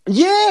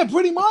 Yeah,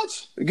 pretty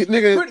much.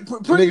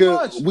 Nigga, pretty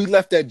much. We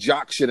left that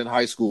jock shit in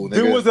high school.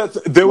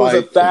 Nigga. There was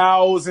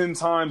 1,000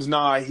 times.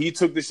 Nah, he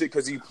took the shit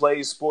because he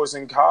played sports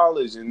in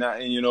college and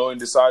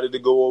decided to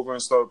go over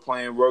and start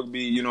playing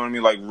rugby. You know what I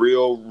mean? Like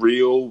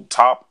real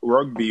top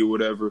rugby or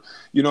whatever.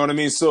 You know what I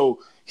mean? So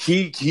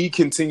he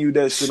continued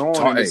that shit on.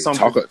 Talk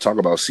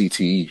about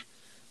CTE.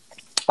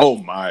 Oh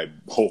my!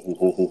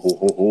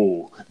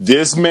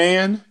 This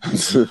man.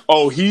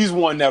 Oh, he's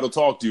one that'll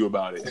talk to you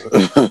about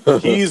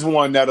it. He's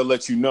one that'll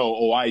let you know.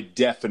 Oh, I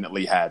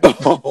definitely had it.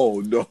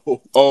 Oh no.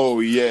 Oh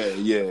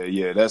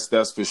yeah.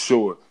 That's for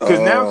sure.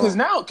 Because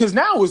now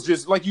it's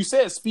just like you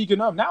said. Speaking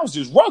of, now it's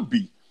just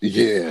rugby.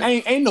 Yeah.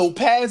 Ain't no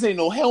pads, ain't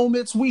no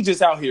helmets. We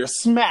just out here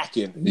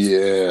smacking.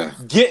 Yeah.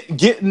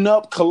 Getting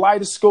up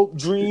kaleidoscope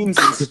dreams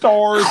and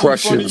stars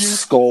crushing in front of you.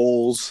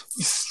 Skulls.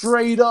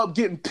 Straight up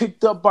getting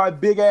picked up by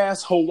big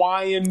ass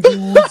Hawaiian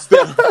dudes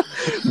that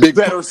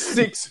are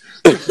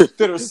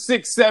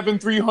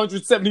 6'7",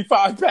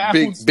 375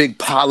 pounds. Big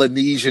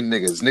Polynesian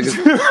niggas.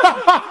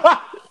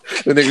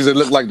 The niggas that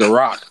look like The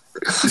Rock.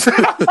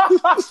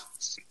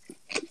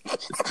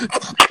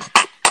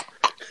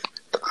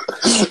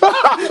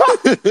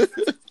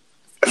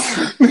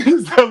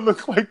 Niggas that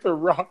look like The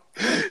Rock.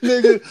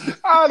 Nigga,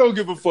 I don't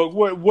give a fuck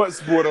what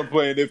sport I'm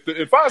playing.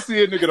 If I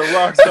see a nigga The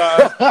Rock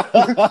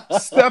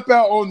size step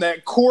out on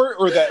that court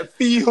or that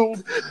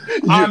field,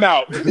 I'm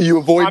out. You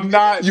avoid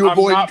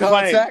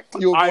contact?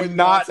 I'm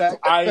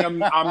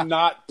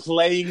not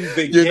playing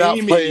the game. You're not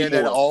playing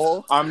anymore. At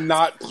all? I'm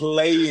not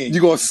playing.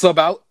 You gonna sub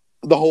out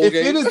the whole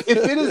game?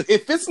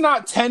 If it's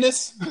not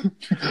tennis,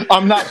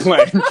 I'm not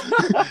playing.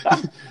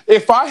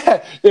 If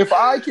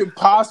I can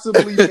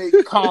possibly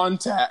make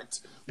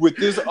contact with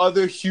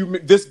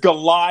this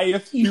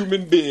Goliath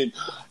human being,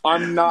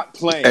 I'm not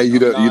playing. Hey, you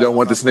don't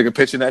want this nigga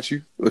pitching at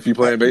you if you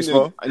playing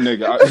baseball? Nope,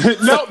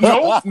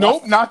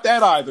 not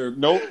that either.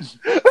 Nope,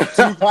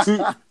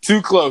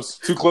 too close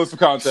for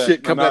contact.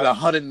 Shit coming at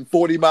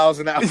 140 miles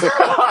an hour.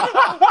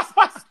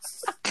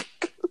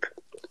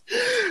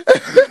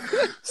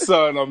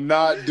 Son, I'm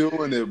not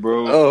doing it,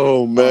 bro.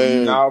 Oh man,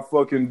 I'm not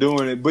fucking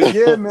doing it. But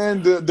yeah,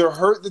 man, the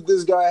hurt that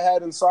this guy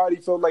had inside, he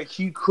felt like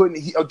he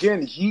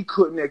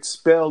couldn't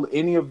expel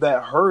any of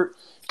that hurt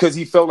because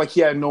he felt like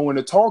he had no one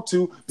to talk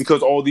to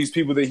because all these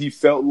people that he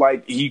felt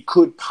like he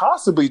could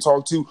possibly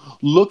talk to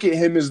look at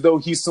him as though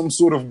he's some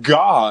sort of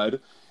god,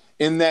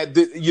 and that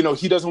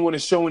he doesn't want to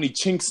show any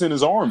chinks in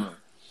his armor.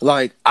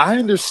 Like, I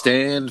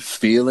understand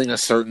feeling a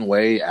certain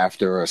way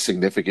after a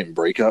significant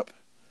breakup.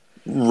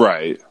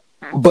 Right.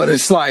 But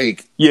it's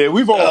like, yeah,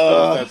 we've all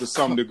felt that to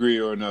some degree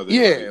or another.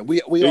 Yeah,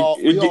 right?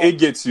 it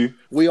gets you.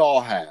 We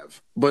all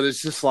have. But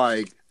it's just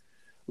like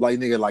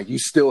nigga, like you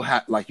still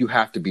have, like you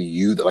have to be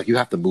you, like you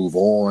have to move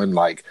on,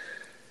 like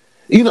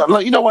you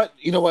know what?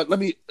 Let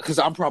me, because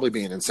I'm probably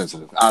being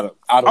insensitive. I was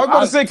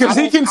about to say because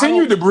he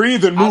continued to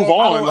breathe and move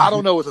on. I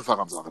don't know what the fuck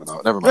I'm talking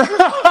about. Never mind.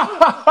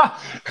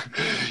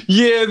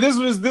 Yeah,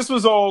 this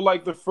was all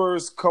like the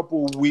first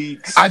couple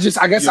weeks. I just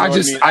think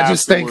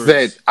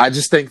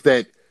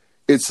that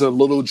it's a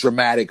little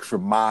dramatic for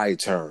my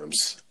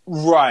terms.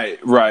 Right.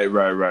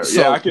 So,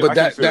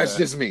 yeah, that's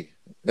just me.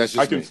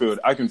 I can feel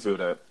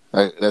that.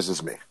 That's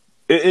just me.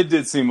 It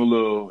did seem a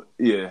little,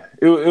 yeah.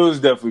 It was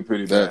definitely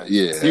pretty bad.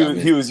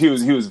 He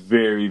was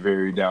very,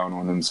 very down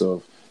on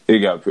himself. It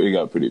got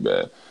pretty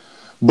bad.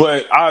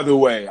 But either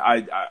way,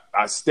 I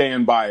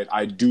stand by it.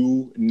 I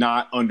do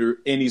not, under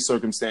any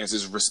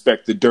circumstances,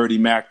 respect the Dirty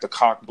Mac, the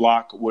cock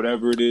block,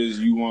 whatever it is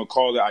you want to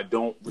call it. I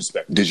don't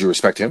respect it. Did you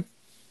respect him?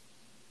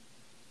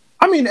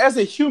 I mean, as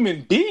a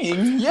human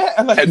being,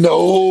 yeah. Like,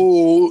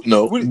 no.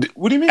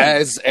 What do you mean?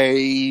 As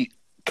a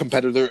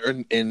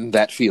competitor in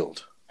that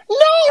field.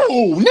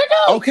 No,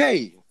 nigga.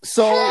 Okay,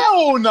 so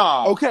hell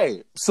nah.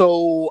 Okay,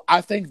 so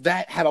I think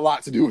that had a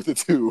lot to do with it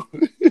too.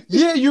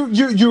 Yeah,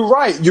 you're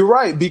right. You're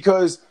right,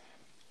 because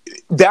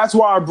that's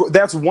why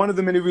that's one of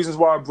the many reasons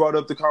why I brought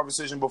up the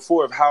conversation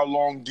before of how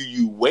long do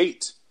you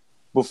wait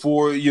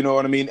before, you know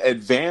what I mean,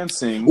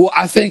 advancing. Well,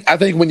 I think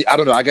when I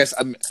don't know. I guess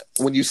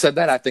when you said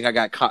that, I think I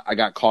got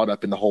caught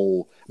up in the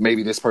whole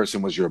maybe this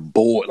person was your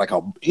boy, like a,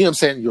 you know what I'm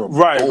saying? You're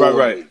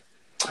right.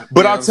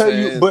 But I'll tell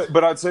you.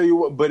 But I'll tell you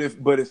what. But if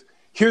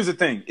here's the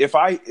thing. If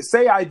I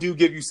say I do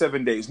give you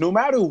 7 days, no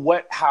matter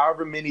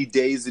however many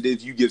days it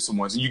is you give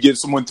someone, so you give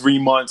someone 3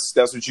 months,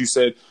 that's what you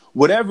said,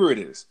 whatever it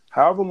is,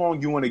 however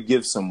long you want to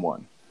give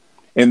someone.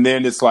 And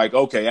then it's like,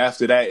 okay,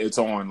 after that, it's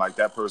on. Like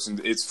that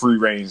person, it's free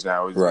range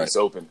now. It's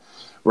open,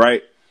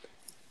 right?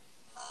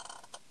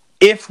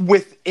 If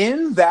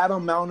within that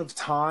amount of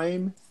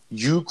time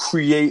you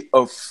create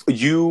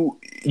you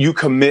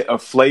commit a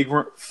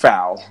flagrant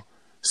foul,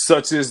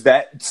 such as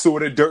that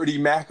sort of Dirty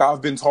Mac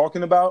I've been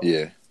talking about,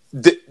 yeah.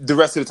 The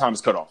rest of the time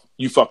is cut off.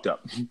 You fucked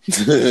up.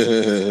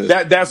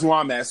 That's where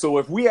I'm at. So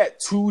if we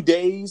at 2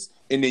 days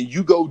and then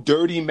you go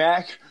Dirty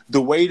Mac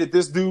the way that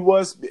this dude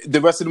was,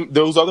 the rest of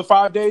those other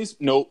 5 days,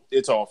 nope,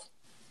 it's off.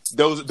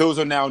 Those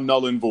are now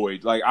null and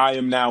void. Like I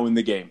am now in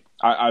the game.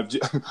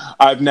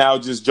 I've now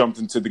just jumped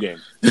into the game.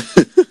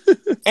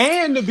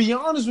 And to be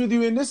honest with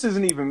you, and this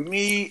isn't even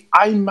me,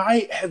 I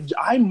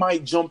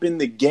might jump in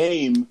the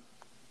game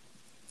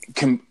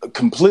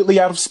completely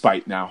out of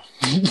spite now.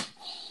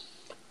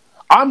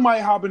 I might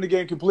hop in the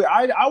game completely.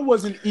 I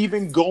wasn't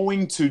even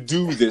going to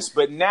do this,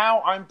 but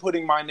now I'm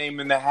putting my name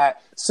in the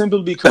hat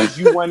simply because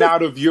you went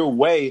out of your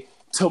way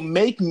to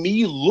make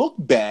me look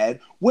bad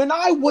when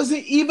I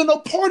wasn't even a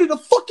part of the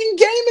fucking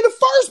game in the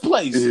first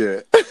place.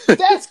 Yeah.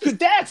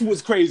 That's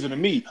what's crazy to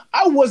me.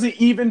 I wasn't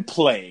even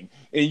playing,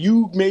 and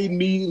you made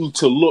me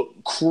to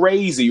look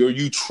crazy, or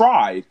you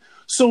tried.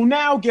 So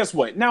now, guess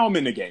what? Now I'm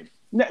in the game.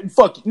 Now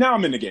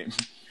I'm in the game.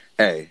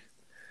 Hey.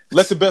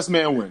 Let the best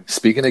man win.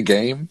 Speaking of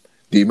game,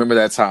 do you remember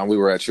that time we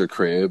were at your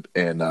crib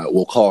and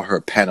we'll call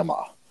her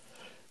Panama?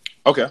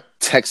 Okay.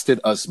 Texted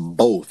us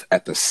both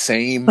at the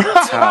same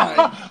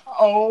time.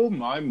 Oh,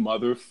 my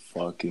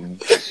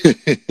motherfucking.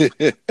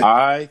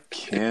 I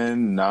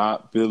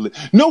cannot believe.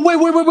 No,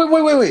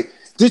 wait.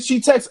 Did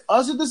she text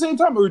us at the same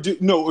time? Or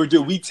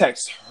did we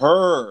text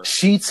her?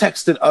 She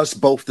texted us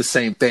both the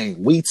same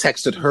thing. We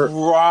texted her.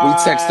 Right. We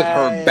texted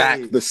her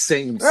back the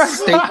same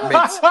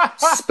statement,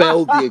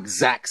 spelled the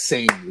exact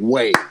same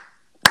way.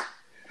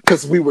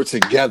 Because we were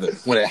together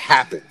when it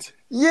happened.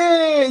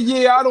 Yeah,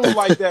 I don't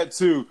like that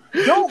too.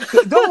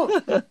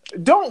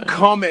 Don't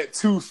come at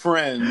two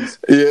friends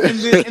and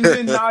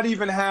then not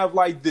even have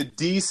like the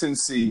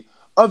decency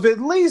of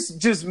at least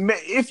just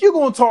if you're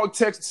gonna talk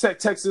text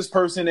this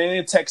person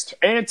and text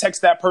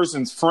that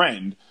person's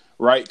friend,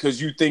 right?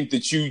 Because you think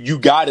that you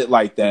got it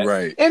like that,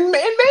 right? And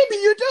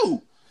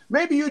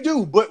maybe you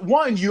do, but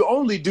one, you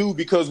only do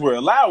because we're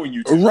allowing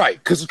you to, right?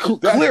 Because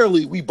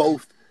clearly we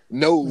both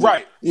know,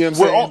 right? You know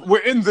what I'm saying? We're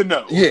in the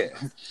know, yeah.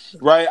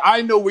 Right,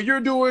 I know what you're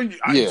doing.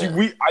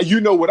 Yeah.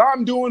 You know what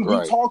I'm doing.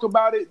 Right. We talk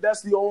about it.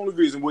 That's the only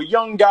reason. We're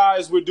young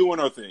guys. We're doing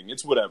our thing.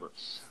 It's whatever,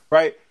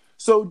 right?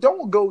 So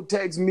don't go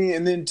text me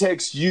and then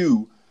text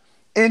you,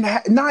 and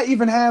not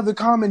even have the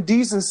common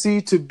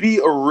decency to be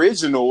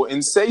original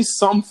and say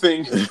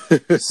something,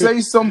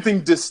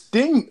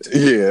 distinct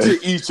to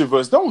each of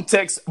us. Don't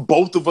text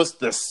both of us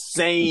the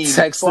same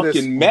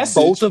fucking message.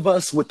 Both of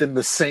us within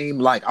the same,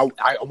 like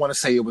I want to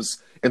say it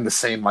was in the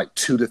same like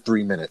 2 to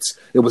 3 minutes.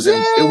 It was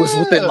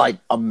within like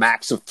a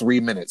max of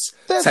 3 minutes.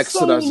 That's texted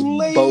so us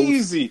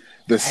lazy. Both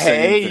the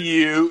same. Hey,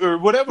 you or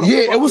whatever.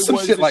 Yeah, it was some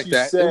shit like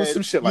that. It was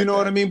some shit like that. You know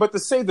what I mean? But to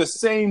say the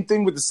same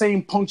thing with the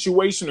same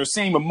punctuation or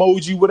same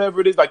emoji,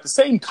 whatever it is, like the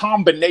same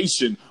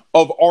combination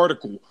of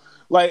article,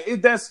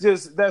 like that's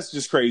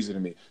just crazy to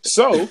me.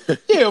 So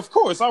yeah, of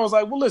course, I was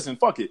like, well, listen,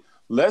 fuck it.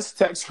 Let's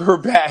text her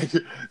back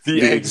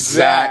the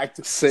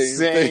exact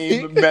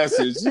same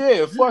message.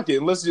 Yeah, fuck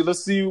it. Let's see,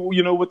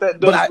 what that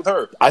does with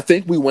her. I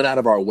think we went out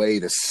of our way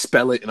to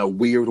spell it in a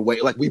weird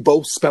way. Like we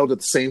both spelled it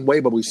the same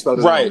way, but we spelled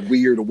it in a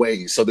weird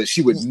way so that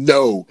she would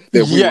know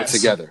that we were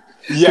together.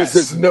 Because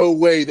there's no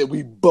way that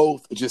we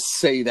both just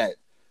say that.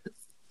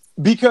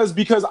 Because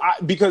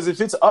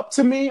if it's up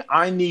to me,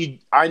 I need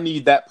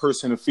that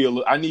person to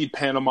feel. I need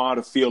Panama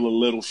to feel a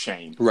little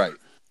shame. Right.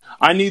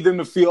 I need them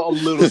to feel a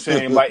little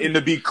shame, like, and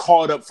to be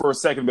caught up for a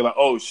second, be like,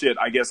 "Oh shit,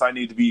 I guess I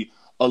need to be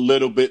a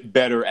little bit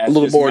better at this." A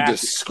little more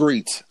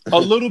discreet, a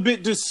little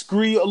bit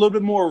discreet, a little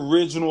bit more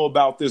original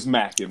about this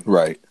macking.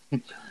 Right.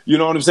 You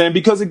know what I'm saying?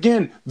 Because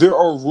again, there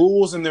are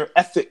rules and there are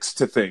ethics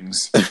to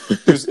things.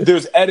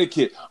 There's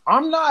etiquette.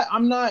 I'm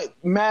not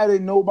mad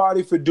at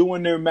nobody for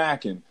doing their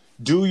macking.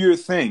 Do your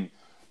thing.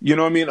 You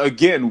know what I mean?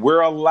 Again, we're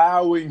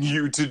allowing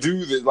you to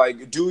do this.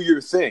 Like, do your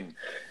thing.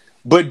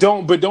 But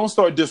don't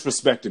start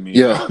disrespecting me.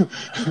 Yeah.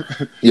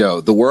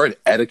 Yo, the word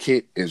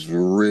etiquette is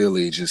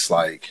really just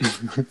like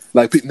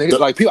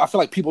people. I feel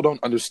like people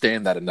don't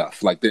understand that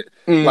enough. Like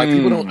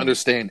people don't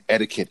understand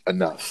etiquette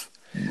enough.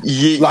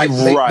 Yeah,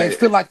 they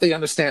feel like they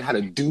understand how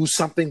to do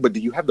something, but do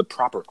you have the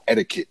proper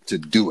etiquette to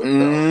do it?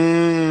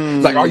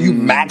 Though? Like, are you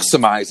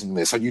maximizing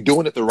this? Are you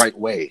doing it the right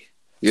way?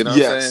 You know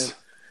what I'm saying?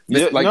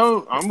 Yeah,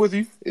 no, I'm with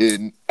you.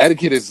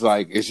 Etiquette is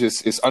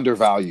it's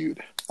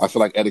undervalued. I feel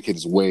like etiquette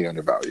is way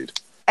undervalued.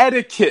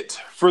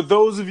 Etiquette, for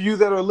those of you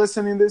that are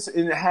listening to this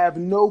and have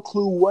no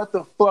clue what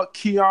the fuck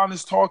Keon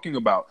is talking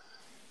about.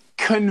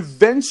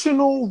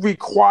 Conventional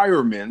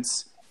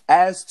requirements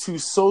as to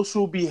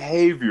social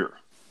behavior.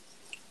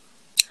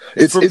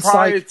 It's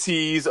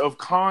proprieties of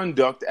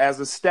conduct as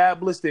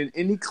established in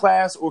any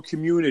class or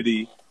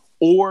community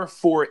or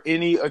for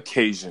any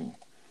occasion.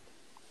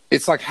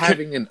 It's like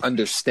having an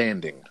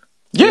understanding.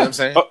 You know what I'm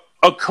saying?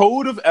 A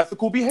code of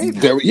ethical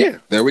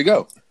behavior. There we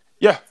go.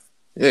 Yeah,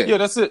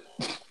 that's it.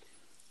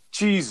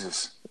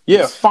 Jesus.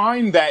 Yeah,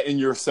 find that in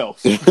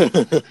yourself.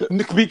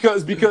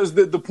 because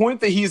the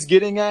point that he's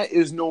getting at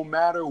is no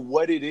matter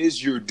what it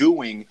is you're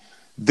doing,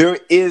 there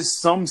is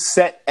some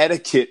set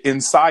etiquette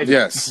inside of it.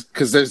 Yes,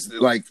 because there's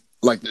like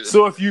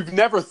so if you've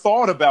never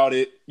thought about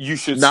it, you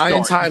should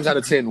 9 times out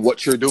of 10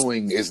 what you're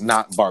doing is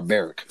not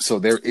barbaric. So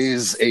there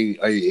is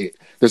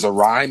there's a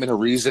rhyme and a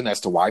reason as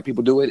to why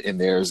people do it, and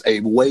there's a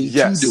way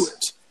to do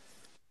it.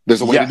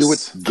 There's a way to do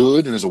it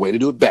good, and there's a way to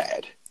do it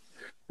bad.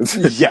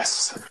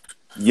 Yes,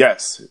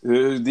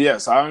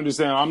 I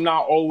understand. I'm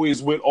not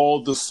always with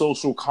all the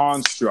social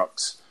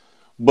constructs,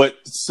 but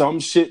some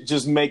shit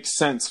just makes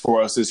sense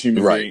for us as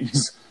human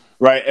beings,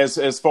 right?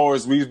 As far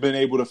as we've been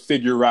able to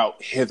figure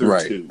out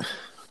hitherto.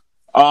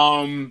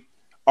 All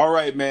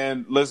right,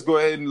 man. Let's go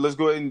ahead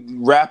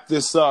and wrap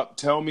this up.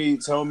 Tell me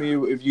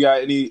if you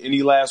got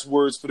any last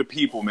words for the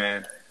people,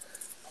 man.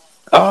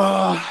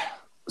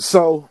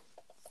 So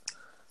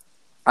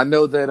I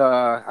know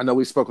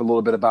we spoke a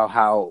little bit about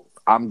how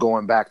I'm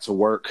going back to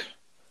work,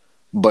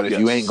 but if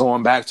you ain't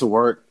going back to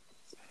work,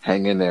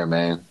 hang in there,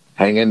 man.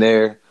 Hang in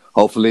there.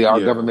 Hopefully our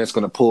government's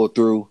going to pull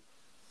through.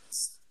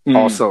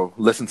 Also,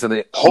 listen to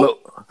the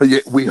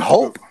we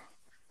hope.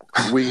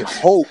 We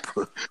hope.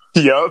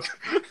 Yup.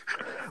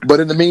 But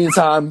in the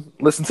meantime,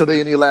 listen to the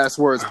Any Last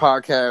Words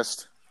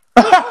podcast.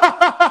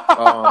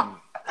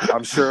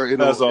 I'm sure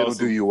it'll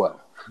do you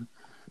well.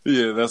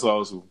 Yeah, that's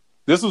awesome.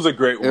 This was a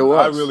great one.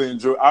 I really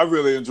enjoyed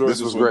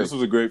this one. Great. This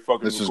was a great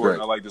fucking recording. Great.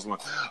 I like this one.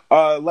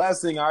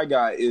 Last thing I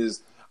got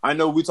is, I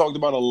know we talked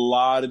about a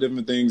lot of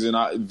different things, and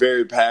I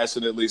very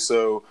passionately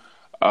so.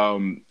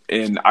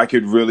 And I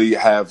could really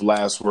have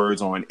last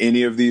words on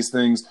any of these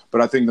things,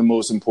 but I think the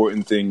most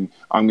important thing,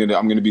 I'm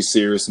gonna be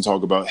serious and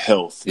talk about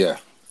health. Yeah.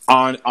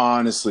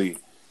 Honestly,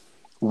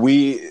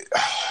 we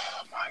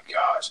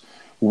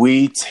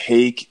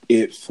take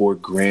it for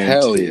granted.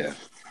 Hell yeah.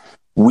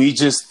 We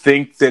just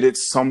think that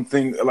it's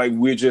something like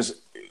we just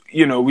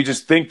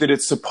think that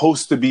it's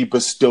supposed to be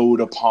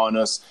bestowed upon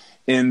us,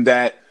 in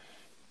that,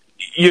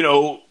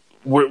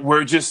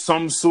 we're just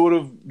some sort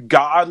of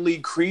godly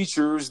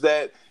creatures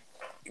that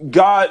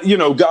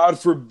God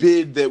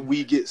forbid that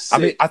we get sick.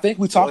 I mean, I think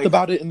we talked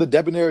about it in the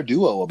Debonair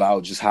Duo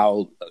about just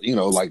how,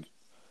 like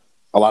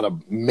a lot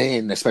of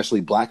men,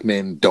 especially black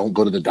men, don't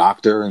go to the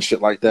doctor and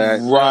shit like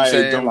that.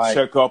 Right. Don't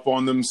check up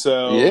on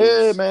themselves.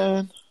 Yeah,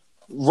 man.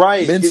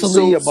 Right.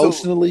 Mentally,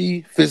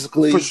 emotionally,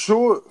 physically. For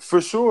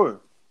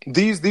sure.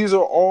 These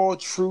are all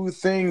true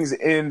things.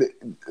 And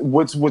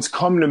what's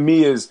come to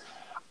me is,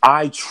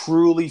 I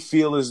truly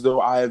feel as though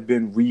I have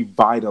been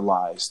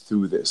revitalized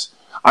through this.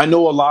 I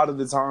know a lot of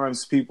the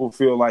times people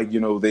feel like,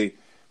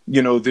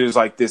 there's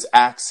like this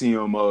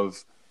axiom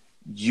of,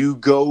 you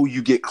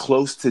get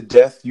close to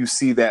death, you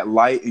see that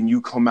light, and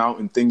you come out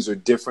and things are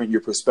different.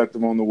 Your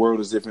perspective on the world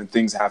is different.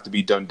 Things have to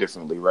be done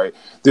differently, right?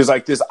 There's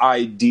like this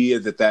idea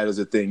that is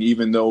a thing,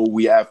 even though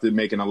we have to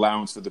make an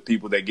allowance for the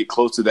people that get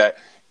close to that.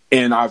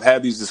 And I've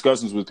had these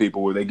discussions with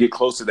people where they get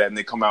close to that and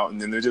they come out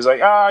and then they're just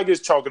like, I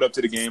just chalk it up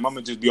to the game. I'm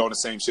going to just be on the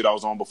same shit I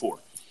was on before.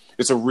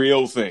 It's a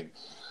real thing.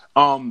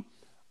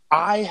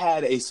 I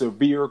had a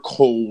severe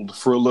cold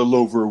for a little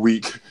over a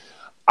week.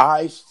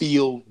 I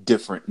feel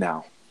different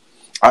now.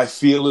 I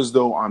feel as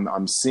though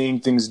I'm seeing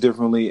things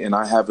differently, and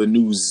I have a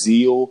new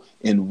zeal.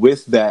 And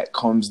with that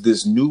comes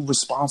this new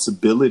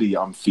responsibility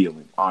I'm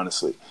feeling,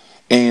 honestly.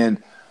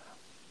 And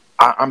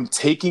I'm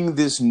taking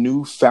this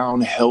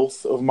newfound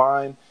health of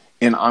mine,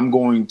 and I'm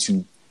going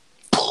to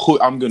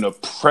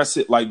press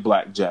it like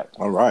blackjack.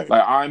 All right.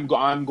 Like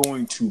I'm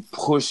going to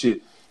push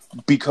it,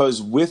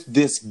 because with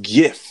this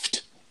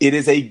gift, it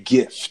is a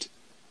gift.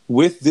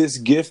 With this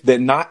gift that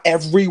not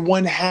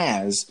everyone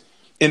has,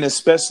 and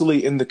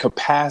especially in the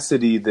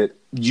capacity that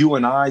you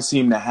and I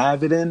seem to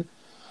have it in,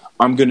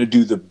 I'm going to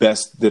do the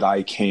best that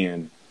I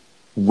can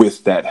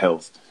with that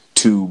health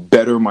to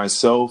better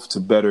myself, to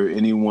better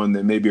anyone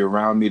that may be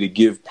around me, to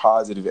give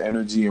positive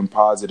energy and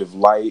positive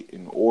light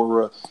and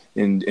aura,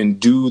 and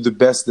do the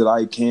best that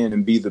I can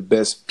and be the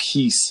best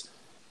piece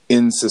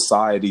in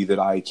society that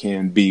I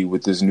can be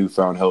with this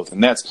newfound health.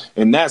 And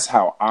that's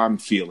how I'm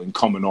feeling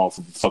coming off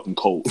of a fucking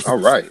cold. All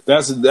right.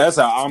 That's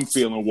how I'm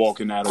feeling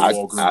walking out of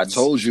Walgreens. I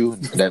told you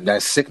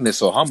that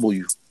sickness will humble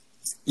you.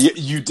 Yeah,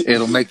 you did.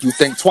 It'll make you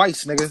think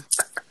twice, nigga.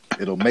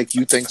 It'll make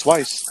you think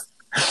twice.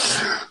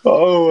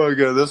 Oh my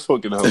God, that's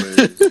fucking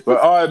hilarious. But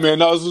all right, man,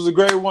 this was a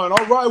great one.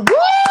 All right, woo!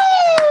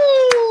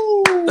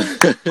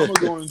 I'm gonna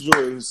go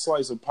enjoy a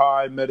slice of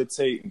pie,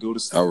 meditate, and go to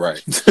sleep. All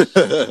right.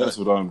 That's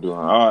what I'm doing.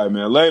 All right,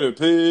 man. Later.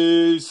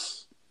 Peace.